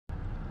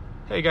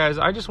Hey guys,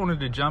 I just wanted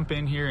to jump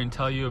in here and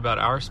tell you about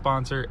our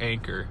sponsor,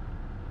 Anchor.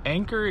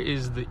 Anchor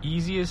is the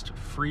easiest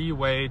free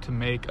way to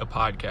make a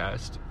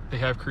podcast. They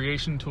have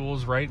creation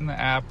tools right in the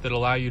app that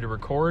allow you to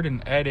record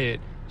and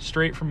edit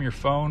straight from your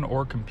phone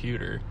or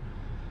computer.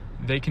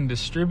 They can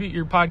distribute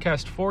your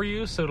podcast for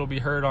you so it'll be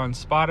heard on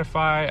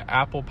Spotify,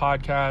 Apple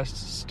Podcasts,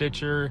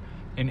 Stitcher,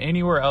 and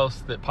anywhere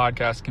else that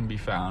podcasts can be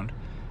found.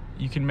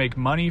 You can make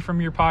money from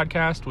your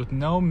podcast with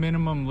no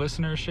minimum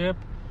listenership,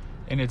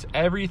 and it's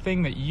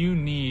everything that you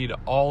need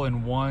all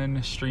in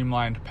one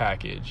streamlined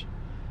package.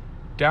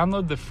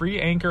 Download the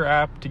free Anchor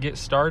app to get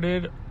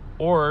started,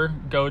 or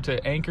go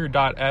to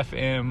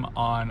anchor.fm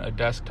on a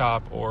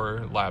desktop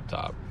or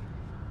laptop.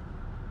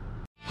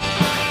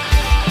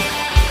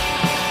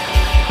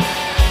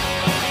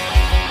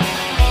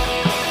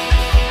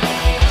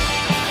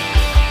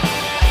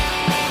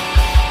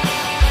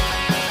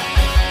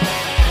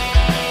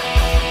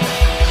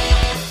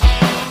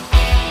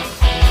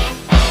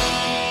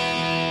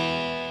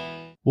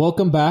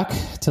 Welcome back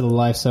to the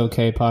Life's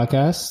Okay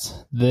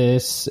podcast.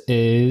 This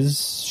is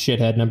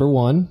shithead number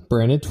 1,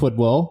 Brandon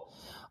Twidwell.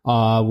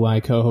 My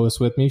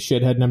co-host with me,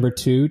 shithead number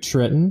 2,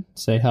 Trenton.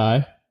 Say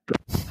hi.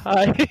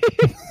 Hi.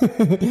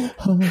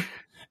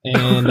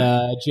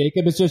 And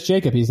Jacob is just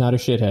Jacob. He's not a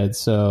shithead.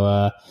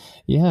 So,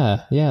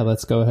 yeah,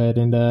 let's go ahead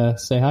and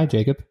say hi,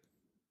 Jacob.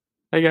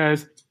 Hey,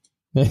 guys.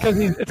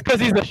 It's because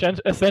he's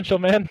the essential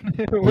man.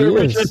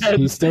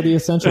 He's still the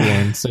essential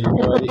one. So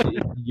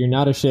you're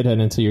not a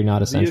shithead until you're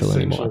not essential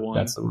anymore. One.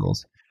 That's the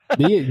rules.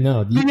 The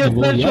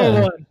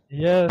essential one.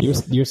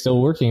 Yes. You're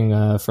still working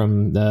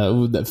from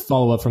the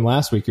follow-up from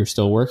last week. You're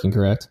still working,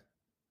 correct?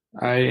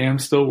 I am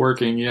still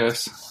working,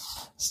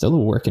 yes. Still a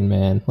working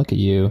man. Look at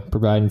you,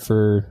 providing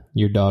for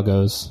your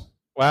doggos.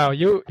 Wow,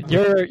 your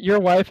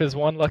wife is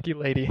one lucky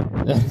lady.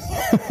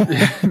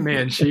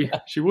 Man, she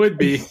would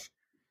be.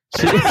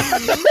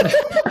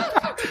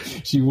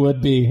 She would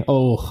be.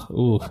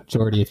 Oh,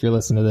 Jordy, if you're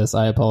listening to this,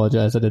 I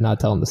apologize. I did not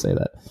tell him to say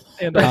that.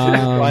 And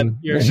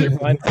your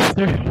blind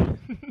sister.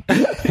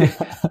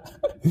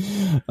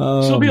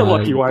 She'll be a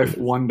lucky wife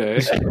one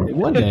day.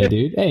 One day,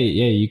 dude. Hey,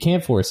 you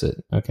can't force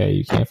it. Okay,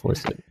 you can't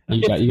force it.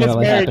 You got to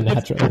let it happen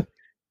naturally.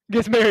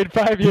 Gets married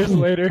 5 years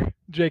later.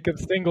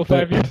 Jacob's single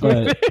 5 years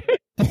later.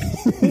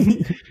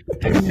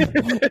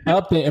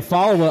 Update,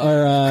 follow-up,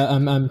 or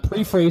I'm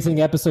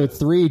pre-phrasing episode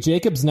 3.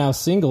 Jacob's now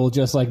single,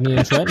 just like me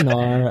and Trenton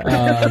are.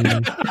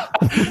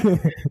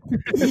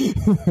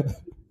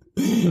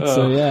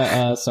 So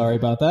yeah, sorry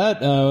about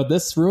that.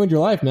 This ruined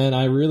your life, man.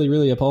 I really,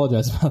 really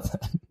apologize about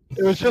that.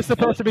 It was just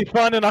supposed to be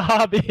fun and a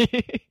hobby.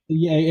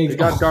 Yeah, it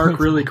got dark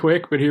really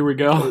quick, but here we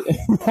go.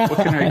 What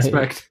can I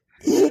expect?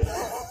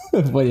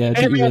 But yeah,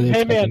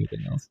 hey man,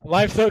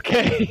 life's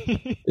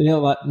okay.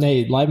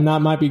 Life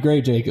might be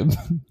great, Jacob,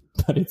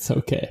 but it's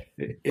okay.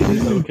 It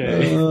is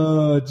okay.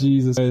 Oh,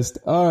 Jesus Christ.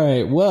 All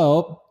right,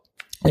 well,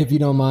 if you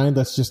don't mind,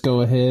 let's just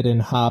go ahead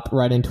and hop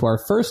right into our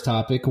first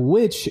topic,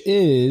 which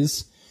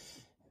is,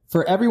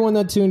 for everyone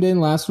that tuned in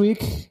last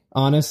week,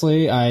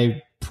 honestly,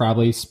 I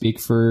probably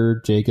speak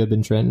for Jacob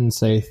and Trenton and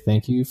say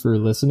thank you for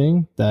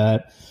listening.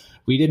 That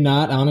we did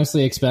not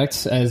honestly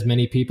expect as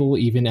many people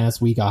even as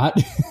we got,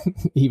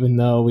 even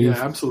though we've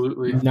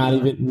absolutely not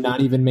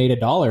even made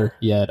 $1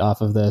 yet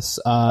off of this.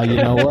 You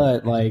know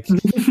what? Like,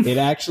 it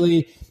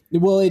actually,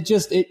 well,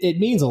 it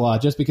means a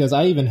lot, just because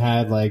I even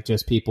had like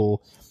just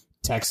people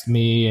text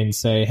me and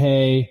say,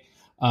 hey,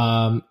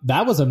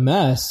 that was a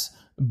mess,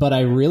 but I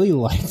really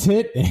liked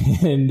it.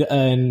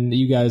 And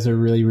you guys are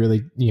really,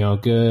 really,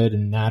 good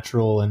and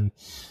natural, and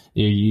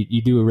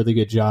you do a really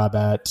good job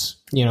at,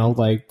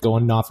 like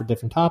going off for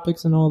different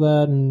topics and all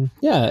that. And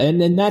yeah,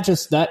 and not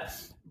just that,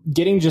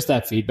 getting just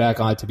that feedback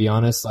on it, to be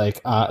honest,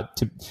 like,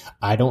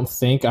 I don't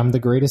think I'm the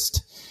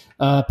greatest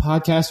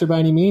podcaster by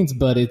any means,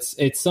 but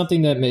it's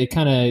something that it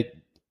kind of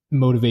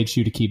motivates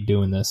you to keep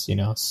doing this,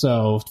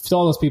 So to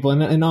all those people,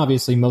 and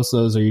obviously most of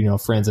those are,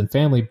 friends and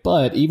family,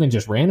 but even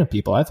just random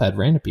people. I've had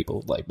random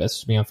people like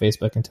message me on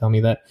Facebook and tell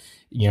me that,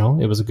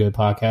 it was a good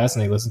podcast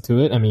and they listened to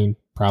it. I mean,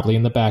 probably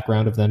in the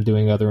background of them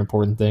doing other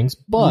important things,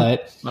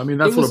 but I mean,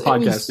 that's what a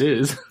podcast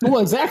is. Well,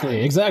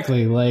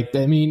 exactly. Like,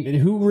 I mean,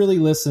 who really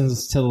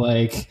listens to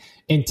like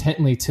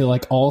intently to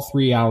like all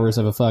 3 hours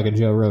of a fucking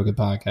Joe Rogan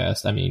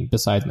podcast? I mean,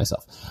 besides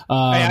myself.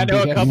 I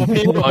know a couple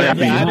people. I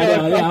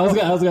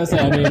was gonna say,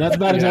 I mean, that's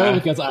about a joke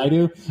because I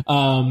do.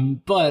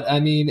 But I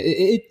mean,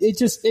 it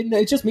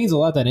just means a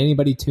lot that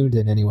anybody tuned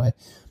in anyway,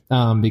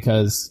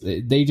 because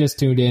they just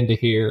tuned in to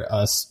hear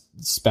us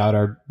spout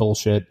our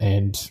bullshit,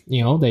 and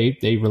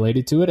they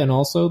related to it, and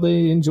also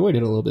they enjoyed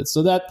it a little bit.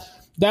 So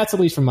that's at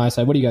least from my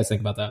side. What do you guys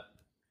think about that?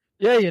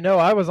 Yeah,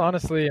 I was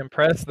honestly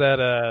impressed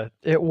that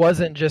it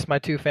wasn't just my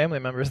 2 family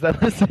members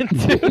that listened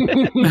to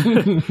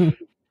it.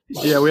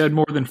 Yeah, we had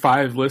more than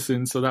 5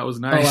 listens, so that was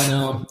nice. Oh, I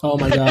know. Oh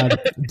my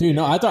god, dude!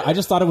 No, I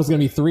just thought it was gonna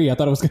be 3. I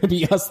thought it was gonna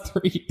be us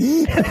 3.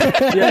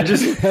 Yeah,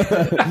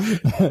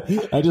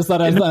 I just thought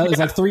it was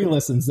like 3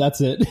 listens.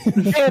 That's it.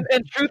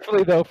 And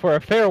truthfully, though, for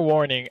a fair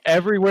warning,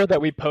 everywhere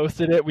that we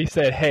posted it, we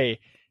said, "Hey,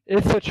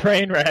 It's a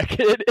train wreck.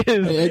 It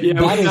is.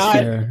 That is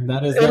fair.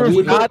 That is. It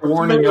was not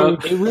warning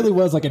up. It really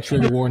was like a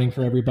trigger warning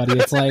for everybody.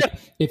 It's like,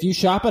 if you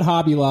shop at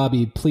Hobby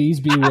Lobby, please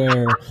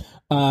beware.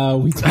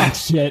 We talk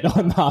shit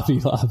on Hobby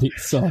Lobby,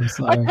 so I'm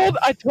sorry.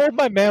 I told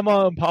my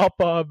mama and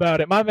papa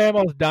about it. My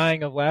mama was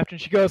dying of laughter,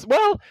 and she goes,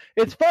 "Well,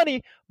 it's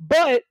funny,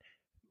 but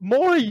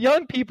more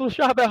young people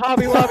shop at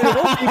Hobby Lobby than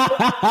old people."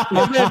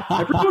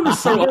 Everyone was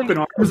so up in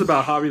arms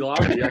about Hobby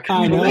Lobby.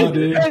 I know,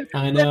 dude.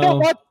 I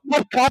know.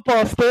 My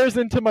papa stares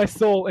into my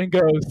soul and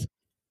goes,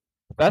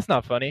 "That's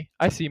not funny.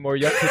 I see more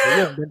young people. You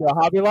haven't been to a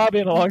Hobby Lobby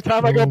in a long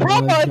time." I go,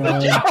 "Papa, it's a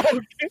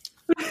joke."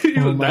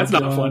 That's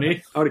not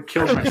funny. I would have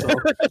killed myself.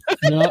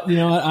 You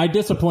know what? I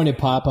disappointed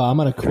Papa. I'm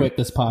going to quit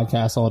this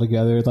podcast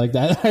altogether. Like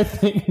that, I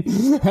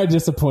think I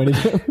disappointed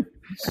him.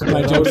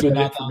 My jokes are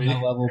not on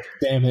that level.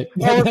 Damn it!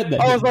 I was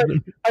like,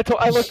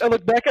 I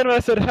looked back at him and I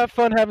said, "Have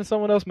fun having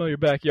someone else mow your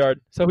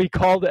backyard." So he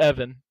called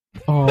Evan.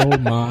 Oh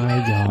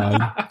my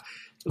god! That's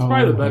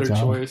probably the better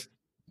choice.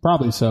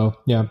 Probably so.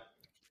 Yeah.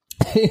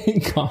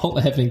 Call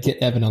Evan. Get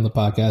Evan on the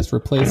podcast.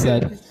 Replace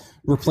that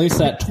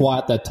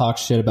twat that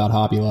talks shit about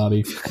Hobby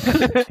Lobby.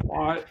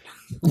 Twat.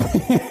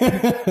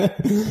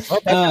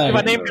 That's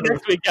my name for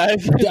next week,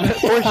 guys.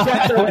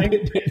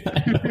 Foreshadowing.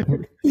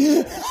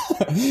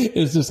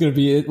 It's just going to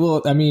be,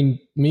 well, I mean,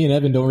 me and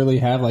Evan don't really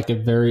have like a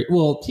very,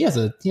 well, he has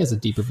a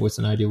deeper voice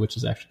than I do, which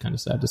is actually kind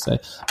of sad to say.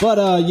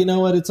 But you know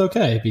what? It's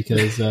okay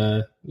because,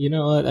 you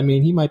know what? I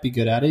mean, he might be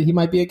good at it. He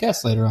might be a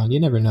guest later on. You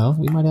never know.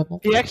 We might have.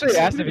 He actually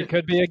asked if he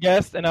could be a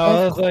guest, and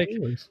I was like,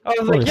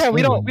 yeah,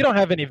 we don't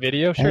have any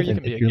video. Sure, Evan, you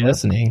can be a if you're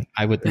guest. Listening,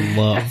 I would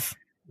love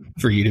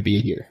for you to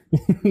be here.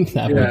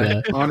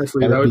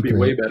 Honestly, that would be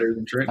way better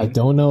than Trenton. I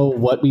don't know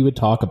what we would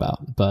talk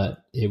about,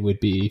 but it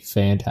would be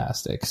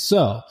fantastic.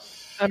 So,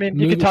 I mean,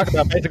 you could talk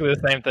about basically the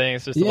same thing.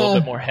 It's just a little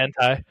bit more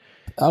hentai.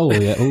 Oh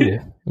yeah,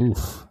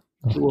 oof.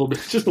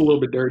 Just a little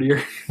bit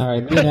dirtier. All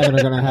right, me and Evan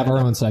are going to have our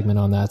own segment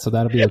on that, so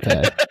that'll be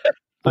okay.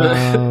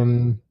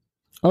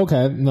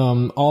 Okay.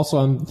 Also,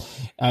 I'm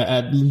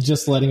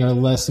just letting our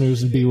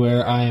listeners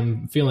beware. I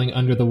am feeling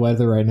under the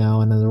weather right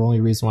now, and the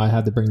only reason why I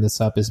had to bring this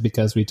up is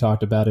because we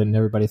talked about it, and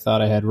everybody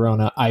thought I had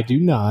Rona. I do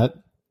not.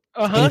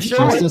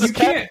 Sure. You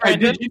can't.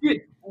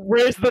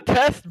 Where's the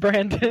test,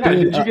 Brandon?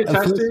 Did you get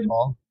tested?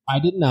 I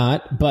did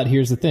not, but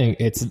here's the thing.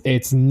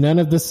 It's none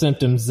of the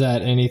symptoms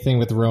that anything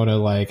with Rona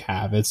like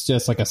have. It's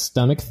just like a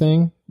stomach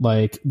thing.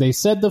 Like they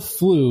said the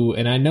flu,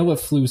 and I know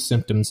what flu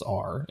symptoms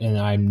are, and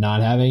I'm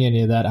not having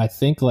any of that. I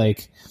think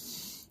like,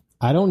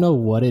 I don't know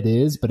what it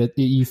is, but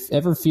you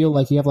ever feel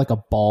like you have like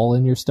a ball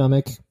in your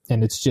stomach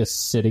and it's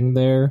just sitting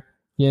there,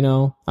 you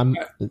know? I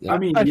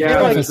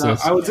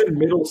was in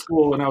middle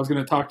school and I was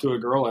going to talk to a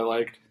girl I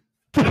liked.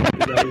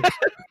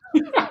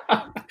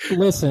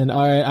 Listen,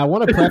 all right, I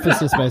want to preface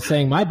this by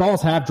saying my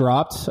balls have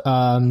dropped.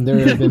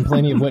 There have been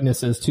plenty of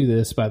witnesses to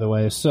this, by the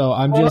way. So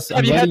I'm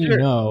letting you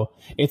know.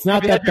 It's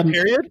not that the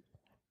period.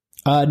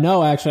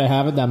 No, actually, I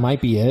haven't. That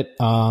might be it.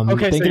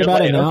 Okay, thinking so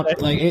about it now,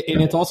 okay.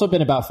 and it's also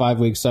been about 5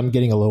 weeks, so I'm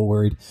getting a little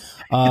worried.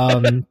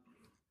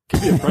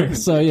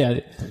 So yeah,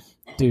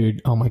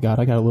 dude. Oh my god,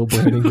 I got a little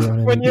brain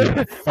growing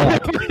in.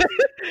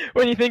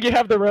 When you think you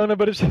have the Rona,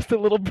 but it's just a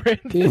little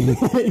Brandon.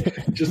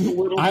 Just a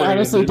little. I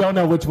honestly don't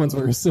know which one's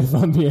worse. If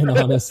I'm being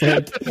honest,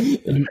 like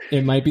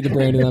it might be the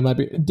Brandon. That might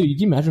be. Dude, can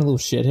you imagine a little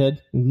shithead,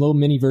 a little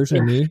mini version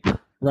of me?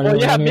 Well,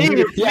 yeah,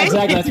 me. Yeah,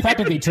 exactly. That's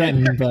practically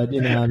Trenton, but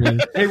you know, I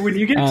mean. Hey, when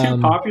you get too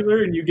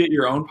popular and you get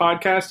your own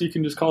podcast, you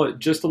can just call it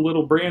Just a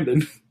Little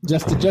Brandon.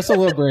 Just a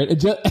little Brandon.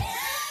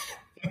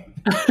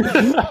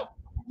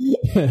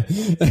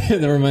 That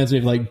reminds me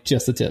of like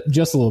Just a Tip,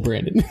 just a little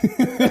Brandon.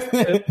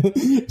 That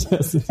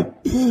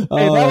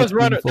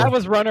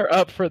was runner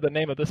up for the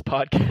name of this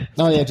podcast.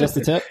 Oh yeah, Just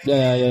a Tip.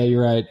 Yeah,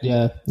 you're right.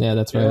 Yeah,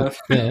 that's right.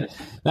 Yeah,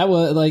 that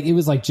was like it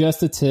was like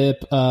Just a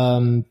Tip.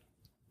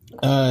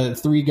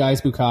 Three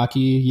Guys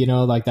Bukkake, you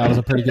know, like that was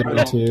a pretty good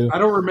one too. I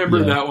don't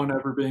remember that one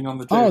ever being on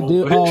the table. Oh,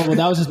 dude. Oh, well,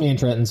 that was just me and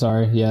Trenton.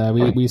 Sorry. Yeah,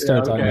 we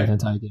started talking about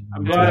hentai again.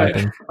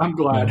 I'm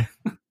glad.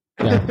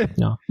 Yeah,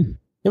 no,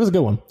 it was a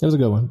good one.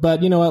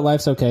 But you know what?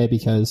 Life's okay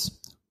because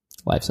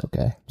life's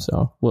okay.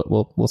 So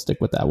we'll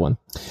stick with that one.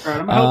 All right,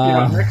 I'm gonna help you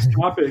out. Next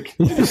topic.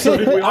 So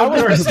did we all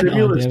get our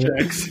stimulus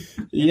checks?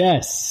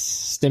 Yes,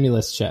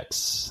 stimulus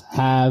checks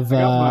have.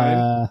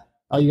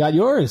 Oh, you got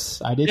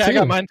yours. I did too. I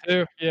got mine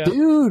too. Yeah.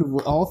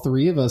 Dude, all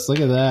three of us.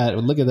 Look at that.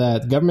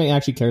 The government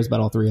actually cares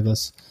about all three of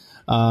us.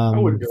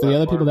 For the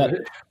other people that...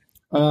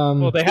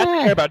 well, they have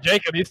to care about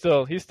Jacob. He's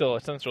still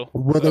essential.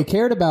 Well, they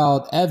cared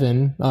about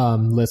Evan.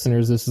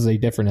 Listeners, this is a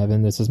different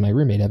Evan. This is my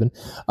roommate, Evan.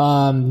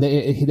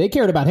 They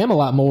cared about him a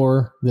lot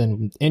more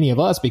than any of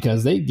us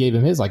because they gave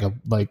him his like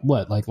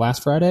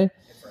last Friday?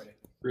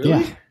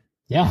 Really?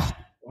 Yeah.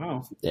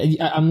 Wow.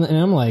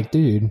 I'm like,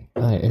 dude,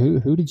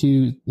 who did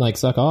you like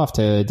suck off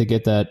to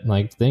get that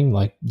like thing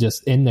like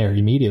just in there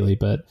immediately?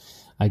 But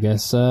I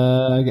guess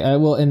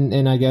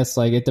and I guess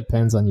like it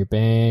depends on your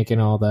bank and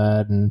all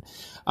that, and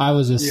I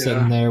was just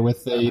sitting there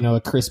with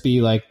a crispy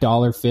like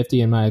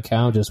 $1.50 in my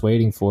account just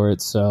waiting for it.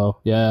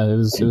 So yeah, it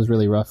was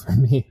really rough for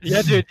me.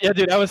 Yeah,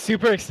 dude, I was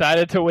super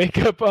excited to wake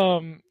up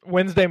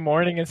Wednesday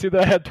morning and see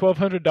that I had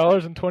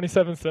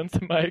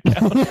 $1,200.27 in my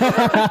account.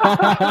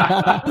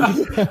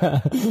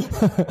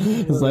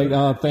 It's like,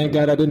 oh, thank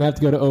God I didn't have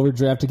to go to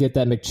overdraft to get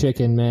that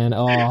McChicken, man.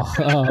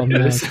 Oh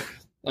man,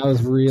 that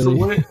was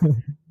really.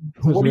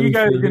 So what are you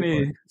guys going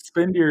to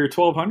spend your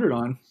 $1,200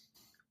 on?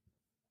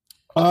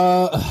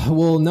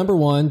 Well, number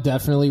one,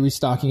 definitely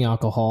restocking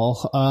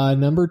alcohol.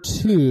 Number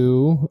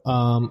two,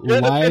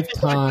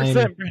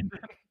 lifetime.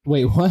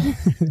 Wait, what?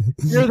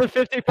 You're the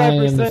 55%. I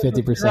am the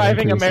 50%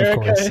 driving increase,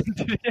 America.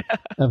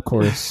 Of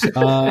course.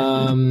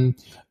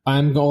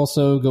 I'm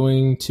also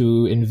going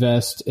to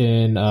invest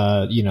in,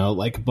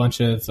 like a bunch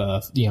of,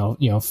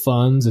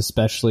 funds,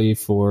 especially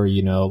for,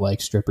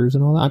 like strippers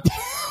and all that.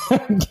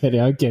 I'm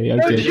kidding.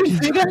 Did you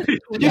see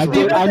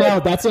that? I know.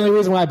 That's the only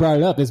reason why I brought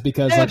it up is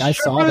because I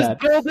saw that.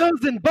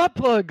 Dildos and butt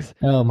plugs.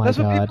 Oh my God. That's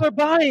what people are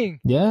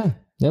buying. Yeah.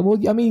 Yeah, well,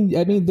 I mean,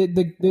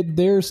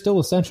 they're still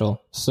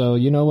essential. So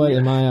you know what?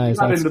 In my eyes,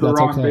 not into the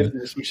wrong okay.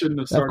 business. We shouldn't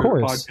have started a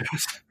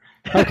podcast.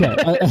 Okay,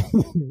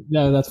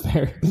 no, that's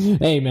fair.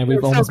 Hey, man,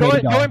 we've almost made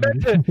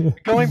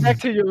it going back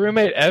to your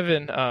roommate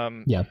Evan.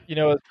 Yeah,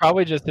 it's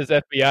probably just his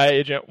FBI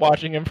agent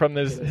watching him from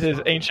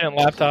his ancient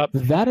laptop.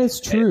 That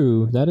is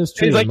true. That is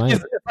true. He's like,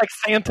 it's like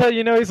Santa.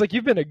 He's like,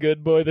 you've been a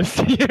good boy this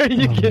year.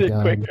 You get it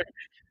quicker.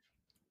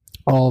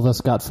 All of us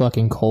got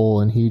fucking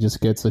coal, and he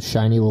just gets a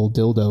shiny little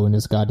dildo in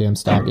his goddamn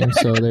stocking.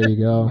 So there you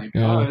go.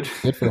 Yeah,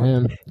 good for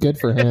him. Good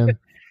for him.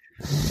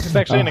 It's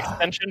actually an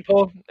extension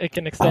pull. It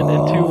can extend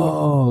into.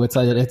 Oh, it's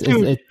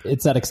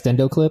that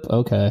extendo clip.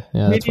 Okay,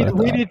 yeah,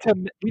 we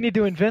need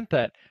to invent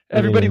that.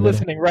 Everybody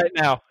listening right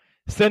now,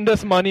 send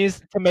us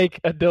monies to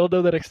make a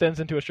dildo that extends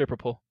into a stripper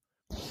pole.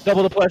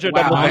 Double the pleasure.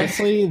 Wow. Double the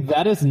Honestly,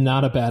 that is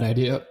not a bad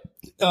idea.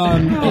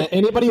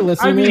 Anybody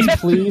listening,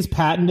 please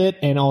patent it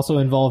and also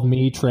involve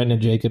me, Trent,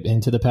 and Jacob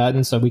into the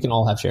patent so we can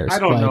all have shares. I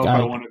don't know if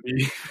I want to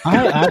be.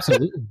 I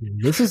absolutely do.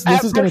 This is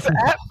going to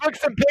at Books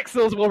and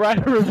Pixels will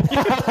write a review.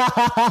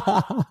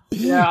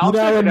 Yeah, I'll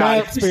in my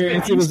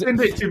experience, it was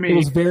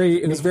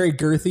very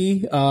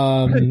girthy,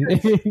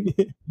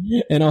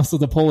 and also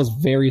the poll was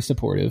very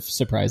supportive,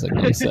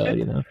 surprisingly.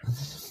 So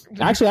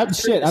actually,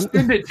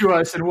 send it to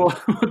us and we'll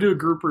do a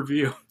group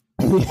review.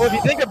 Well, if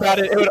you think about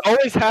it, it would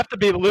always have to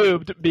be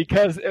lubed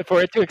because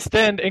for it to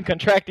extend and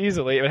contract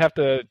easily, it would have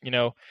to,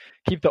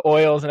 keep the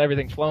oils and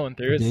everything flowing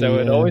through it. So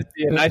it'd always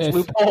be a nice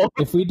loophole.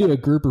 If we do a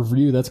group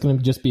review, that's going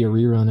to just be a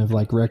rerun of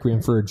like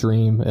Requiem for a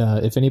Dream.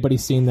 If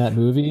anybody's seen that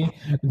movie,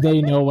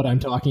 they know what I'm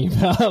talking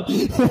about.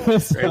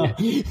 So,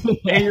 hey,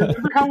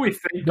 remember how we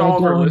thanked all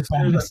of our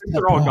listeners? I think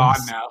they're all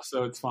gone now,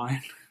 so it's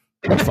fine.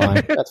 That's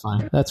fine. That's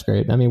fine. That's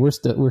great. I mean, we're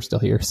still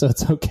here, so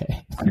it's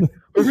okay.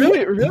 We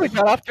really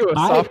got off to a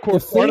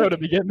softcore porno to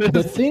begin this.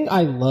 The thing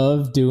I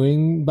love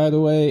doing, by the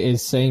way,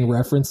 is saying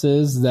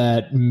references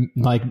that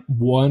like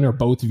one or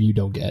both of you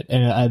don't get,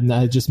 and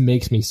it just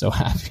makes me so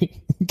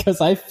happy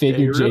because I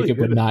figured Jacob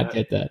would not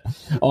get that.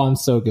 Oh, I'm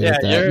so good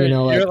at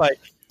that.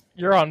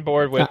 You're on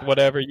board with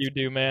whatever you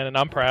do, man, and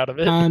I'm proud of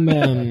it. I'm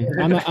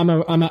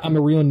a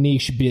real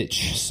niche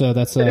bitch, so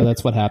that's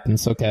what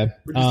happens. Okay,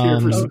 we're just here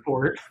for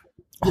support.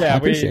 Yeah, I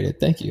appreciate it.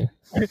 Thank you.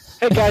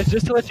 Hey guys,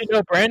 just to let you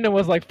know, Brandon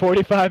was like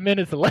 45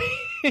 minutes late.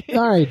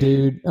 All right,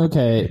 dude.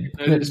 Okay,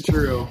 that is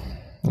true.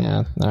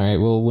 Yeah. All right.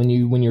 Well, when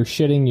you're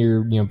shitting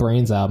your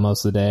brains out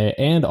most of the day,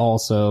 and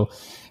also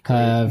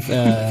have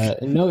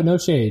no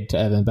shade to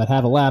Evan, but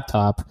have a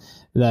laptop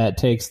that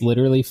takes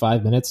literally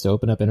 5 minutes to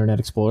open up Internet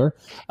Explorer,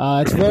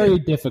 it's very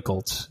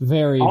difficult.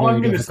 All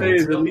I'm going to say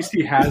is at least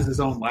he has his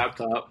own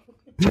laptop.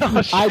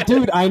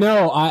 I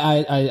know.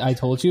 I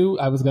told you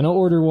I was going to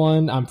order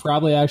one. I'm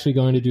probably actually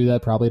going to do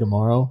that probably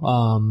tomorrow.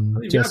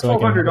 You got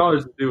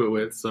 $1,200 to do it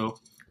with, so.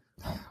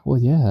 Well,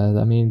 yeah.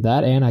 I mean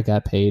that, and I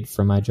got paid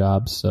for my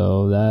job,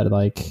 so that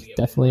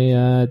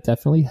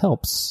definitely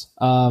helps.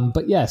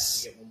 But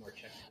yes.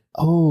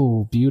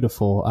 Oh,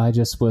 beautiful! I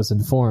just was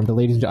informed,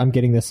 ladies and gentlemen. I'm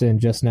getting this in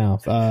just now.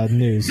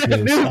 News,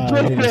 ladies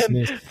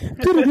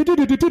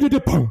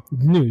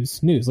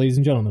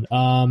and gentlemen.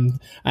 I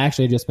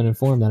actually had just been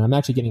informed that I'm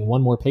actually getting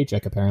one more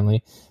paycheck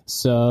apparently.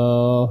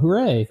 So,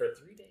 hooray!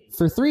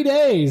 For 3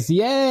 days,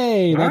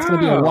 yay! That's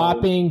going to be a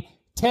whopping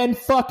 $10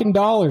 fucking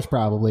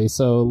probably.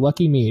 So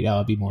lucky me. Oh,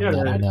 it'll be more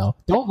than that. I know.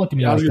 Don't look at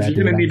me. You're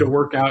going to need to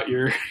work out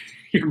your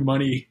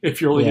money if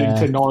you're only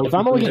getting $10. If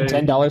I'm only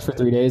getting $10 for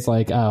 3 days,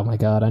 like, oh my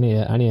god, I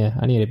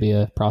need to be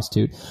a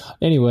prostitute.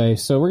 Anyway,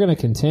 so we're gonna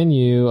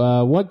continue.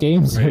 What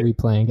games are we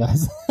playing,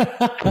 guys?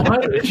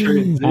 What a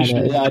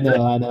transition. I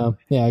know.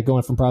 Yeah,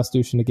 going from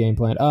prostitution to game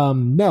plan.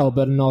 No,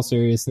 but in all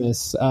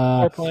seriousness,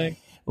 we're playing.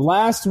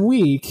 Last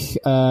week,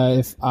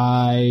 if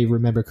I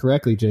remember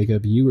correctly,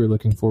 Jacob, you were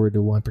looking forward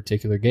to one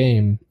particular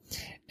game,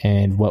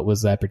 and what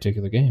was that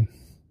particular game?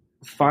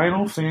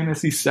 Final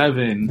Fantasy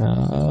VII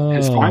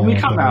has finally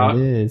come out.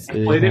 I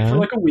played it for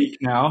like a week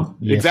now.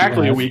 Yes,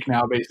 exactly a week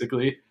now,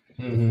 basically.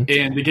 Mm-hmm.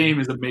 and the game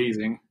is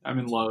amazing. I'm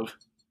in love.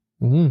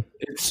 Mm-hmm.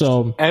 It's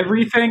So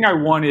everything I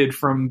wanted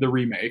from the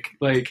remake.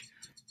 Like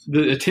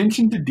the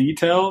attention to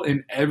detail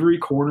in every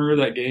corner of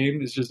that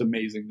game is just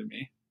amazing to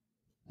me.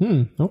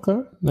 Okay.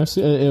 That's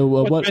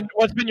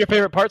What's been your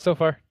favorite part so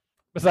far,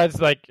 besides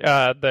like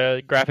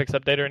the graphics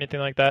update or anything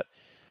like that?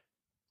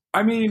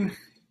 I mean,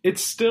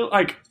 it's still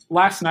like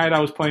last night I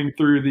was playing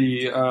through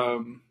the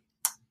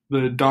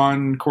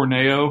Don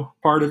Corneo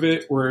part of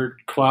it where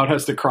Cloud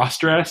has to cross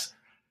dress.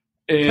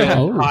 And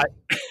Oh. Hot.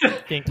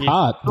 Kinky.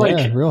 hot. like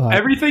Yeah, real hot.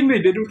 everything they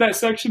did with that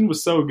section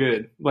was so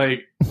good.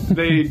 Like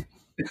they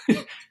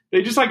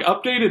they just like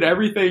updated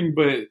everything,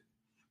 but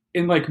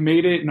and like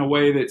made it in a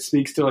way that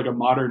speaks to like a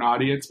modern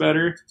audience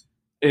better.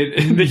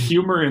 And the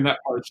humor in that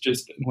part's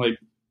just like,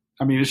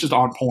 I mean, it's just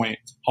on point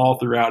all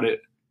throughout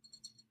it.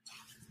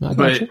 I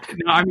But gotcha.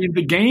 no, I mean,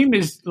 the game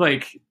is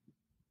like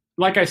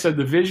I said,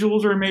 the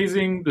visuals are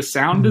amazing. The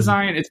sound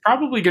design, it's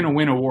probably going to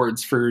win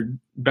awards for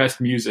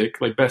best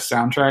music, like best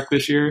soundtrack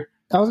this year.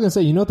 I was gonna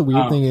say, you know what the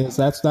weird thing is?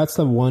 That's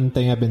the one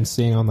thing I've been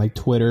seeing on like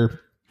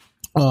Twitter,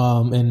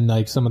 and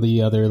like some of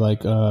the other like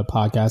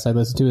podcasts I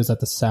listen to is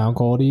that the sound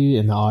quality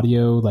and the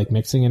audio like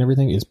mixing and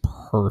everything is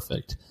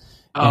perfect.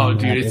 Oh, And,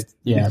 dude,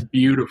 it's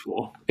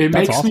beautiful. It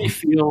That's makes me awesome.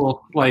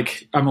 feel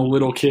like I'm a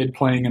little kid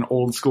playing an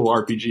old school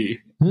RPG,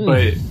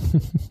 but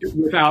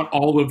without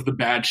all of the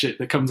bad shit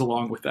that comes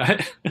along with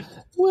that.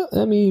 Well,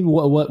 I mean,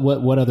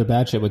 what other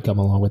bad shit would come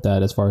along with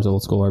that as far as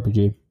old school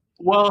RPG?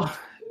 Well,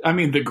 I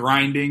mean, the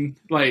grinding,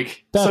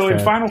 like, That's so in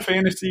fair. Final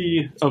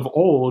Fantasy of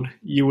old,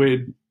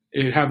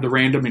 it'd have the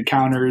random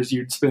encounters.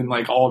 You'd spend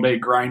like all day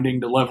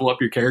grinding to level up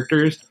your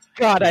characters.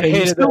 God, I And you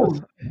hated still-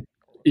 those.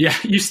 Yeah,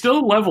 you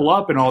still level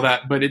up and all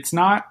that, but it's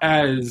not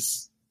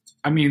as,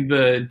 I mean,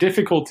 the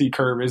difficulty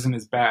curve isn't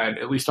as bad,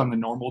 at least on the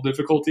normal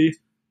difficulty.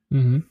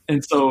 Mm-hmm.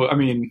 And so, I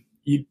mean,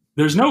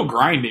 there's no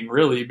grinding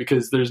really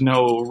because there's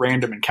no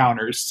random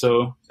encounters.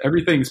 So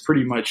everything's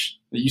pretty much,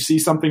 you see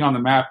something on the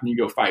map and you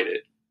go fight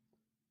it,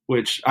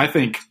 which I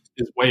think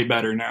is way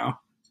better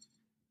now.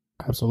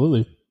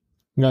 Absolutely.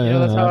 Yeah, Yeah,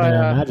 that's how I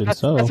I imagine that's,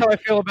 so. that's how I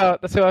feel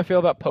about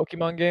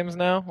Pokemon games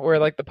now, where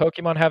like the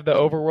Pokemon have the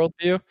overworld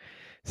view,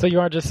 so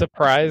you aren't just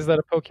surprised that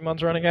a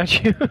Pokemon's running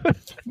at you.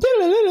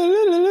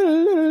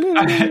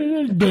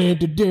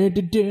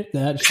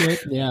 That shit.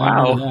 Yeah. I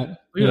Wow. remember that.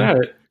 Look at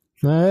that.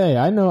 Hey,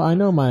 I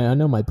know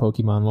my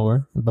Pokemon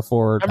lore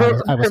before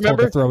I was told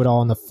to throw it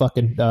all in the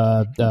fucking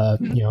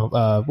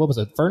what was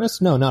it,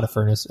 furnace? No, not a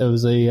furnace. It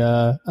was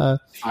a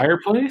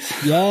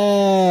Fireplace?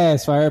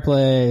 yes,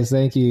 fireplace.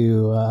 Thank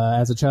you.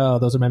 As a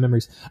child, those are my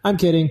memories. I'm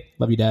kidding.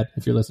 Love you, Dad,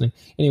 if you're listening.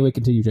 Anyway,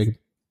 continue, Jacob.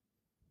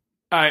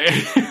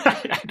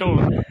 I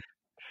don't.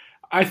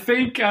 I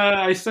think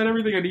I said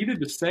everything I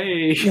needed to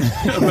say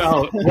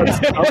about what's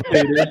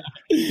updated.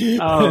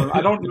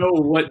 I don't know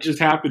what just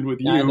happened with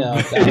you. I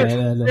know.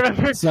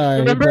 Remember-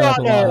 Sorry, remember we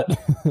brought up a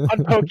on,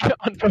 lot.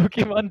 on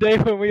Pokemon Day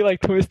when we like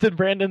twisted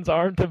Brandon's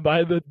arm to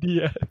buy the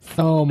DS?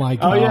 Oh my Oh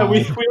god! yeah,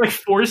 we like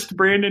forced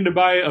Brandon to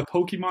buy a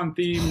Pokemon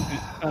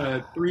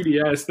themed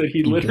 3DS that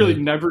he literally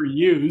did. never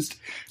used.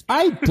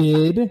 I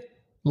did.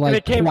 And Like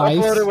it came twice.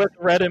 uploaded with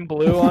red and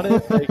blue on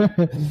it. Like,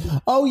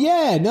 Oh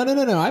yeah,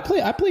 no. I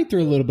played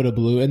through a little bit of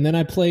blue, and then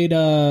I played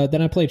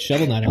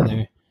Shovel Knight on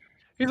there.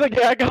 he's like,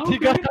 yeah, I got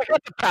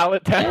the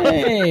palette down.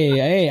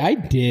 Hey, I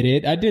did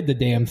it. I did the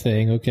damn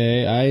thing.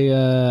 Okay, I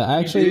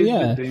actually He did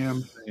yeah. the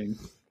damn thing.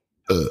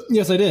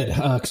 Yes, I did.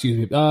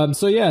 Excuse me.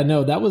 So yeah,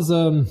 no, that was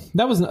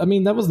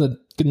the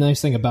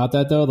nice thing about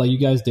that though. Like you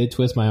guys did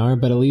twist my arm,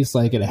 but at least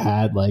like it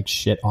had like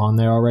shit on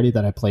there already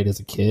that I played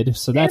as a kid.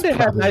 So that's And it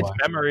had probably nice why.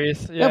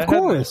 memories. Yeah, Of it had nice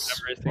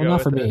course. memories to Well, go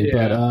not for with me, it.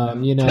 but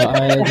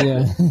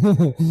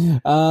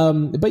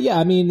yeah. But yeah,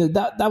 I mean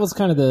that was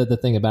kind of the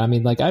thing about it. I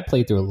mean, like I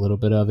played through a little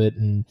bit of it,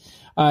 and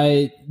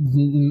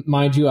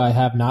mind you, I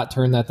have not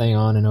turned that thing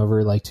on in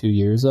over like 2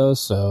 years though.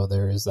 So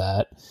there is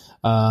that.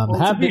 Well, to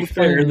have be been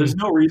fair, playing- there's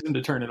no reason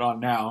to turn it on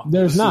now.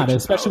 there's The not, Switch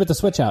is especially out. with the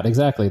Switch out.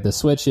 Exactly, the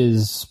Switch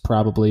is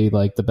probably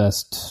like the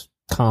best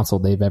console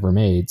they've ever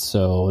made.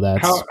 So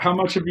that's How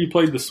much have you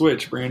played the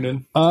Switch,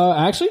 Brandon?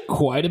 actually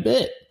quite a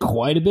bit,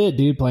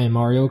 dude. Playing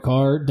Mario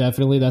Kart,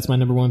 definitely. That's my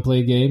number one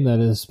played game. That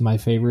is my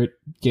favorite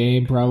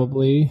game,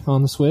 probably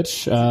on the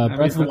Switch. I mean,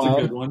 Breath of the that's a good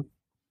Wild, one.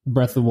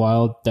 Breath of the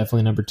Wild,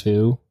 definitely number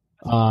two.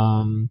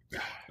 I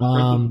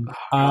love Breath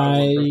of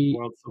the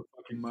Wild so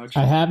fucking much.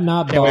 I have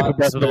not Can't wait for bought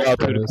Breath of the Smash Wild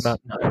 2 to Bros. come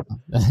out.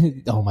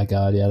 Oh my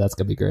god, yeah, that's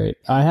gonna be great.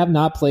 I have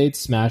not played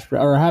I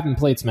haven't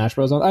played Smash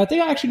Bros. I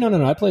think actually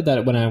no. I played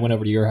that when I went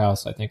over to your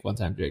house. I think one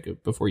time,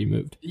 Jacob, before you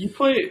moved. We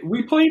played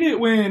it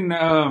when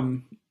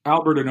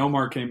Albert and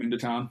Omar came into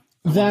town.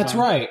 That's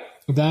right.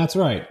 So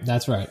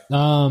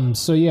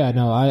yeah,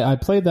 no, I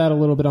played that a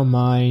little bit on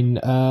mine.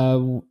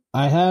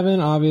 I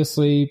haven't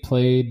obviously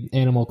played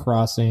Animal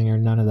Crossing or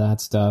none of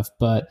that stuff,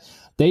 but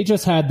they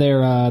just had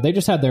their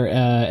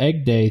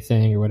Egg Day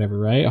thing or whatever,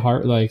 right?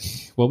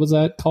 What was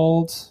that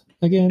called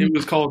again? It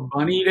was called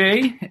Bunny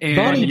Day. And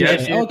Bunny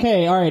yes, Day.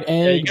 Okay, all right. Yeah,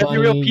 Egg you got Bunny.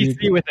 the real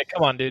PC with it.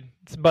 Come on, dude.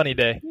 It's Bunny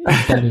Day.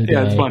 Bunny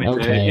Yeah, it's Day. Bunny Day.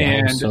 Okay,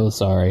 I'm And- so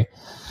sorry.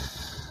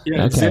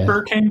 Yeah, Okay.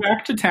 Zipper came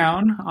back to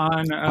town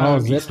on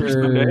Easter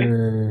Sunday.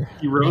 Zipper.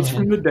 He rose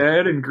from the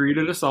dead and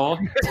greeted us all.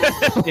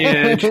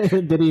 And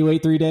Did he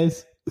wait 3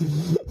 days?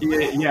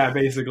 yeah,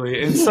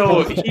 basically. And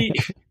so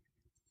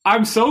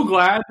I'm so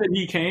glad that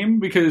he came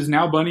because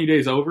now Bunny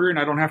Day's over and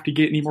I don't have to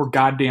get any more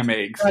goddamn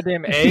eggs.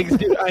 Goddamn eggs,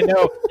 dude! I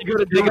know. You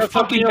go to dig up something.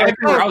 Fucking You're like,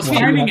 everywhere. I was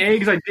finding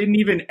eggs I didn't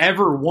even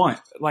ever want.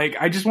 Like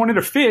I just wanted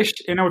to fish,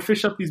 and I would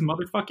fish up these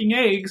motherfucking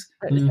eggs.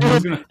 And I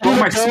was gonna throw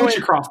my switch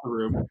across the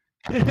room.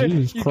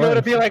 Jesus You go to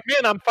Christ. be like,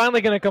 man, I'm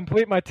finally going to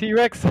complete my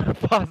T-Rex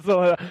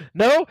puzzle.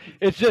 No,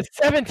 it's just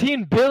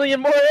 17 billion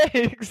more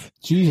eggs.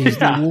 Jesus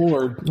Yeah. the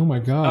Lord. Oh my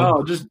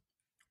God.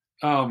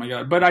 Oh my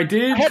god! But I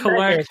did I had collect.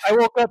 nightmares. I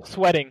woke up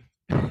sweating.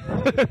 I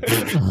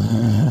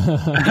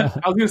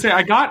was gonna say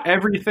I got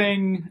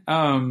everything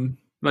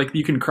like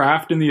you can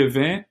craft in the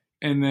event,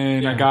 and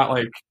then I got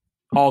like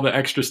all the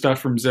extra stuff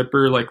from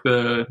Zipper, like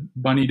the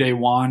Bunny Day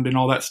wand and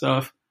all that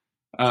stuff.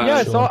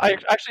 Yeah, Sure. I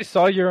actually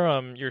saw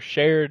your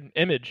shared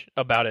image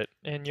about it,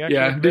 and you actually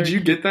Yeah. looked Did very- you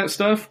get that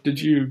stuff? Did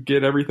you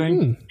get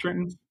everything,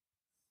 Trenton?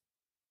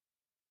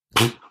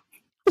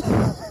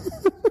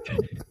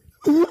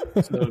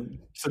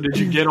 So did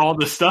you get all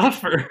the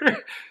stuff? Or?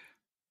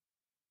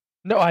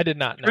 No, I did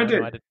not. No, Trenton.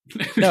 no, I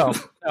didn't. No,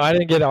 I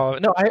didn't get all of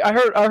it. No, I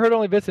heard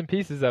only bits and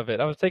pieces of it.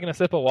 I was taking a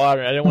sip of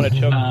water. And I didn't want to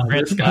choke.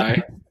 This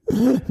guy.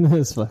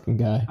 This fucking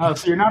guy. Oh,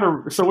 so you're not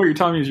a. So what you're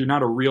telling me is you're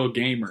not a real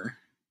gamer.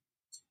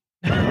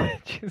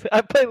 Jeez,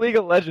 I play League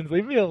of Legends.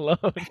 Leave me alone.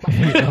 Oh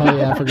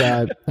yeah,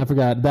 I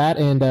forgot that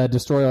and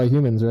Destroy All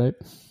Humans, right?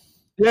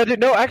 Yeah, dude.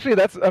 No, actually,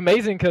 that's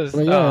amazing because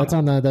Well, yeah, that's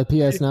on the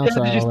PS Now yeah,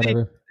 trial or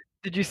whatever.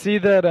 Did you see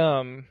that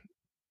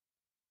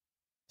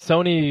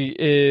Sony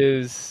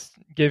is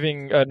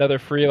giving another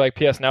free like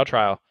PS Now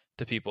trial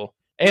to people,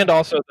 and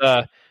also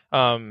the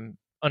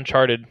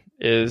Uncharted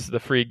is the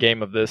free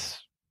game of this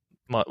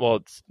month. Well,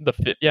 it's the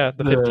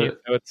 15th,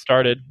 so it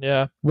started.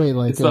 Yeah, Wait,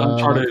 like It's the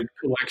Uncharted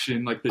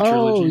collection, like the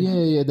trilogy.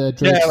 yeah, the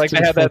Yeah, like they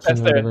had that- Collection that's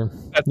or whatever.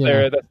 that's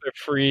Yeah. their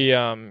free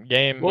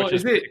game. Well, which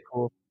is is it- pretty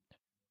cool.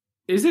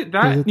 Is it Is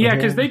that? it the Yeah,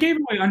 because whole- they gave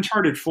away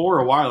Uncharted 4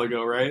 a while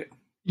ago, right?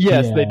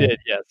 Yes, Yeah. they did.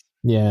 Yes,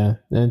 Yeah,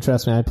 and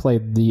trust me, I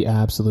played the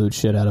absolute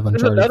shit out of there's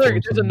Uncharted. another 4,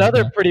 there's so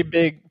another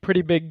yeah.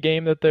 pretty big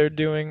game that they're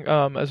doing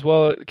as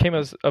well. It came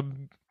as a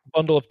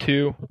bundle of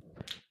 2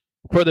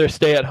 for their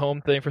stay at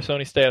home thing, for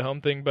Sony's stay at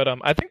home thing. But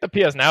I think the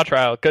PS Now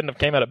trial couldn't have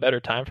came at a better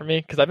time for me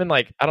because I've been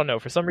like, I don't know,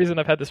 for some reason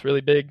I've had this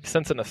really big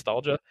sense of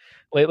nostalgia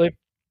lately.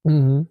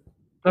 Mhm.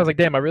 I was like,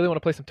 damn, I really want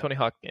to play some Tony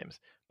Hawk games.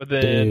 But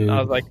then Dude.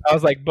 I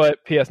was like,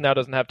 but PS Now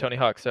doesn't have Tony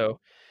Hawk, so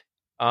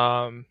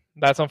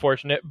that's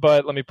unfortunate.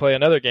 But let me play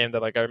another game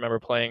that like I remember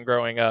playing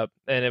growing up,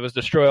 and it was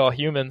Destroy All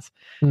Humans.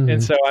 Mhm.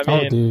 And so I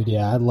mean, Oh, dude,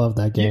 yeah, I love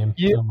that game.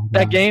 Oh my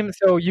that God. game.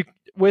 So you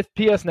with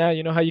PS Now,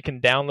 you know how you can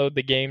download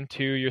the game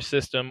to your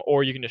system,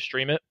 or you can just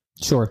stream it.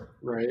 Sure.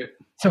 Right.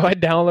 So I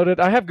downloaded.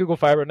 I have Google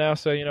Fiber now,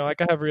 so you know I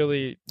can have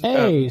really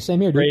Hey,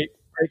 same here, dude. great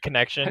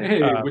connection.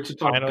 Hey,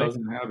 Wichita finally.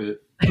 doesn't have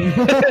it.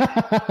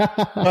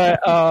 But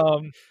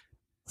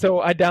so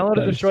I downloaded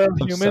That is Destroy All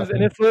so Humans,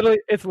 and sucking.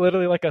 it's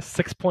literally like a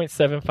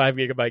 6.75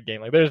 gigabyte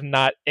game. Like there's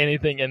not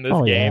anything in this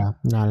Oh game. yeah,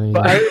 not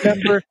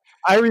anything. But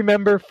I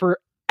remember for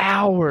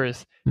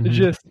hours Mhm.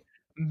 just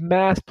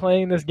mass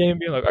playing this game,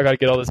 being like, I gotta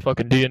get all this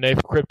fucking DNA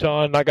from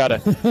Krypton. And I gotta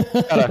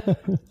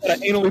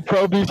anally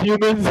probe these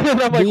humans. And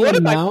I'm like, The what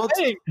am I amount-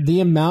 playing? The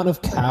amount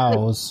of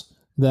cows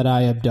that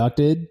I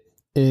abducted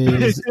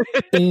is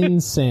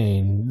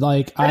insane.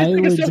 Like I I think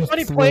would it's so just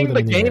funny throw playing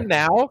them the in air. game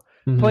now.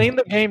 Mhm. Playing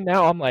the game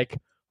now, I'm like,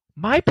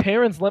 my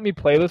parents let me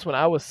play this when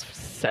I was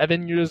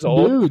 7 years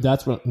old. Dude,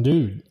 that's what.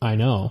 Dude, I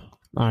know.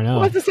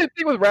 Well, it's the same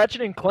thing with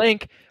Ratchet and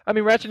Clank. I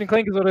mean, Ratchet and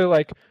Clank is literally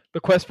like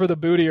the quest for the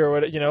booty or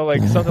what, you know,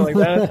 like something like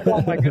that.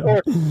 Oh my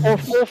God. Or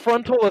Full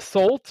Frontal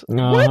Assault.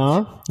 What?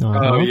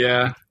 Oh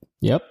yeah.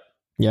 Yep.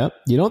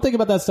 You don't think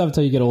about that stuff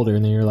until you get older,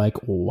 and then you're like,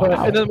 wow.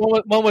 But, and then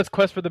one was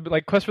Quest for the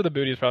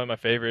Booty is probably my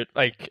favorite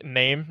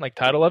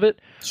title of it.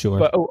 Sure.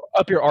 But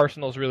Up Your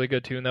Arsenal is really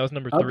good too, and that was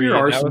number 3. Up Your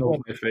and Arsenal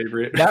is my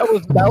favorite. that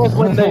was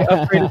when they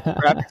upgraded the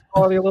graphics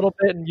quality a little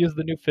bit and used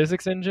the new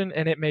physics engine,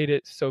 and it made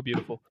it so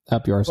beautiful.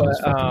 Up Your Arsenal is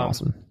but, fucking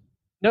awesome.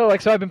 No,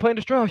 so I've been playing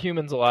Destroy All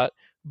Humans a lot,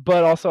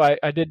 but also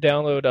I did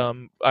download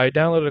I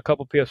downloaded a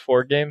couple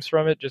PS4 games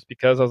from it just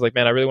because I was like,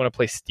 man, I really want to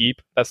play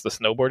Steep. That's the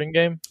snowboarding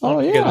game. Oh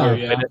You guys yeah. ever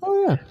played it?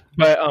 Oh yeah.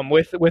 But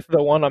with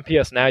the one on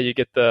PS Now, you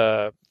get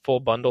the full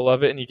bundle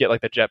of it, and you get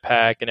like the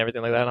jetpack and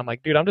everything like that. And I'm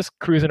like, dude, I'm just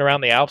cruising around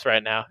the Alps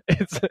right now.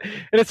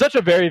 It's such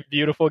a very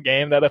beautiful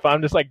game that if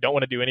I'm just like don't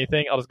want to do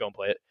anything, I'll just go and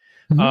play it.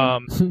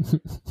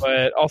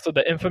 But also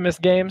the Infamous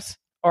games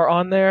are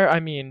on there. I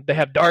mean, they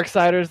have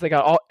Darksiders. They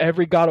got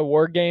every God of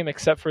War game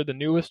except for the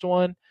newest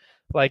one.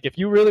 Like, if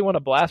you really want to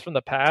blast from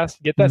the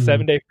past, get that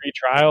 7-day free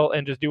trial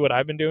and just do what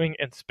I've been doing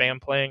and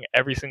spam playing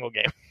every single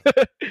game.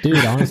 Dude,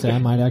 honestly, I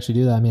might actually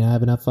do that. I mean, I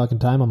have enough fucking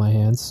time on my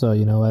hands, so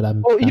you know what?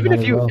 Well, I even might if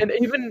as you well. and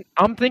even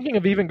I'm thinking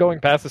of even going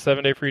past the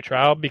 7-day free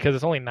trial because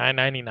it's only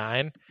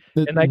 $9.99.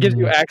 and that gives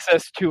you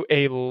access to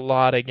a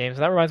lot of games.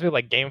 And that reminds me of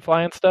like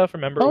GameFly and stuff.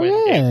 Remember? Oh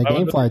when yeah,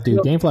 GameFly, dude.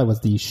 GameFly was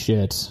the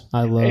shit.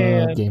 I love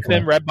GameFly. And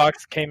then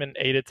Redbox came and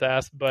ate its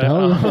ass, but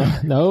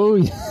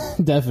no,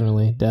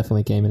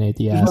 definitely came and ate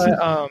the ass.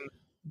 But,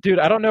 dude,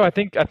 I don't know. I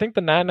think the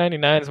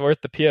 $9.99 is worth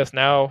the PS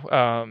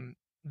Now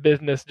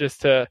business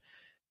just to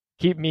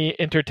keep me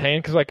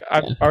entertained, because like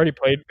I've already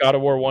played God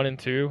of War 1 and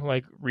 2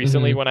 like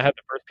recently when I had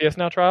the first PS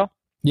Now trial.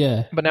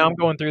 Yeah, but now I'm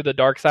going through the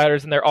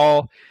Darksiders, and they're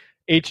all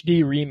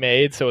HD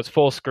remade, so it's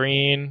full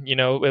screen,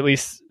 at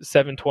least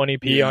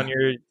 720p on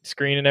your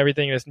screen and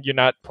everything. You're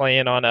not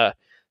playing on a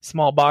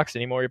small box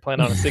anymore. You're playing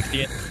on a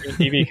 60-inch screen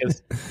TV,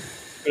 because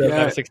we don't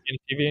have a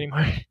 60-inch TV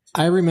anymore.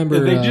 I remember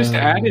they just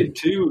added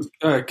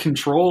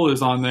Control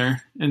is on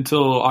there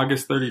until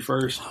August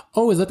 31st.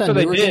 Oh, is that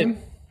newer game?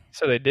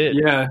 So they did.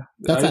 Yeah,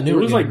 that's that new.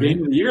 It was like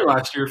Game of the Year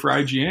last year for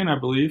IGN, I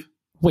believe.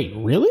 Wait,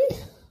 really?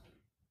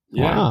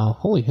 Yeah. Wow,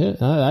 holy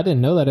shit! I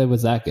didn't know that it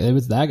was that. It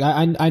was that.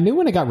 I knew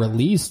when it got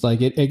released, like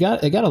it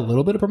got a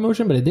little bit of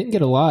promotion, but it didn't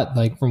get a lot,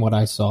 like from what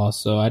I saw.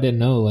 So I didn't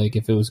know like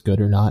if it was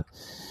good or not.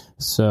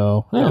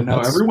 So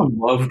everyone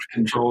loved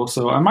Control,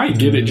 so I might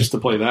get it just to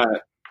play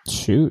that.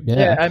 Shoot,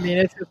 yeah. I mean,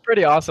 it's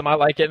pretty awesome. I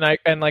like it,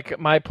 and like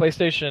my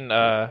PlayStation,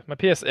 my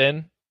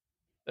PSN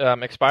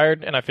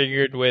expired, and I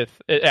figured it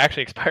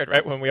actually expired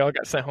right when we all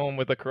got sent home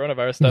with the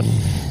coronavirus stuff.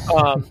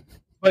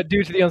 But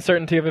due to the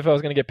uncertainty of if I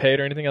was going to get paid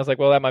or anything, I was like,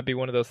 well, that might be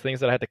one of those things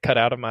that I had to cut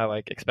out of my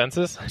like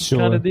expenses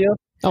kind of deal.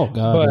 Oh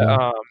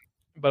god.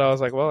 But I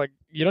was like, well, like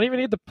you don't even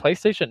need the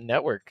PlayStation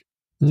Network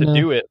to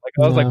do it. Like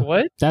I was like,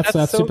 what?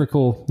 That's super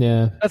cool.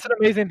 Yeah. That's an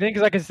amazing thing,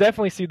 because I can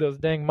definitely see those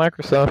dang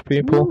Microsoft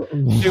people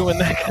doing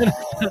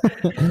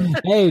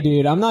that. Hey,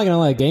 dude, I'm not gonna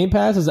lie. Game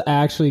Pass is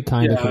actually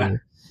kind of cool.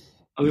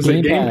 I was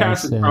Game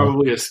Pass is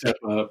probably a step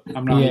up.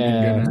 I'm not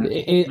even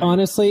gonna.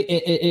 Honestly,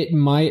 it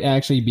might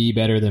actually be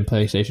better than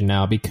PlayStation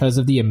Now because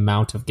of the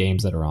amount of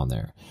games that are on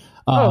there.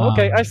 Oh,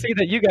 okay. I see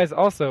that you guys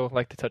also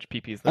like to touch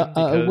peepees.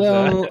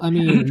 Well, I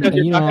mean,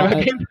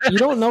 you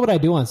don't know what I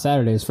do on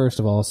Saturdays. First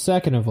of all,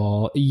 second of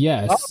all,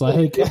 yes,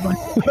 I don't know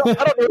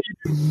what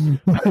you do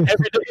every day of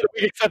the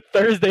week except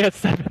Thursday at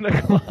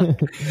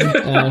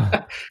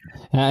 7:00.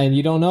 And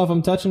you don't know if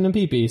I'm touching the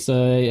peepee,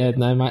 so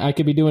I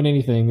could be doing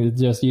anything.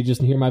 You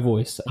just hear my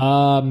voice.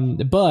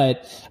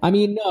 But I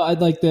mean, no,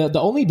 I'd like the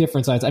only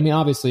difference. I mean,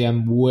 obviously,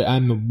 I'm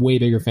a way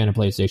bigger fan of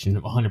PlayStation,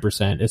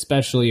 100%,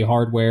 especially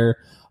hardware.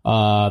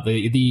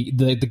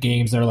 The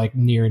games that are like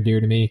near and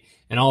dear to me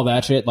and all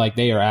that shit, like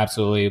they are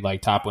absolutely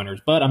like top winners.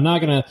 But I'm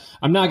not gonna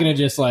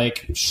just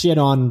like shit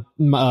on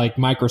like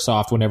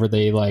Microsoft whenever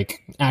they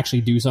like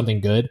actually do something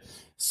good.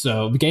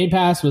 So the Game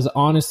Pass was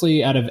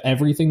honestly, out of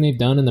everything they've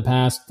done in the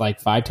past like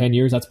 5-10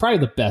 years, that's probably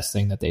the best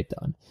thing that they've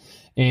done.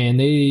 And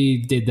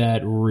they did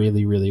that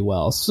really, really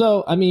well.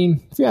 So, I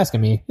mean, if you're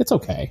asking me, it's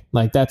okay.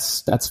 Like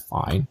that's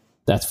fine.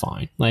 That's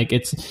fine. Like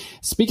it's,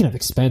 speaking of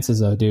expenses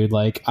though, dude,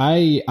 like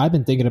I've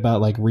been thinking about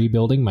like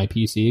rebuilding my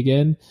PC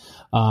again.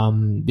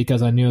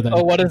 Because I knew that.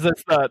 Oh, what is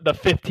this? The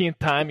 15th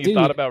time you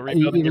thought about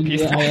rebuilding your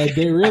PC? Yeah,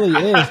 there really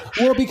is.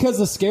 Well, because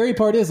the scary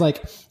part is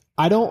like,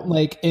 I don't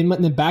like in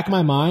the back of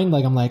my mind,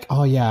 like I'm like,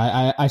 oh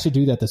yeah, I should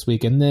do that this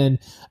week. And then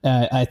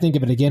I think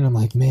of it again. I'm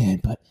like, man,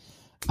 but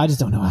I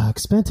just don't know how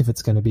expensive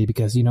it's going to be,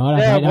 because what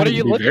are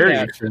you looking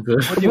at? What are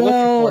you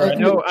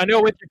looking for? I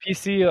know with your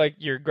PC, like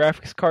your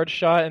graphics card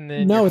shot, and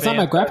then no, it's not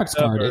my graphics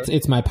card.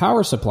 It's my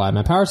power supply.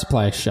 My power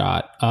supply is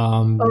shot.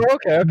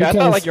 Okay. I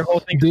thought like your whole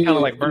thing was kind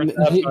of like burnt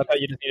up. So I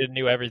thought you just needed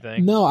new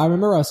everything. No, I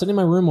remember I was sitting in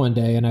my room one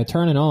day and I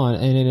turn it on,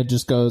 and then it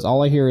just goes.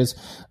 All I hear is.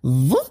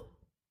 Whoop,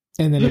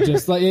 and then it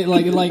just like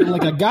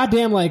a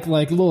goddamn like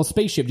little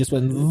spaceship just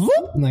went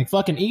whoop, and like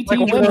fucking ET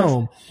went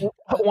home.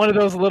 One of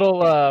those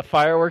little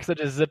fireworks that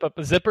just zip up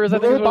zippers.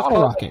 Little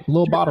bottle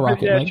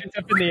rocket. Yeah, like, shoots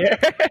up in the air.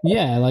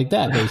 Yeah, like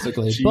that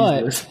basically.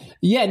 But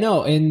yeah,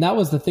 no, and that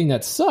was the thing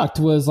that sucked.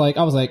 Was like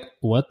I was like,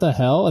 what the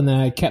hell? And then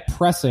I kept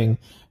pressing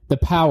the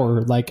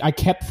power, like I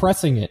kept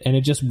pressing it, and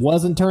it just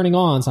wasn't turning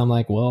on. So I'm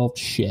like, well,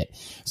 shit.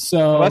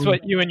 So that's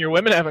what you and your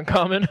women have in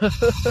common.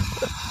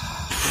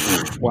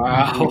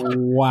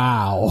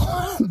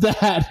 Wow.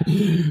 That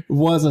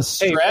was a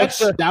stretch.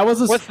 That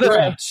was a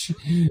stretch.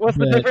 What's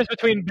the difference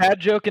between bad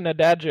joke and a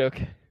dad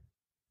joke?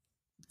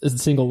 Is it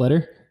single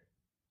letter?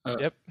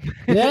 Yep.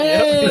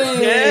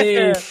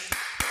 Yay! Yeah.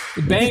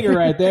 Banger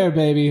right there,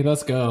 baby.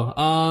 Let's go.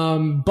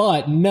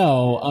 But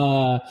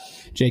no,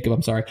 Jacob,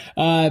 I'm sorry.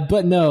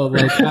 But no,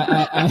 like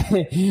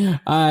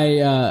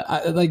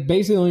I like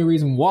basically the only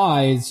reason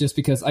why is just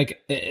because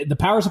like the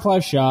power supply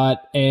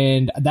shot,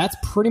 and that's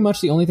pretty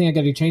much the only thing I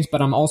got to change.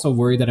 But I'm also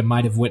worried that it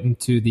might have went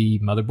into the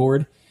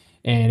motherboard,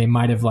 and it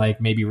might have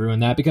like maybe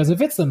ruined that, because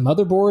if it's the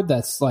motherboard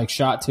that's like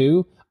shot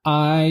too,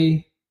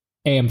 I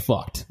am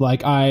fucked.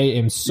 Like, I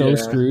am so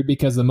screwed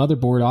because the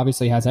motherboard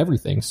obviously has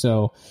everything.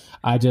 So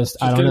I don't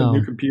know. A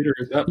new computer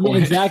at that point.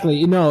 Yeah, exactly.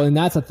 You know, and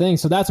that's the thing.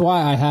 So that's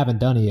why I haven't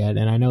done it yet.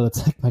 And I know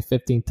that's like my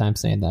 15th time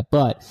saying that.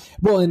 But,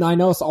 well, and I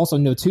also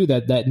know too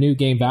that new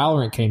game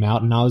Valorant came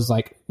out, and I was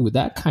like, ooh,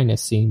 that kind of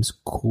seems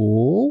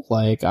cool.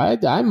 Like,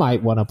 I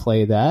might want to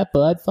play that,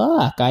 but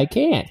fuck, I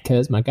can't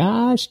because my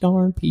gosh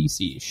darn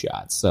PC is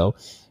shot. So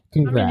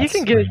congrats. I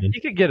mean,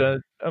 you can get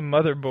a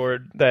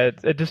motherboard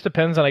that it just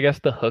depends on, I guess,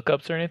 the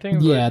hookups or anything.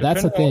 Yeah,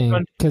 that's the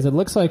thing, because it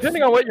looks like,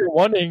 depending on what you're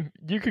wanting,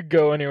 you could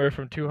go anywhere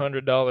from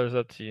 $200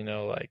 up to,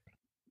 like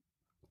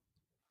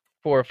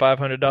 $400 or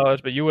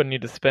 $500, but you wouldn't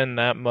need to spend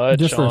that much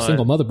just for a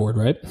single motherboard,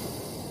 right?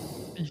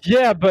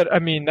 Yeah, but I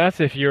mean, that's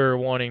if you're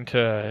wanting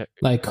to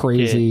like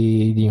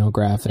crazy,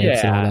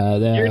 graphics and all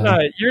that. Yeah.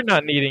 You're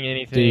not needing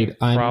anything. Dude,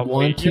 I'm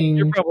wanting.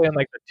 You're probably in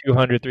like the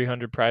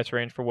 $200-$300 price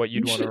range for what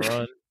you'd want to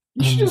run.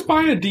 You should just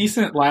buy a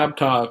decent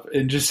laptop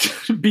and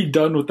just be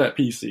done with that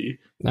PC.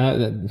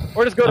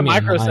 Or just go to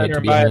Micro Center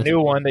and buy a new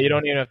one that you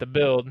don't even have to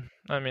build.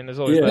 I mean, there's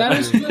always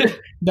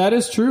that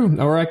is true.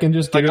 Or I can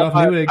just get it off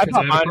Newegg because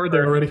I have it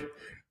there already.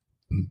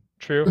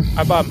 True.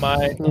 I bought my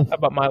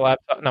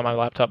laptop, not my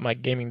laptop, my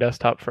gaming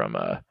desktop from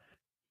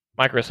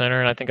Micro Center,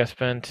 and I think I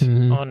spent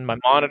on my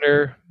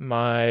monitor,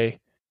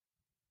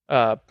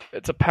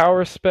 it's a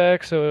power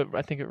spec, so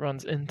I think it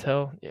runs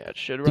Intel. Yeah, it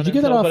should run Intel. Did you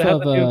get that off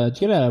of?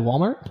 Did you get it at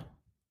Walmart?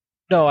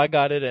 No, I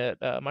got it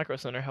at Micro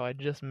Center. How I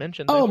just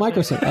mentioned. Oh,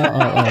 Micro Center.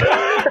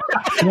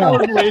 No.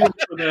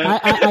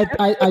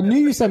 I knew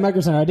you said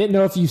Micro Center. I didn't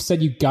know if you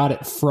said you got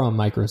it from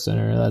Micro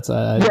Center. That's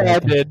I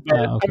did. But,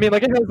 okay. I mean,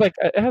 like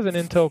it has an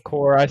Intel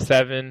Core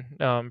i7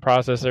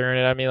 processor in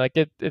it. I mean, like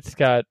it's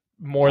got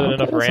more than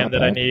enough RAM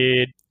that I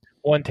need.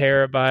 1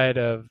 terabyte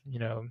of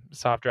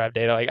soft drive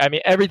data. Like, I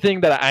mean,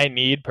 everything that I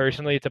need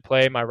personally to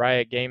play my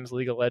Riot Games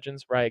League of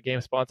Legends. Riot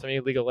Games sponsor me.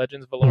 League of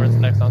Legends. Valorant's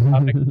next on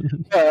topic.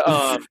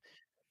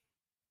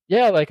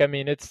 Yeah, like, I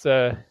mean,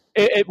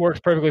 it works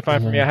perfectly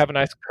fine for me. I have a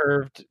nice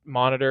curved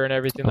monitor and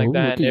everything like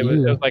that. And it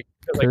was like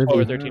 $1,200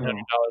 or $1,300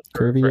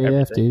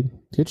 curvy AF, dude.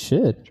 Good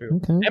shit. True.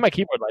 Okay. And my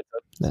keyboard lights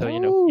up. So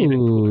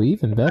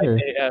even better.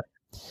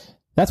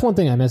 That's one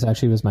thing I miss,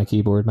 actually, was my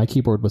keyboard. My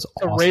keyboard was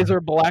awesome. A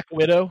Razer Black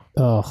Widow.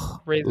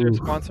 Oh, Razer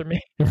sponsor me.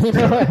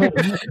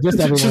 Just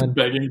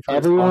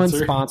everyone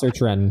sponsor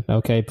Trenton.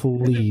 Okay,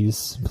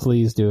 please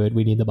do it.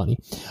 We need the money.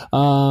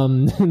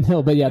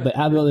 No, but yeah,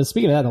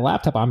 speaking of that, the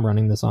laptop I'm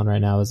running this on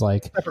right now is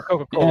like, for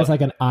Coca-Cola. It has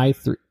like an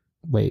i3.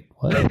 Wait,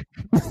 what? I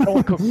don't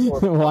want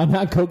Coca-Cola. Why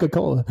not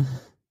Coca-Cola?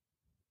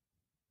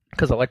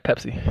 Because I like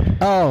Pepsi.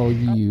 Oh,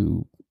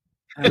 you.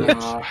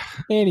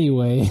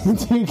 Anyway,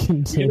 to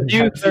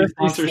continue.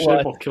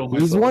 Sponsorship will kill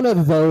myself. He's one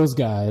of those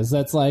guys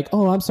that's like,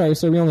 oh, I'm sorry,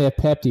 so we only have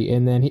Pepsi,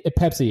 and then he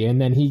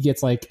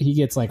gets like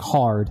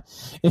hard.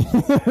 He's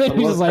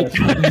just like,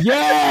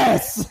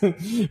 yes,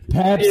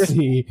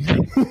 Pepsi.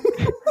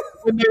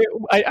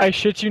 I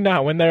shit you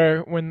not. When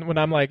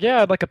I'm like,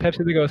 yeah, I'd like a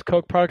Pepsi, they go, is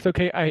Coke products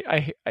okay?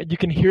 I you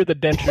can hear the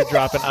denture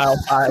drop in aisle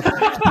 5.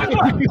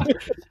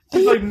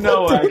 He's like,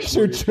 no,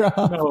 denture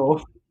drop.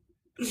 No.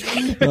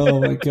 Oh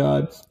my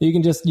god! You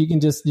can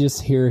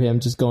just hear him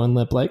just going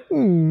limp like.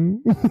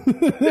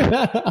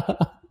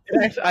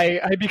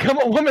 I become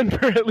a woman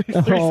for at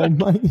least 3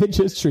 seconds. It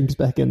just shrinks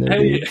back in there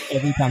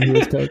every time he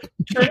was Coke.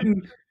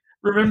 Trenton,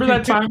 remember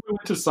that time we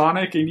went to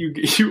Sonic and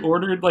you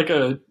ordered like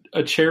a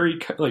cherry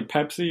like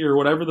Pepsi or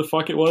whatever the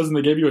fuck it was, and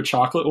they gave you a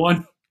chocolate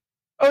one?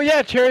 Oh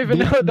yeah, cherry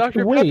vanilla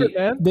Dr. Pepper,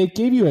 man. They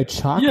gave you a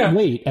chocolate. Yeah.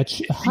 Wait,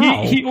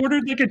 how? He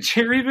ordered like a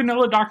cherry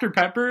vanilla Dr.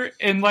 Pepper,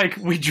 and like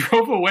we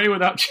drove away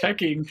without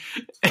checking.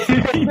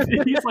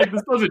 And he's like,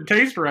 "This doesn't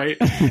taste right."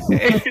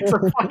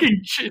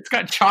 It's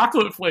got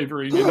chocolate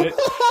flavoring in it.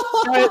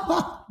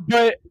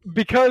 But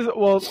because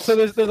so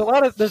there's a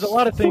lot of things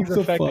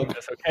affecting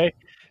this. Okay.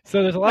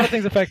 So there's a lot of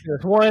things affecting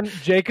this. One,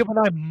 Jacob and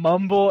I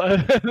mumble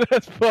as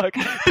fuck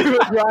through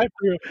a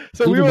drive-through.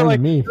 So we were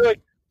like, they're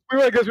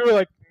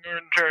like,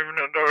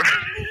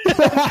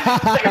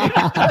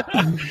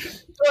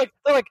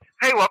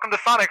 hey, welcome to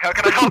Sonic. How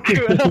can I help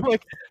you? And I'm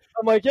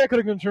like, yeah, could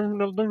have been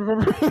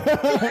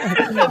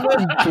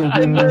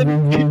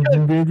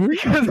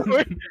because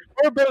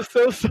we're both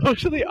so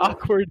socially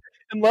awkward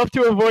and love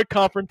to avoid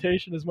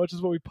confrontation as much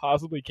as what we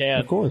possibly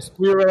can. Of course,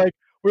 we were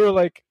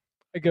like,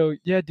 I go,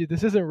 yeah, dude,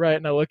 this isn't right.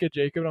 And I look at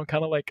Jacob and I'm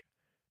kind of like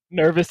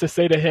nervous to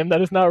say to him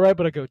that it's not right,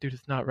 but I go, dude,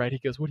 it's not right. He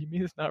goes, what do you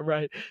mean it's not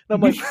right? And I'm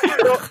like,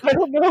 I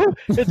don't know.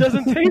 It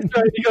doesn't taste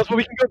right. He goes, well,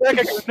 we can go back.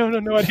 I go,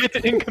 no, I'd hate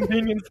to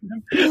inconvenience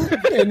him.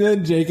 And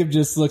then Jacob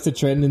just looks at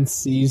Trenton and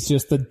sees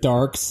just the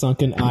dark,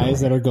 sunken eyes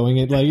that are going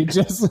in. Like,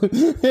 just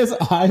his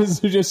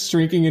eyes are just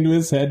shrinking into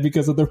his head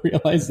because of the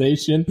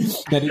realization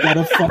that he got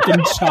a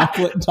fucking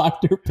chocolate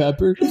Dr.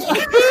 Pepper.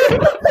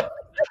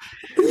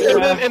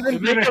 And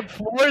then Jacob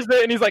floors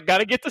it, and he's like,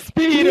 gotta get to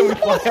speed, and we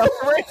fly out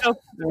the ramp.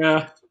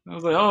 Yeah. I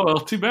was like, oh,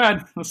 well, too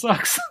bad. That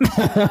sucks.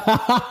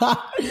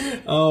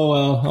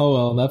 Oh,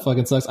 well, that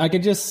fucking sucks. I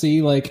could just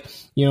see, like,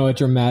 a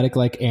dramatic,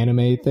 like,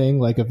 anime thing,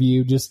 like, of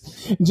you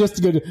just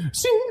to go to,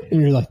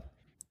 and you're like,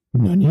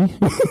 Nani?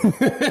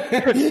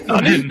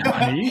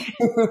 Nani?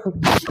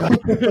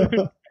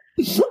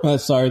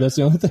 Sorry, that's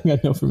the only thing I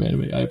know from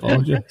anime. I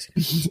apologize.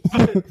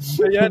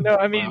 But yeah, no,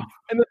 I mean, Wow.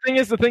 and the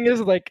thing is,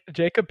 like,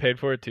 Jacob paid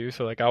for it too,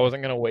 so like I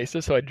wasn't gonna waste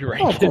it, so I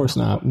drank Oh, of it. course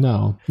not.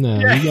 No.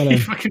 Yeah, You you gotta.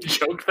 fucking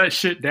choked that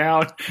shit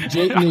down.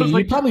 Jake, I was you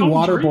like, probably "Don't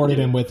waterboarded drink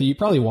it." him with it. You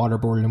probably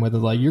waterboarded him with it.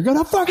 Like, you're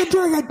gonna fucking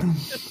drink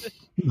it.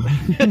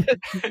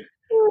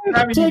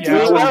 I mean, Take yeah,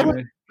 it I out.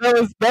 would've-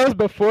 That was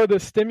before the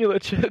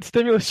stimulus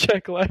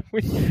check left. They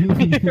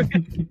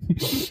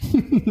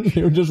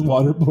were just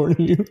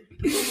waterboarding you.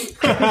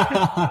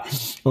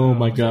 Oh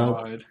my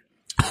god!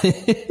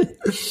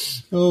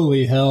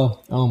 Holy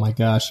hell! Oh my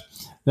gosh!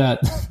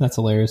 That's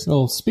hilarious.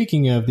 Oh,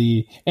 speaking of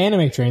the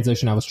anime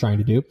transition, I was trying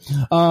to do. I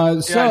know. I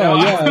was yeah.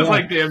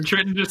 like, damn,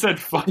 Trenton just said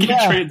fucking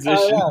Yeah,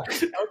 transition.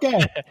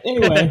 Okay.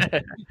 Anyway,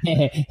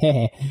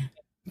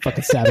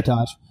 fucking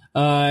sabotage.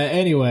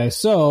 Anyway,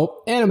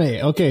 so anime.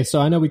 Okay, so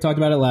I know we talked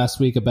about it last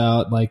week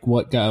about like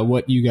what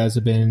you guys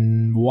have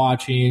been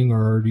watching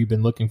or you've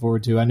been looking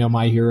forward to. I know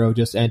My Hero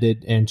just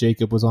ended and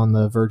Jacob was on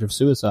the verge of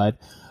suicide.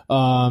 So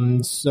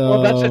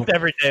Well, that's just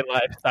everyday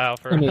lifestyle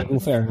for I mean, well,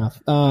 fair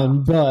enough.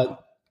 But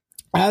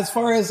as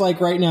far as like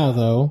right now,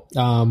 though,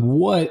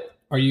 what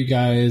are you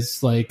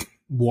guys like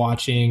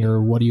watching, or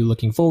what are you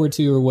looking forward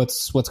to, or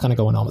what's kind of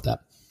going on with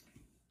that?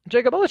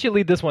 Jacob, I'll let you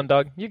lead this one,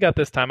 Doug. You got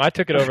this time. I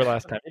took it over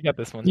last time. You got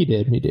this one. You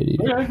did.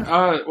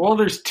 Okay. Well,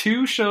 there's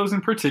two shows in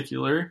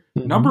particular.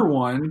 Mhm. Number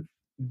one,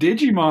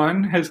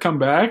 Digimon has come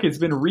back. It's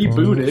been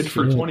rebooted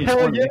for shit. 2020.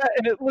 Hell yeah,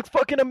 and it looks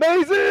fucking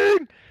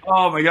amazing.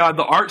 Oh my god,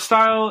 the art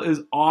style is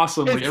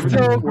awesome. Like It's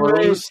everything so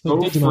great. flows so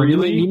Digimon,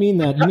 freely. you mean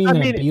that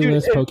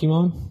B-list dude,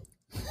 Pokemon?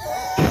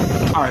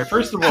 All right,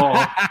 first of all,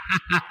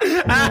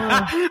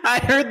 I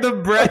heard the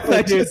breath.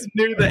 I just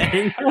knew the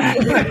angle.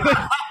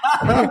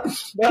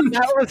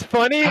 That was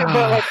funny,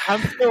 but like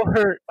I'm still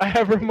hurt. I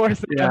have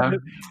remorse. Yeah.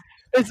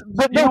 But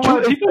you know no,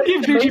 what? People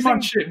give it's Digimon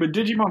amazing. shit, but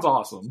Digimon's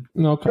awesome.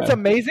 Okay. It's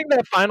amazing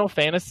that Final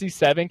Fantasy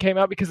VII came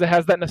out because it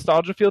has that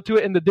nostalgia feel to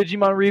it, and the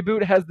Digimon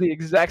reboot has the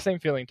exact same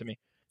feeling to me.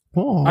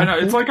 Oh, I know.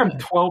 It's like I'm okay.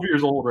 12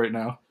 years old right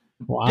now.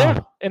 Wow. Yeah,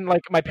 and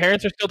like my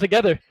parents are still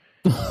together.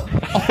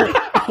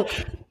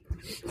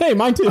 Hey,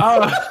 mine too.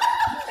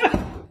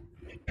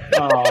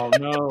 Oh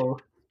no.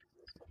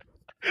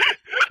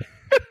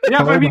 Yeah,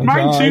 but Oh I mean, my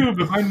mine God. too,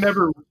 but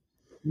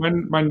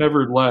mine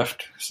never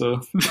left.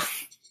 So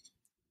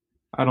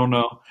I don't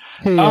know.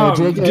 Hey,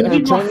 Jake,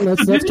 Digimon- Trent,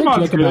 let's take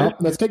Digimon's Jacob good.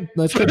 out. Let's take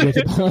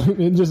Jacob out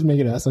and just make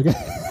it us. Okay.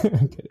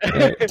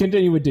 Okay.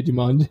 Continue with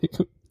Digimon.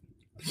 Jacob.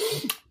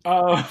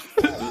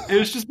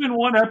 It's just been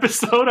one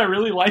episode. I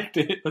really liked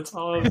it. That's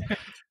all.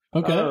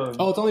 Okay. So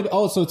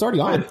it's already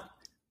on.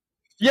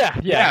 Yeah.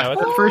 No,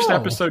 the first Oh.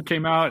 episode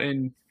came out,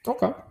 and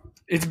Okay.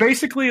 it's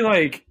basically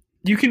like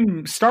you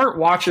can start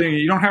watching. And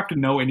you don't have to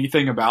know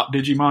anything about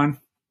Digimon.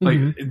 Like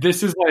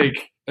this is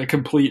like a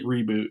complete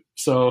reboot.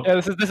 So yeah,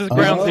 this is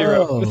ground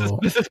zero. Oh.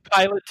 This is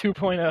pilot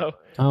 2.0.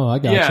 Oh, I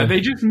got yeah, you. they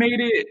just made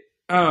it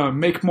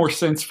make more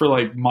sense for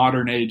like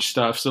modern age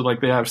stuff. So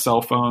like they have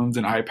cell phones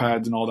and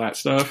iPads and all that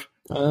stuff,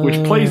 which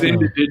plays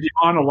into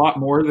Digimon a lot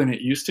more than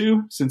it used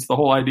to, since the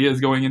whole idea is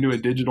going into a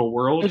digital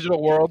world.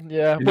 Digital world,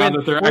 yeah. Now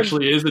that there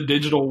actually is a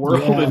digital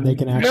world. Yeah, and they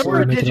can actually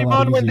Remember make it a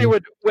lot Digimon easier.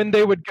 when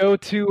they would go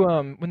to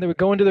when they would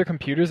go into their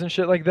computers and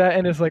shit like that,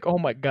 and it's like, oh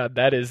my god,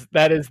 that is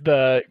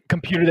the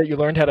computer that you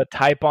learned how to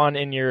type on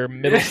in your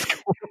middle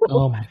school.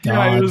 Oh my god.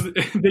 Yeah, it was,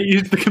 they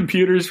used the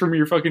computers from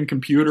your fucking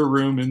computer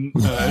room in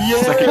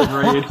second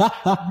grade.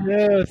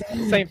 Yes,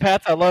 St.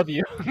 Pat's, I love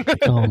you.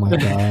 Oh my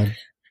god.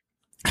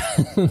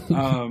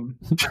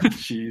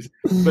 Jeez.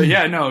 But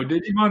yeah, no,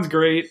 Digimon's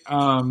great.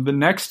 The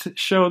next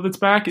show that's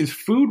back is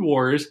Food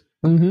Wars,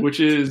 Mhm. which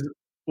is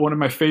one of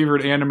my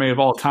favorite anime of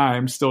all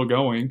time, still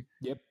going.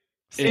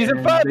 Season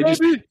And 5, they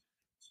just- baby.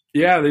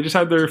 Yeah, they just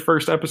had their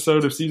first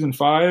episode of season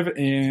 5,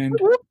 and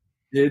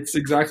it's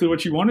exactly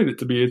what you wanted it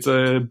to be. It's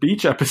a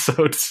beach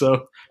episode,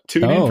 so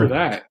tune in for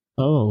that.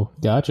 Oh,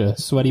 gotcha.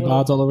 Sweaty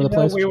bods all over the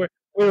place. We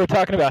were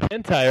talking about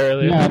hentai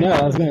earlier. Yeah, I know.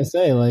 I was gonna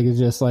say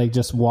it's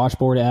just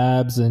washboard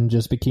abs and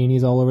just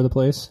bikinis all over the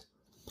place.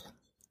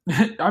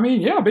 I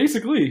mean, yeah,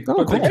 basically.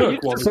 Oh, but they cool.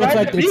 cook while So they it's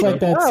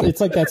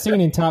like that scene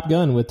in Top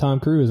Gun with Tom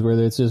Cruise where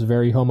it's just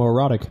very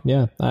homoerotic.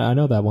 Yeah, I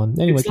know that one.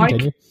 Anyway,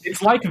 continue.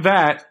 It's like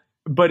that,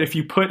 but if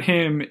you put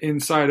him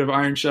inside of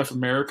Iron Chef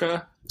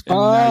America, and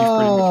now he's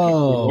pretty much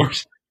Food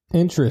Wars.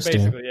 Interesting.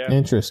 Basically, yeah.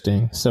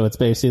 Interesting. So it's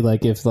basically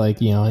like if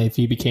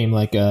he became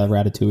like a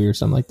Ratatouille or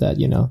something like that,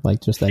 like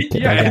just like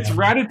Yeah, it's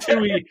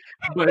Ratatouille,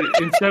 but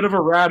instead of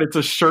a rat, it's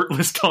a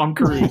shirtless Tom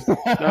Cruise.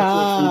 That's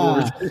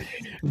what Food Wars is.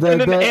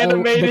 And an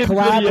animated the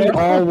collab video. we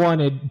all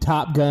wanted: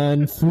 Top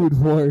Gun, Food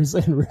Wars,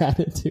 and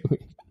Ratatouille.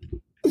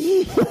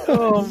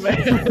 Oh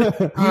man.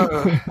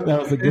 That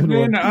was a good And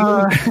one.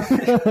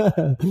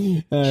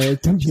 then,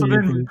 Continue, so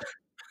then- please.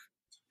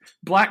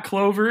 Black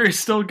Clover is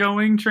still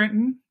going,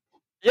 Trenton.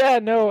 Yeah,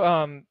 no,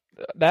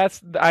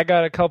 I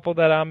got a couple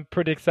that I'm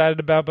pretty excited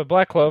about, but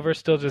Black Clover is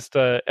still just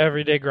a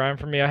everyday grind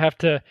for me.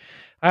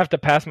 I have to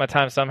pass my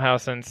time somehow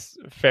since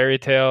Fairy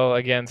Tail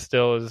again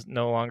still is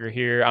no longer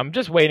here. I'm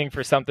just waiting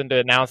for something to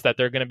announce that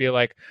they're going to be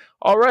like,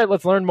 all right,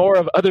 let's learn more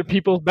of other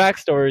people's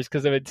backstories,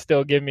 because it would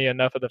still give me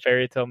enough of the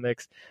Fairy Tail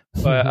mix.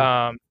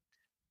 But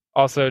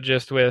also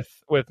just with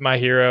My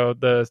Hero,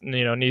 the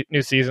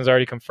new season's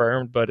already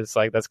confirmed, but it's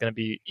like that's going to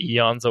be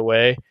eons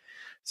away.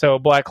 So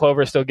Black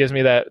Clover still gives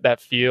me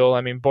that feel.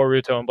 I mean,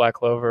 Boruto and Black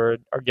Clover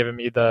are giving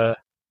me the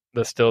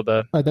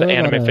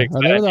anime fix.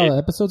 Are there a lot of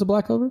episodes of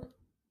Black Clover?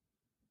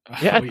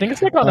 Yeah, I think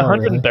it's like on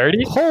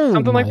 130,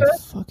 something like that.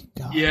 Fucking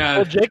God. Yeah,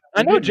 well,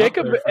 I know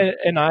Jacob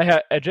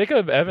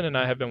Evan and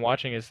I have been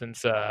watching it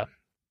since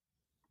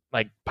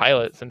like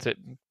pilot, since it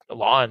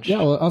launched. Yeah,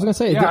 well, I was gonna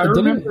say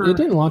it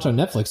didn't launch on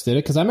Netflix, did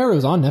it? Because I remember it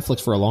was on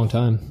Netflix for a long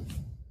time.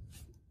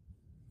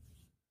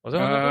 Was it?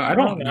 I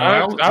don't know.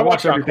 I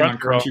watch everything on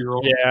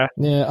Crunchyroll. Yeah.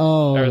 Yeah.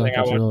 Oh, everything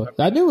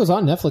I knew it was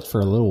on Netflix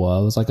for a little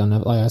while. It was like on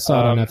Netflix. Like I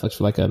saw it on Netflix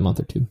for like a month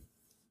or two.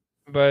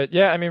 But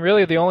yeah, I mean,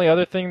 really, the only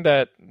other thing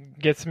that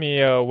gets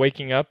me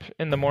waking up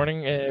in the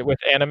morning with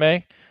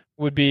anime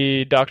would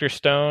be Dr.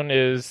 Stone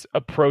is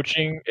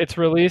approaching its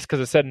release, because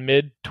it said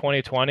mid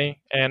 2020,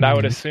 and I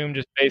would assume,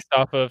 just based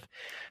off of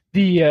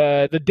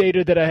the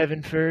data that I have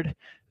inferred,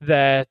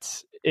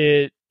 that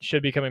it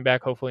should be coming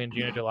back hopefully in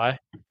June or July.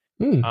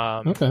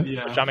 Okay.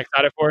 Yeah. Which I'm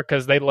excited for,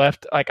 because they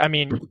left, like, I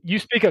mean, you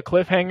speak of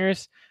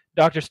cliffhangers,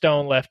 Dr.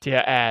 Stone left you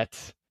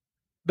at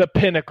the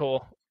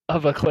pinnacle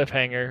of a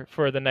cliffhanger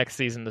for the next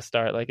season to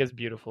start. Like, it's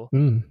beautiful.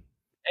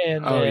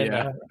 And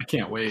I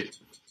can't wait.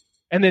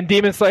 And then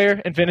Demon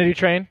Slayer Infinity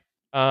Train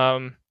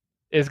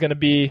is going to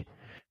be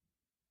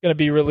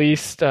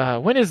released.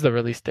 When is the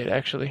release date,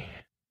 actually?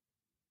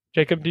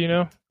 Jacob, do you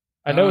know?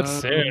 I know it's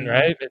soon,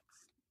 right?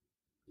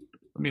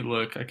 Let me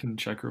look. I can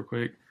check real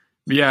quick.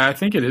 But yeah, I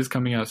think it is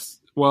coming out.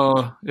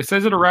 Well, it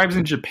says it arrives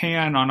in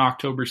Japan on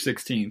October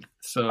 16th.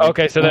 So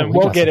okay, so then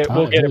we'll get it.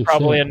 We'll get it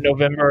probably shit. in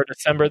November or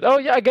December. Oh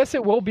yeah, I guess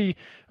it will be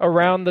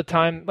around the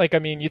time. Like, I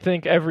mean, you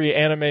think every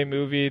anime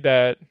movie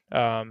that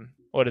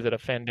what is it? A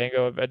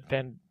Fandango event?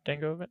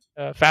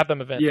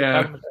 Fathom event.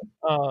 Yeah. Fathom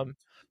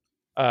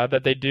event,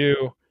 that they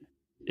do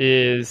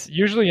is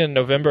usually in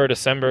November or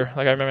December.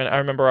 Like, I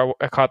remember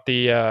I caught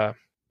the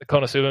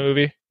Konosuba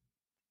movie.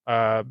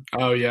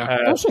 Oh yeah.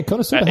 Oh shit,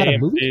 Konosuba had a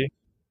movie?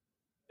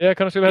 Yeah,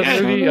 Konosuba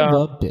has a movie.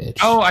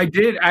 I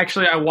did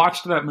actually. I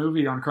watched that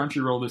movie on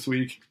Crunchyroll this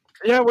week.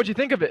 Yeah, what'd you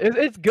think of it?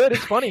 It's good.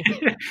 It's funny.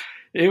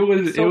 It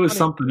was funny.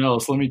 something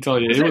else. Let me tell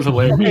you, it was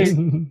hilarious.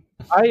 I'm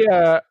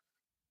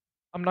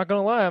not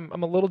gonna lie.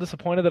 I'm a little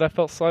disappointed that I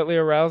felt slightly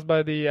aroused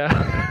by the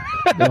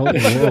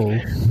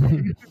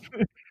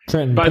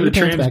Trenton, by the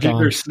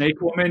transgender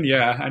snake woman.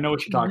 Yeah, I know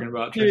what you're talking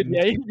about, dude.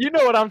 Yeah, you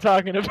know what I'm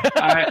talking about.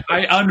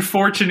 I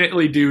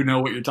unfortunately do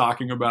know what you're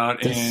talking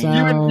about.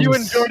 And you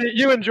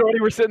and Jordy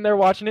were sitting there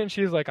watching it, and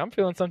she's like, "I'm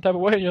feeling some type of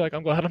way," and you're like,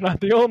 "I'm glad I'm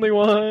not the only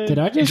one."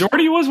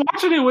 Jordy was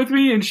watching it with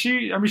me, and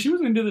she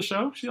was into the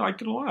show. She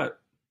liked it a lot.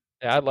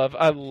 Yeah, I love.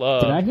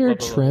 Did I hear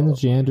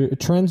transgender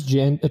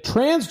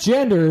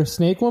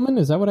snake woman?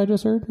 Is that what I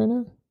just heard right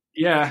now?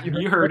 Yeah,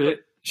 you heard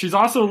it. She's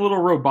also a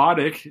little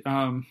robotic.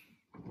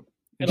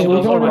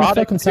 We're going on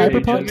fucking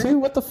Cyberpunk too?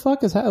 What the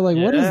fuck is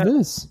what is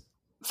this?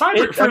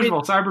 First of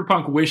all,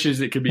 Cyberpunk wishes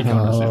it could become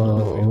a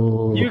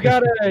movie. You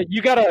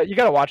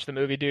gotta watch the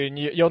movie, dude, and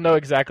you'll know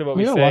exactly what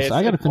we say.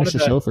 I gotta finish the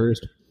show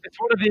first. It's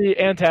one of the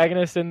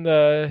antagonists in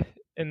the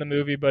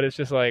movie, but it's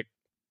just like,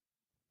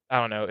 I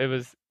don't know. It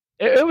was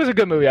a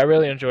good movie. I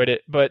really enjoyed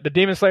it. But the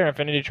Demon Slayer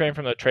Infinity Train,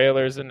 from the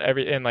trailers and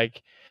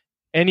like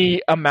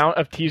any amount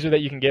of teaser that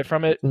you can get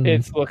from it,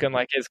 it's looking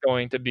like it's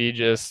going to be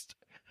just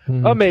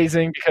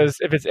amazing, because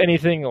if it's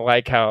anything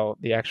like how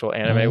the actual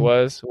anime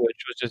was, which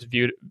was just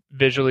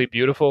visually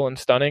beautiful and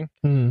stunning,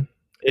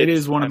 it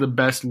is one of the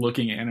best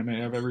looking anime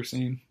I've ever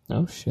seen.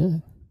 Oh shit!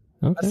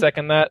 Okay. I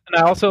second that, and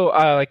I also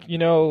I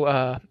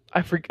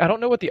don't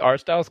know what the art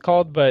style is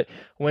called, but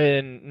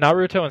when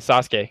Naruto and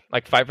Sasuke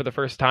like fight for the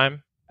first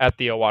time at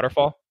the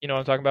waterfall, you know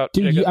what I'm talking about?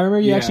 Dude, I remember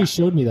you actually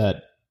showed me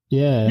that.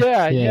 Yeah.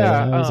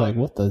 I was like,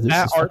 what the?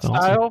 That art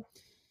style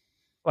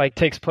like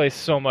takes place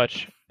so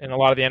much in a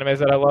lot of the animes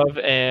that I love,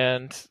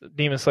 and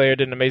Demon Slayer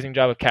did an amazing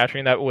job of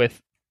capturing that with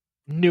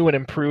new and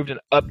improved and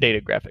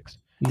updated graphics.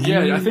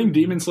 Yeah, I think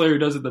Demon Slayer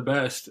does it the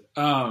best.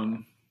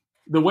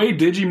 The way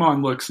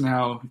Digimon looks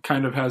now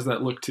kind of has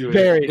that look to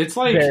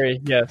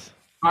it. Yes.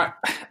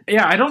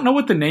 I don't know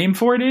what the name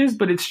for it is,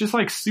 but it's just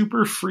like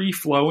super free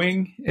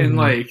flowing and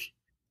like,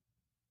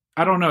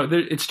 I don't know.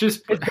 It's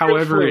just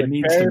however fluid, it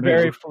needs to move.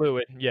 Very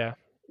fluid, yeah.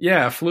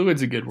 Yeah,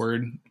 fluid's a good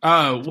word.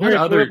 What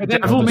other?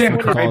 Devilman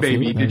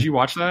Crybaby. Did you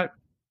watch that?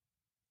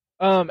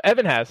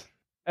 Evan has.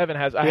 I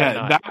have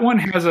not. That one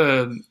has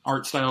an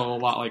art style a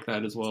lot like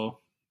that as well.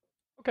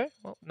 Okay,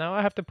 well, now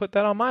I have to put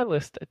that on my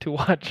list to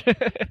watch.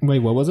 Wait,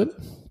 what was it?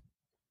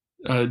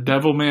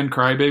 Devilman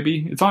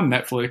Crybaby. It's on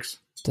Netflix.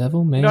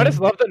 Devilman. No, I just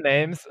love the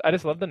names. I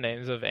just love the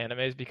names of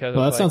animes because.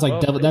 Well, that sounds like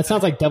Devil. That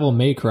sounds like Devil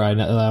May Cry.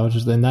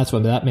 Then that's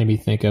what that made me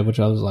think of. Which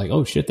I was like,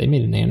 oh shit, they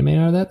made an anime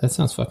out of that. That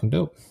sounds fucking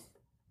dope.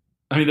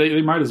 I mean,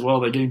 they might as well.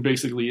 That game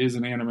basically is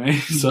an anime.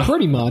 So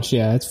pretty much,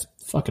 yeah. It's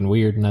fucking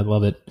weird, and I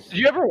love it. Did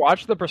you ever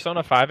watch the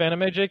Persona 5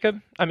 anime, Jacob?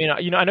 I mean,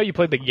 I know you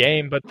played the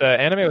game, but the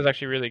anime was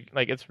actually really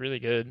it's really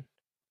good.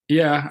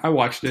 Yeah, I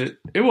watched it.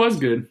 It was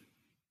good.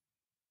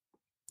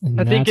 And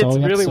I think that's all it's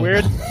we have to really say.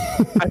 weird.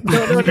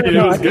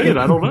 It was good.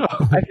 I don't know.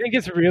 I think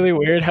it's really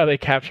weird how they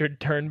captured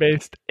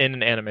turn-based in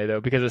an anime,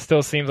 though, because it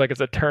still seems like it's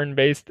a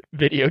turn-based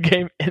video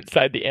game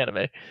inside the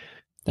anime.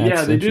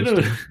 Yeah, they did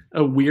interesting.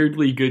 a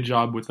weirdly good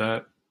job with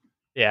that.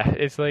 Yeah,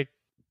 it's like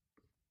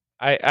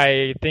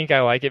I think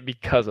I like it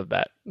because of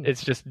that.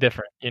 It's just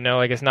different,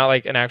 like it's not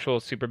like an actual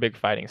super big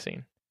fighting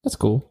scene. That's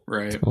cool.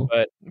 Right. That's cool.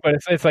 But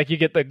it's like you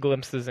get the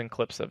glimpses and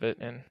clips of it,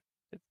 and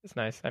it's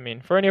nice. I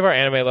mean, for any of our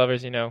anime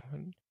lovers,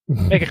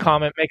 make a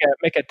comment,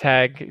 make a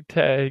tag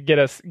to get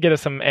us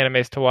some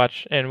animes to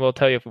watch, and we'll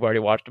tell you if we've already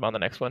watched them on the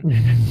next one.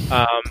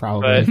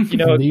 Probably.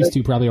 But These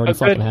two probably already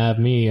fucking have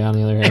me. On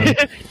the other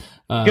hand,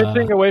 good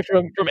thing away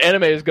from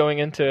anime is going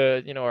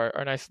into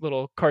our nice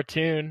little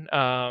cartoon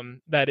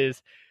that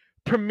is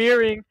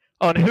premiering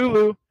on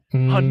Hulu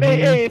on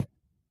May 8th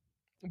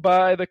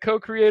by the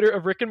co-creator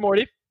of Rick and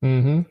Morty.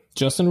 Mm-hmm.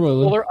 Justin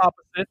Roiland. Polar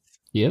Opposites.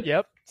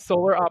 Yep.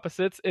 Solar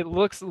Opposites. It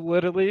looks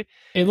literally.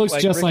 It looks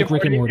just like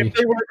Rick and Morty. If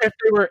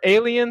they were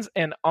aliens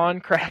and on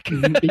crack.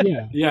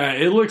 Yeah,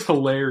 it looks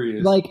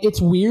hilarious. Like,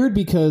 it's weird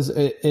because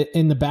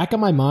in the back of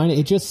my mind,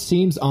 it just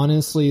seems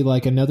honestly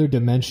like another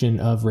dimension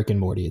of Rick and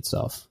Morty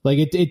itself. Like,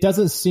 it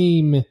doesn't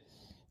seem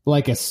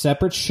like a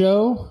separate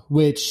show,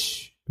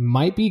 which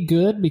might be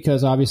good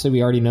because obviously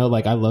we already know,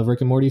 like, I love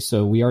Rick and Morty,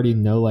 so we already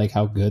know, like,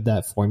 how good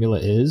that formula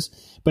is.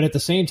 But at the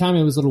same time,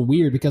 it was a little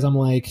weird because I'm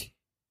like,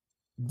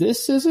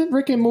 this isn't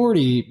Rick and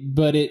Morty,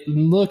 but it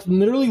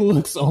literally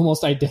looks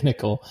almost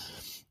identical.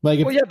 Like,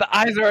 the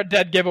eyes are a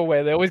dead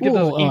giveaway. They always get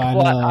those ink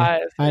blot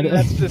eyes. And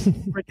that's just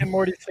Rick and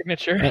Morty's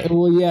signature.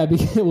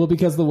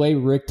 Because the way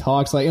Rick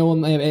talks, like,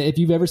 if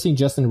you've ever seen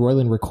Justin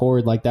Roiland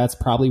record, like, that's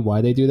probably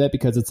why they do that,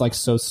 because it's like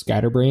so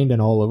scatterbrained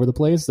and all over the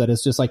place that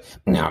it's just like,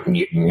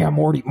 yeah,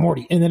 Morty,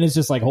 and then it's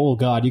just like, oh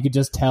god, you could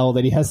just tell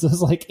that he has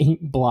those like ink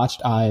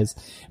blotched eyes.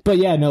 But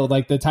yeah, no,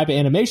 like the type of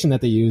animation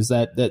that they use,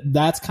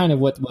 that's kind of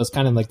what was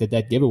kind of like the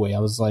dead giveaway. I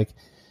was like,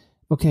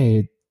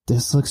 okay,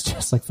 this looks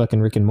just like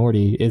fucking Rick and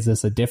Morty. Is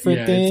this a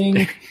different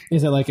thing?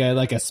 Is it like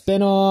a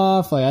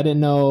spin-off? Like, I didn't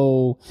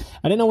know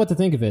what to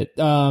think of it.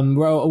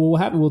 We'll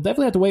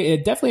definitely have to wait.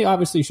 It definitely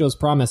obviously shows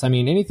promise. I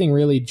mean, anything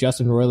really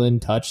Justin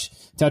Roiland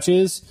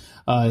touches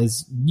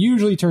is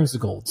usually turns to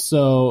gold.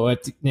 So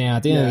at the end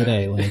of the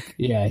day, like,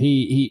 yeah,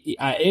 he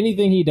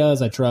anything he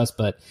does, I trust.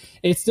 But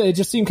it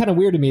just seemed kind of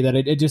weird to me that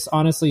it just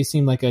honestly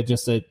seemed like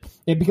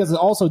because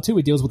also too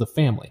it deals with a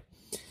family.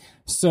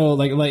 So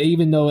like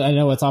even though I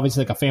know it's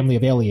obviously like a family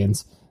of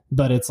aliens,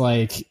 but it's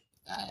like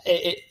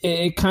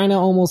it kind of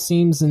almost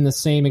seems in the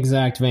same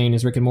exact vein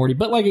as Rick and Morty.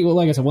 But like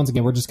I said, once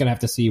again, we're just gonna have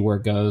to see where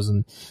it goes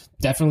and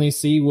definitely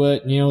see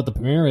what the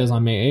premiere is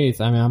on May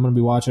 8th. I mean, I'm gonna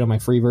be watching on my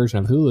free version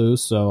of Hulu,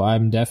 so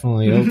I'm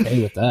definitely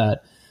okay with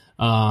that.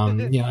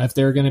 If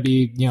they're gonna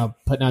be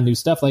putting on new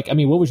stuff, like, I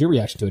mean, what was your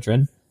reaction to it,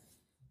 Trent?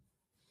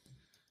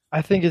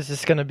 I think it's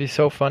just gonna be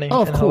so funny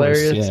and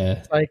hilarious.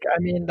 Yeah. Like,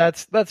 I mean,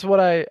 that's what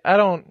I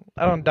don't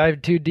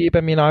dive too deep. I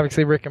mean,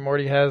 obviously Rick and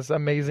Morty has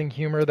amazing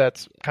humor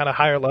that's kind of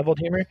higher leveled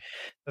humor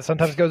that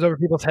sometimes goes over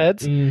people's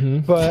heads.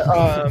 Mm-hmm.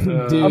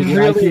 But dude,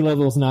 your IQ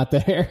level's not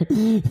there.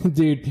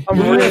 Dude, I'm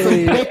you're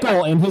really a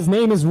pickle and his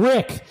name is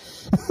Rick.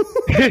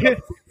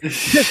 But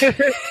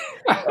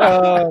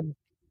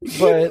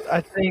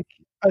I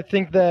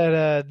think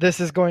that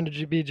this is going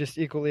to be just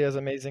equally as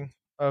amazing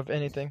of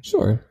anything.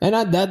 Sure. And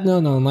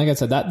like I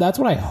said, that's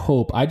what I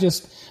hope. I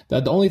just,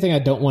 the only thing I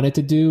don't want it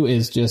to do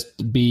is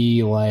just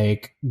be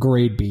like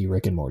grade B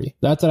Rick and Morty.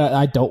 That's what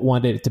I don't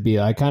want it to be.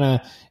 I kind of,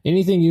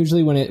 anything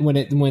usually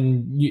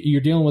when you're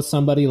dealing with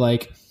somebody,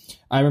 like,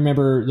 I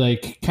remember,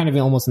 like, kind of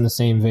almost in the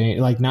same vein,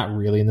 like, not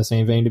really in the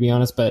same vein, to be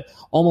honest, but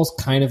almost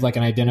kind of like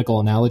an identical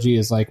analogy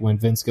is like when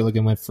Vince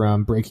Gilligan went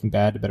from Breaking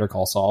Bad to Better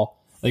Call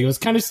Saul. Like, it was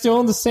kind of still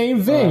in the same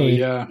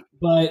vein,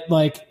 but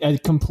like a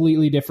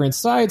completely different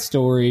side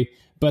story,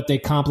 but they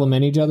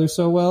complement each other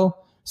so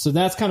well. So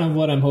that's kind of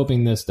what I'm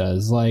hoping this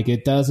does. Like,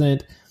 it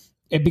doesn't,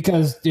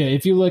 because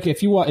if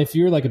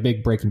you're like a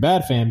big Breaking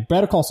Bad fan,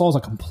 Better Call Saul is a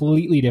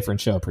completely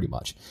different show, pretty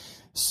much.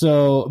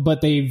 So,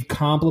 but they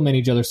complement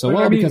each other so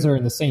well because they're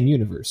in the same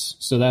universe.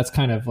 So that's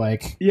kind of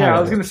like, I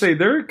was going to say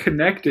they're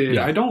connected.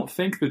 Yeah. I don't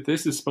think that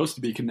this is supposed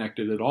to be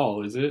connected at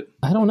all, is it?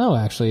 I don't know,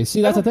 actually.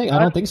 See, that's the thing. I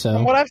don't think so.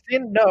 From what I've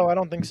seen, no, I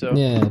don't think so.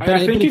 Yeah, but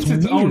I think it's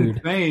its weird own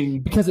thing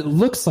because it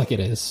looks like it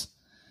is.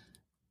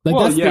 Like,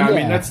 I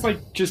mean, that's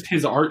like just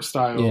his art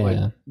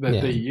style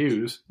that they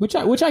use, which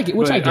I get.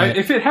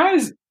 If it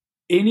has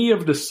any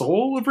of the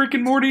soul of Rick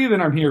and Morty, then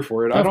I'm here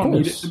for it. I don't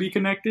need it to be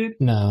connected.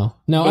 No,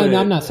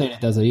 I'm not saying it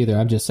does it either.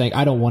 I'm just saying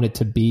I don't want it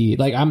to be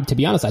like, to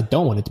be honest, I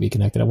don't want it to be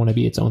connected. I want it to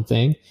be its own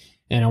thing,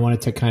 and I want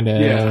it to kind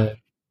of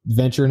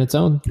venture in its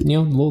own,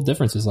 little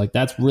differences. Like,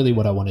 that's really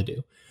what I want to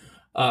do.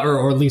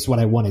 or at least what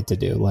I want it to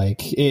do.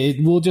 Like,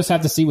 we'll just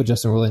have to see what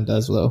Justin Roiland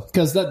does, though,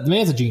 because the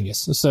man's a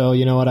genius. So,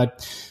 you know what?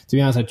 To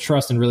be honest, I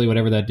trust in really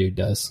whatever that dude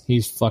does.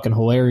 He's fucking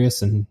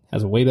hilarious and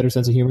has a way better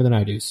sense of humor than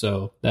I do.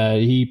 So,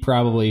 he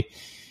probably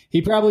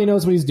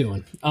knows what he's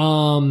doing.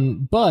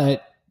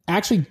 But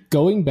actually,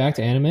 going back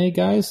to anime,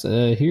 guys,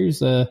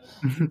 here's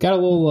got a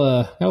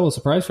little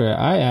surprise for you.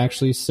 I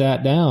actually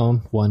sat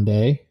down one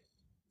day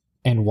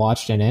and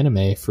watched an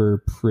anime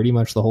for pretty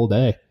much the whole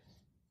day.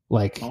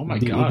 Like, oh my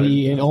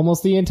God.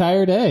 Almost the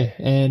entire day.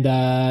 And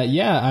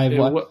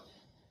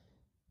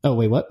oh,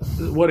 wait, what?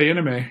 What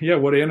anime? Yeah,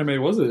 what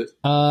anime was it?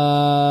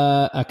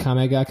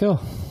 Akame ga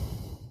Kill.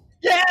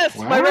 Yes,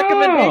 Wow. my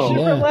recommendation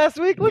from last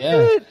week. Look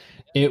good.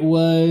 It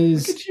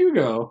was Look at you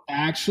go.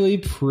 actually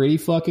pretty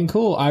fucking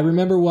cool. I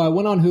remember I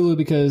went on Hulu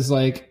because,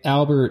 like,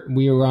 Albert,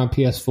 we were on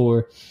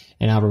PS4,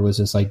 and Albert was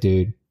just like,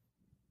 dude,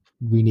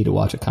 we need to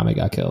watch Akame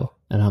ga Kill.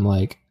 And I'm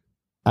like,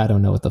 I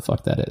don't know what the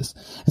fuck that is.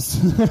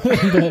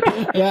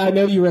 But, yeah, I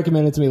know you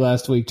recommended it to me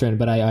last week, Trent,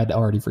 but I'd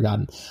already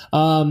forgotten.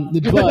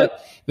 But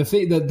the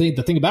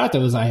thing about it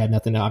though is I had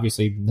nothing.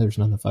 Obviously, there's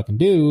nothing to fucking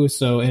do.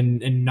 So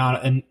and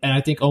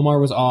I think Omar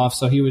was off,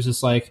 so he was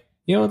just like,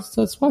 you know,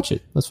 let's watch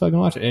it. Let's fucking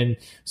watch it. And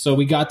so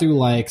we got through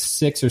like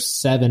 6 or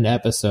 7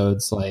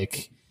 episodes,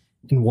 like,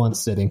 in one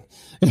sitting.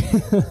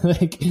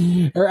 Like,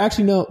 or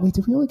actually, no. Wait,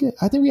 did we only get?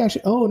 I think we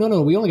actually. Oh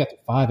no, we only got to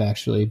 5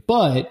 actually,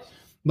 but.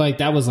 Like,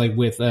 that was like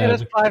with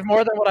that's 5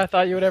 more than what I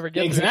thought you would ever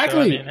get.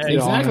 Exactly, through, so, I mean, hey,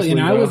 exactly. honestly, And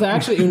though.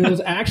 it was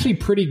actually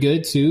pretty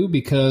good too,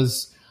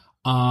 because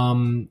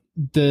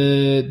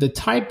the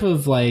type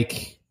of,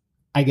 like,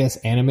 I guess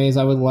animes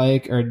I would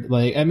like, or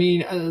like, I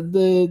mean,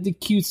 the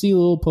cutesy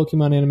little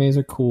Pokemon animes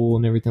are cool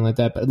and everything like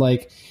that, but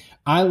like,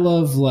 I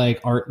love like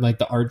art, like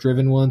the art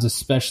driven ones,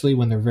 especially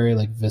when they're very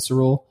like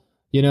visceral.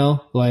 You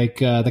know, like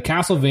the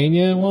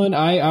Castlevania one.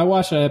 I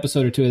watched an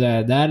episode or 2 of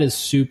that. That is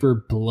super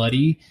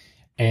bloody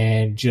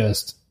and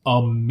just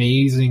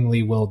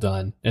amazingly well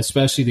done,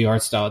 especially the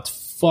art style.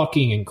 It's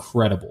fucking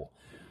incredible.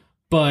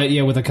 But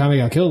yeah, with Akame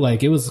ga Kill,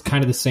 like, it was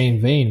kind of the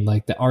same vein.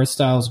 Like, the art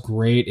style is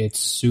great. It's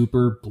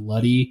super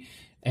bloody,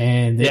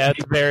 and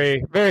it's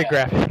very, very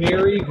graphic.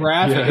 very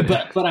graphic.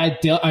 Yeah. But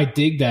I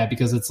dig that,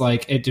 because it's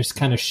like, it just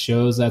kind of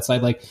shows that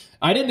side. Like,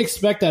 I didn't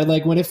expect that.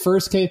 Like, when it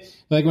first came,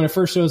 like, when it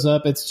first shows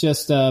up, it's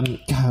just God,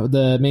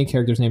 the main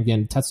character's name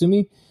again,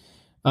 Tatsumi.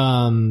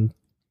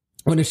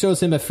 When it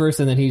shows him at first,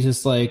 and then he's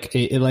just like,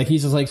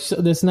 he's just like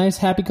this nice,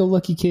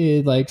 happy-go-lucky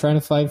kid, like, trying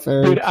to fight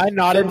for. Dude, I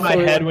nodded my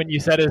head when you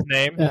said his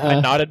name. Uh-huh. I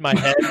nodded my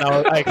head, and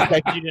I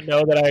expected you to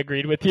know that I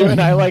agreed with you. And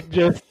I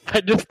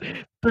just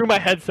threw my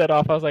headset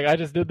off. I was like, I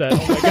just did that.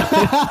 Oh my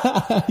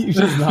god! You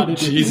just nodded.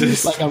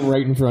 Jesus. Like I'm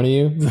right in front of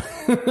you. He's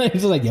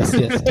just like, yes,